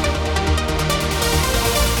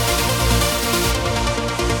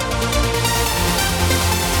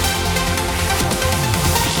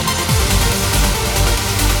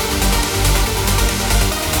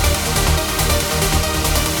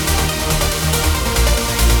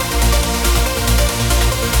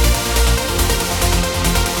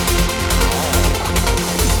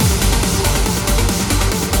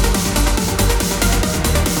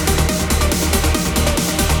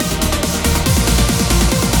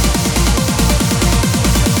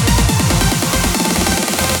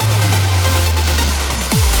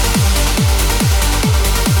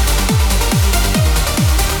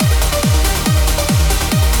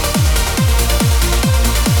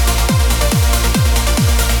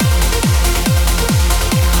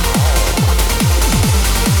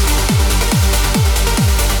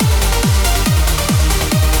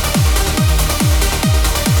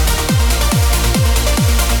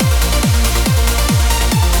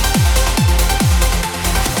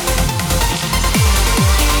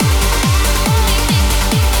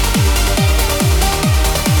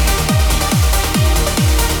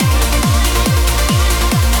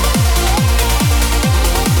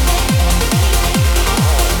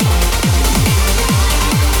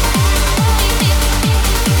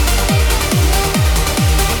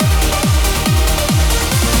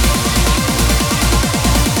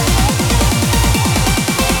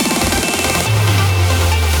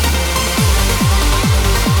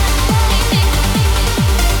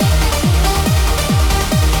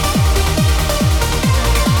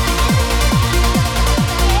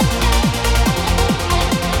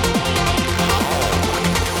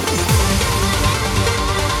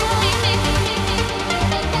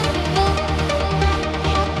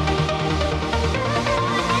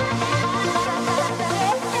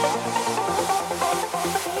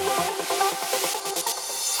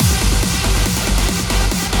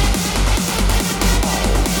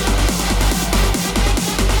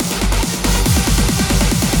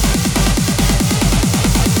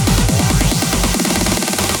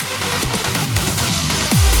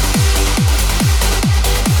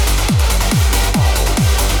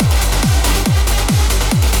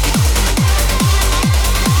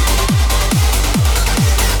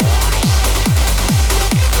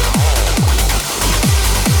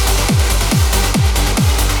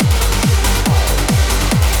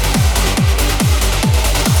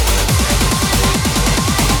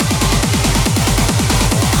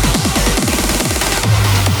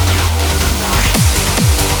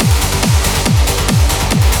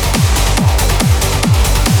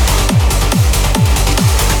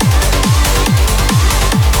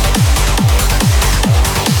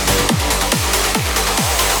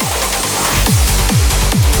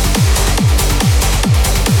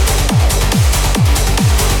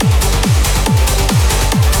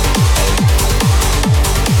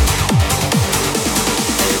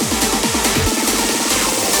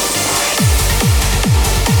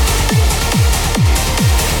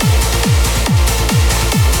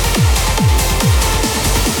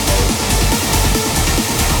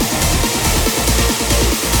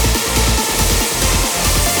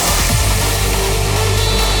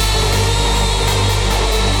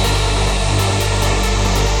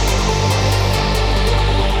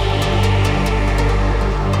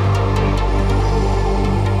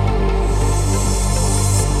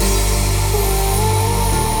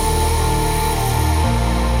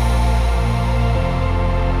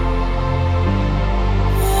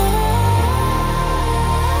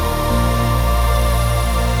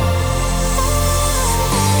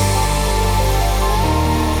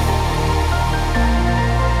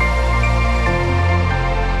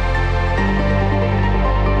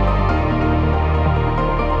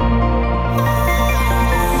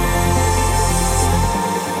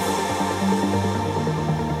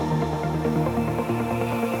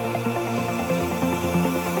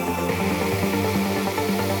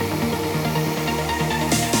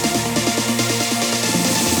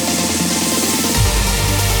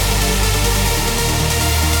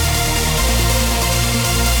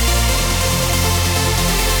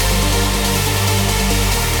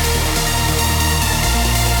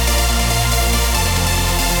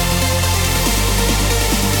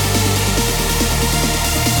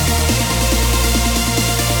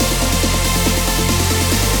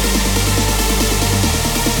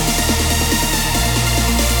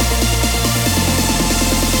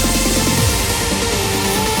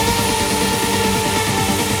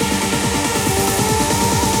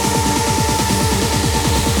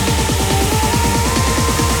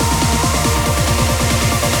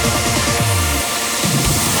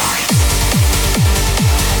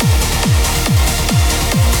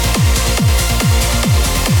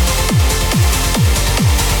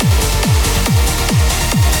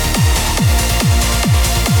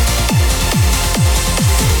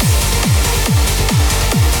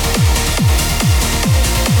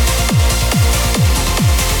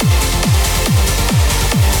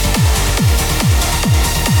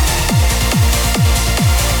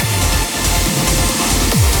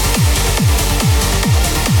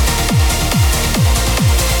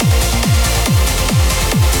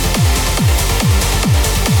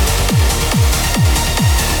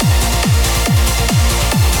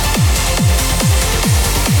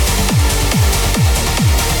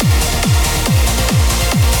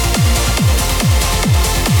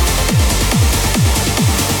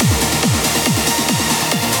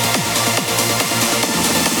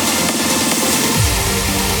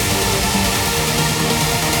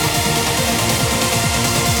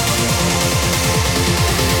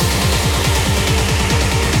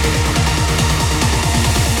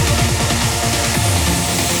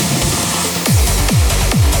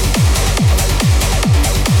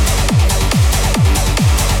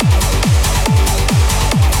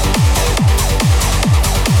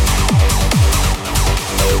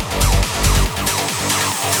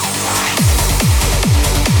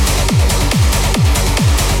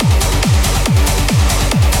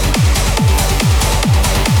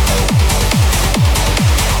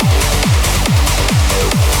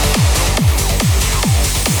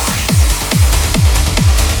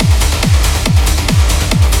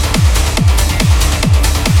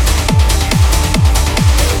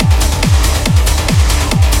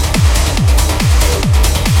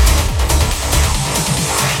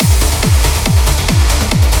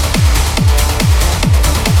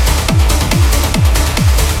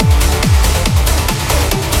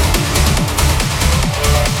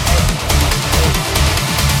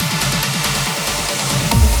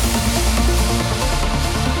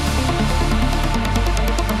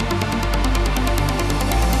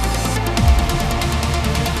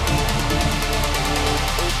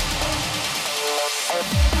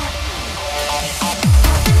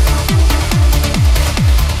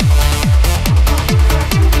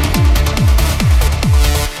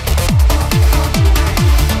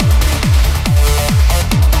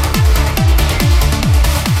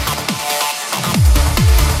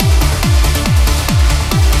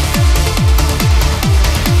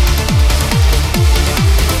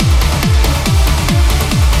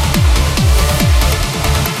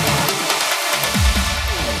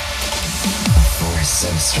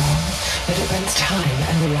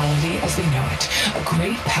 reality as we know it, a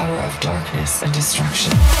great power of darkness and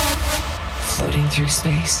destruction. Floating through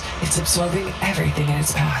space, it's absorbing everything in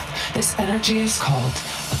its path. This energy is called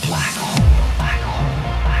a black hole. Black hole.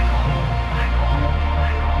 Black hole. Black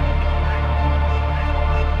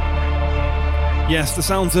hole. Yes, the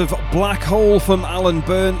sounds of Black Hole from Alan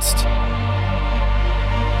Bernst.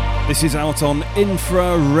 This is out on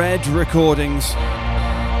Infrared Recordings.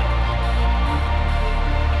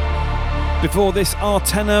 Before this,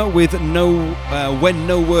 Artenna with When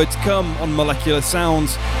No Words Come on Molecular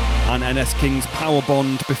Sounds, and NS King's Power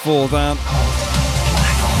Bond before that.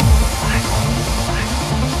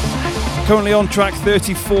 Currently on track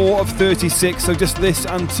 34 of 36, so just this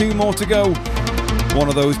and two more to go. One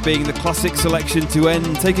of those being the classic selection to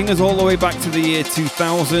end, taking us all the way back to the year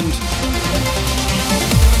 2000.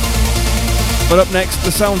 But up next,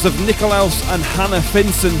 the sounds of Nikolaus and Hannah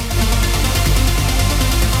Finson.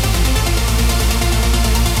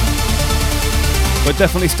 But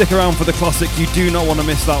definitely stick around for the classic, you do not want to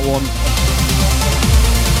miss that one.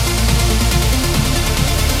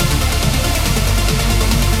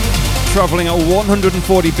 Travelling at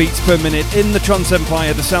 140 beats per minute in the Trance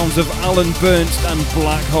Empire, the sounds of Alan Bernst and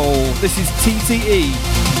Black Hole. This is TTE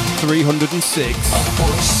 306. A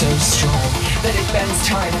force so strong that it bends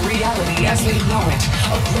time and reality as we know it.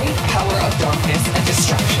 A great power of darkness and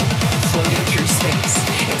destruction. Floating through space,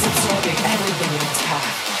 it's absorbing everything in its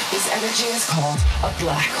path. This energy is called a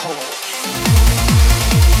black hole.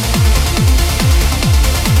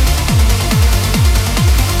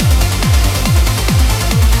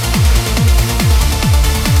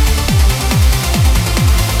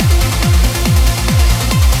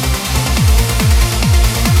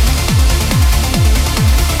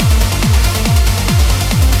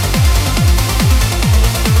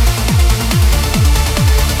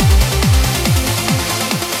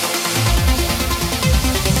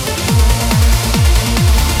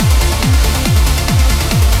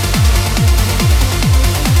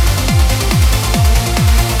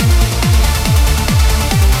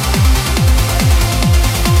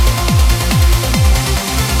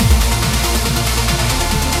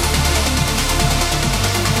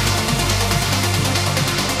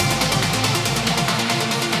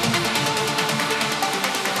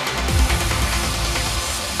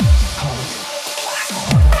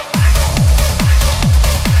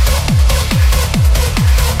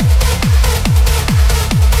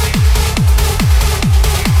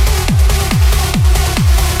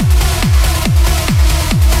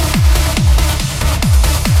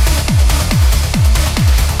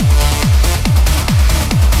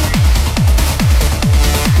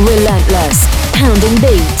 Relentless, pounding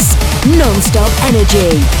beats, non-stop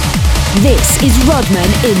energy. This is Rodman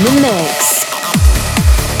in the mix.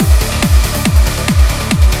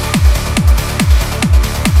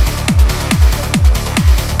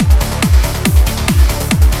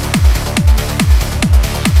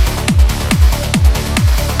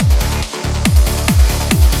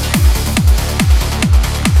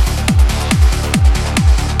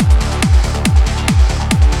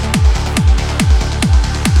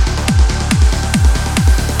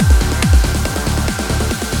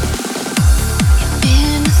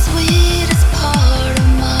 Been the sweetest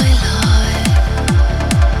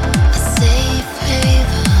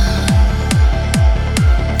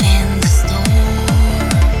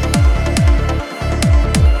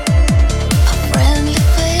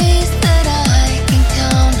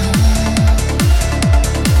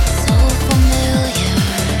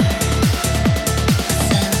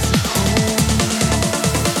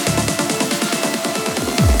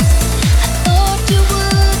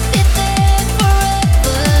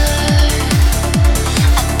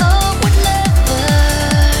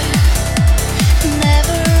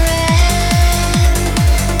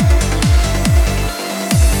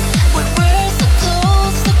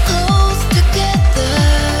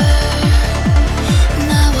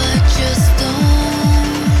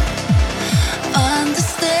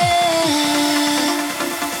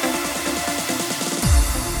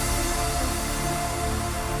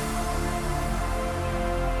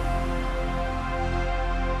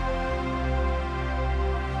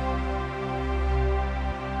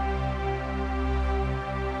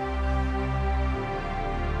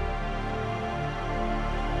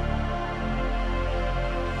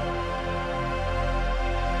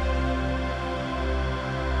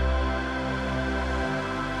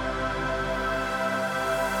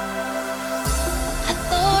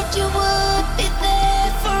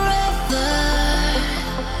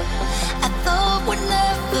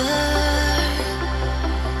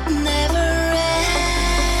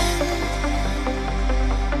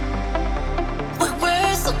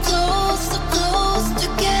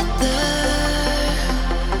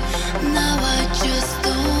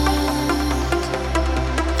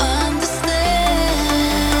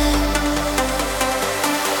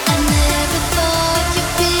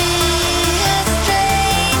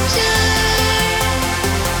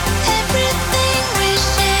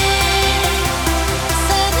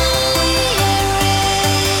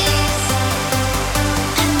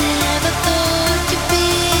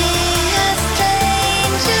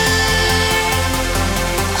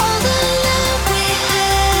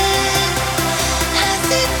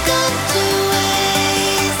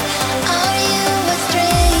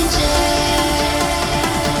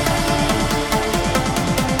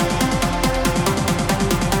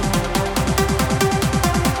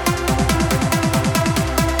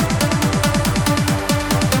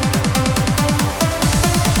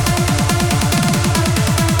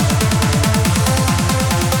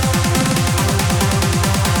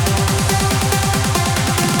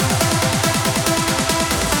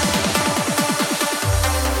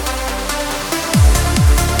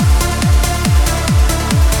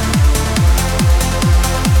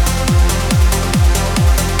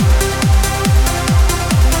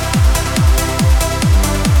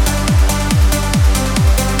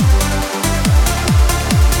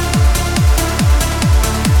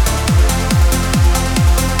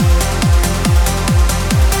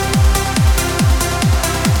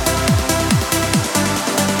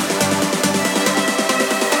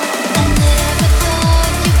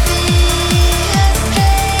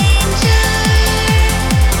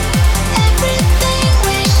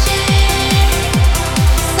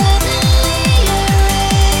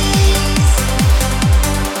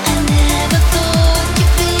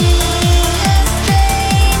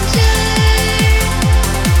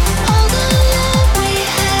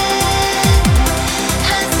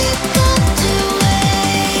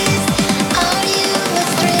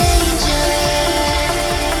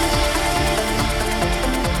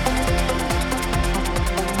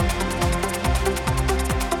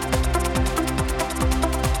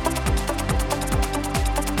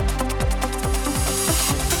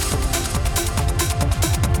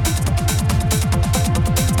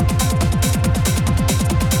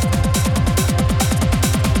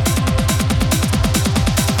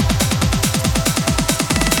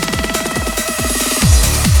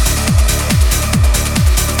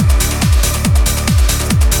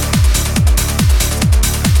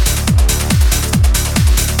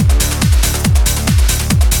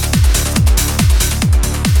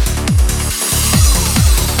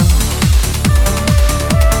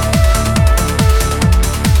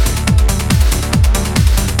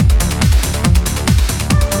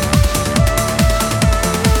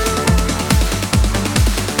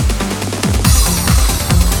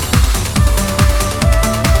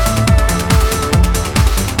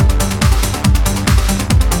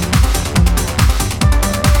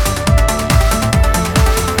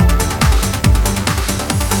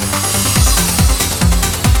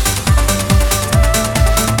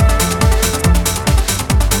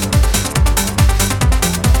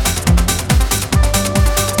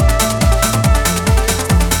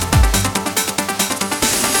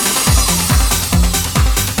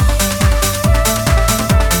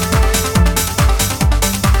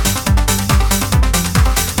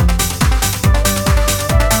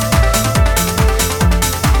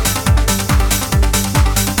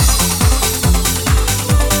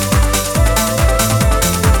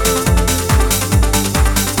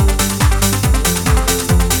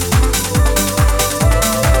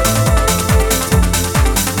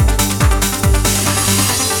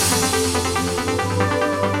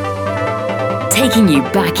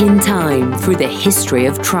back in time through the history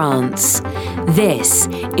of trance. This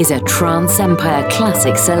is a Trance Empire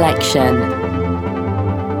Classic Selection.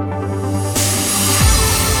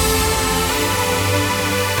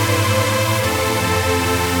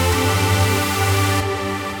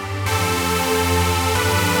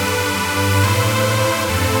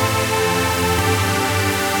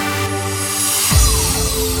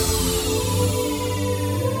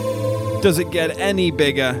 Does it get any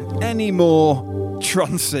bigger, any more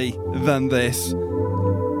trancey than this?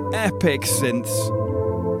 Epic synths.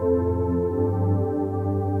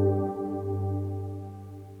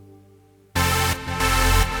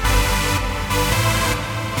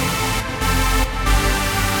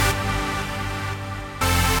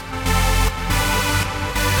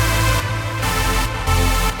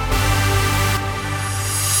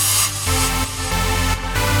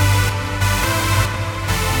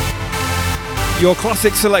 Your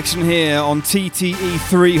classic selection here on TTE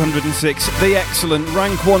 306, the excellent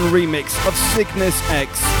Rank 1 remix of Cygnus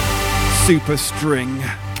X Super String.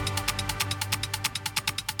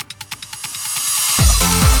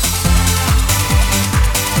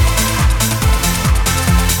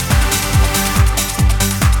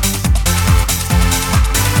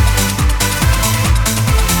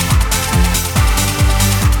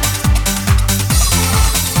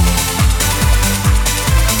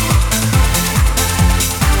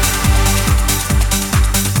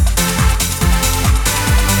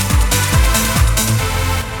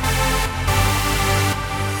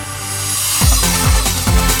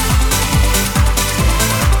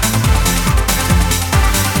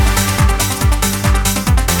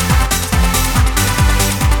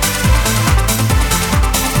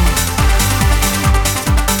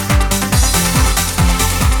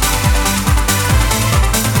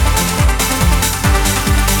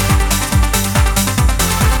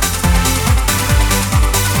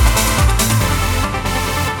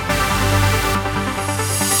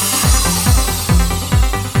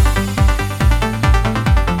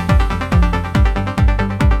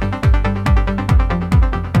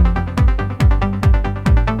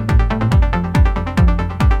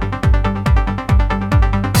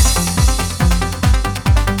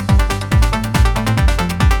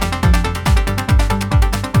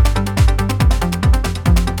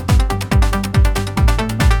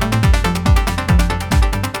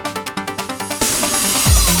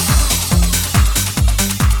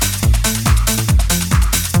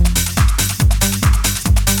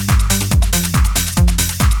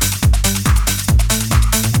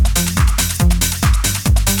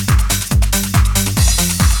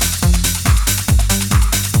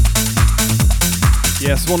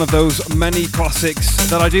 Yes, one of those many classics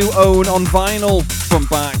that I do own on vinyl from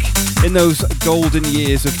back in those golden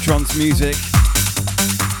years of trance music.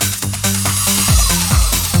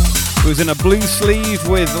 It was in a blue sleeve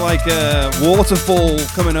with like a waterfall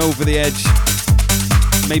coming over the edge,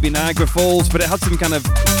 maybe Niagara Falls, but it had some kind of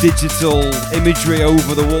digital imagery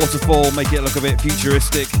over the waterfall, make it look a bit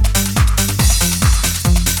futuristic.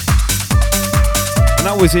 And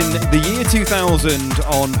that was in the year 2000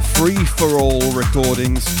 on Free For All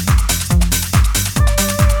recordings.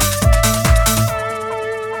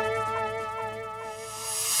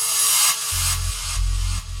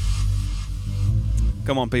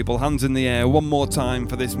 Come on people, hands in the air one more time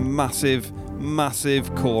for this massive,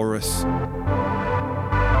 massive chorus.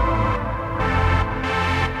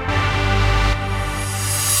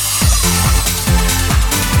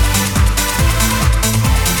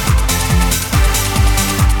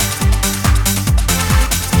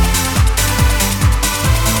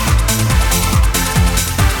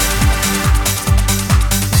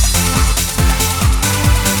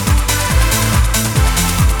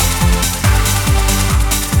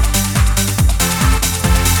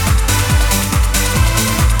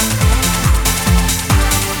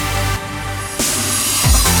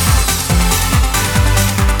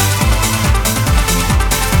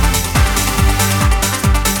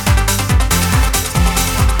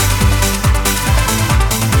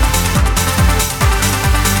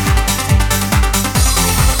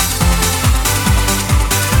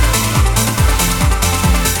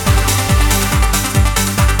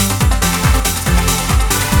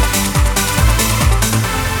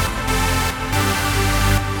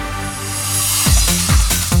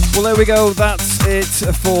 Well, there we go. That's it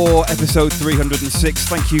for episode 306.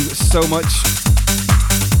 Thank you so much.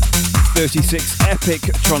 36 epic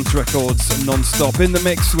trance records non-stop in the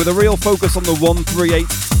mix with a real focus on the 138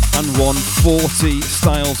 and 140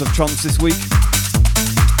 styles of trance this week.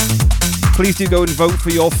 Please do go and vote for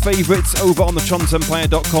your favourites over on the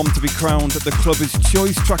TranceEmpire.com to be crowned the Clubber's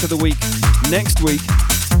Choice Track of the Week next week.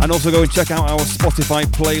 And also go and check out our Spotify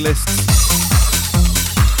playlists.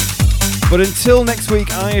 But until next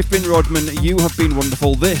week, I have been Rodman, you have been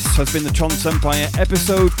wonderful. This has been the Trance Empire,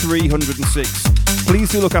 episode 306. Please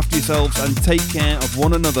do look after yourselves and take care of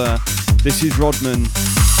one another. This is Rodman,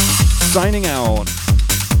 signing out.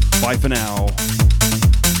 Bye for now.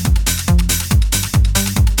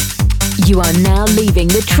 You are now leaving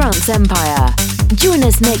the Trance Empire. Join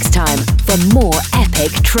us next time for more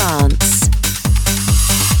epic trance.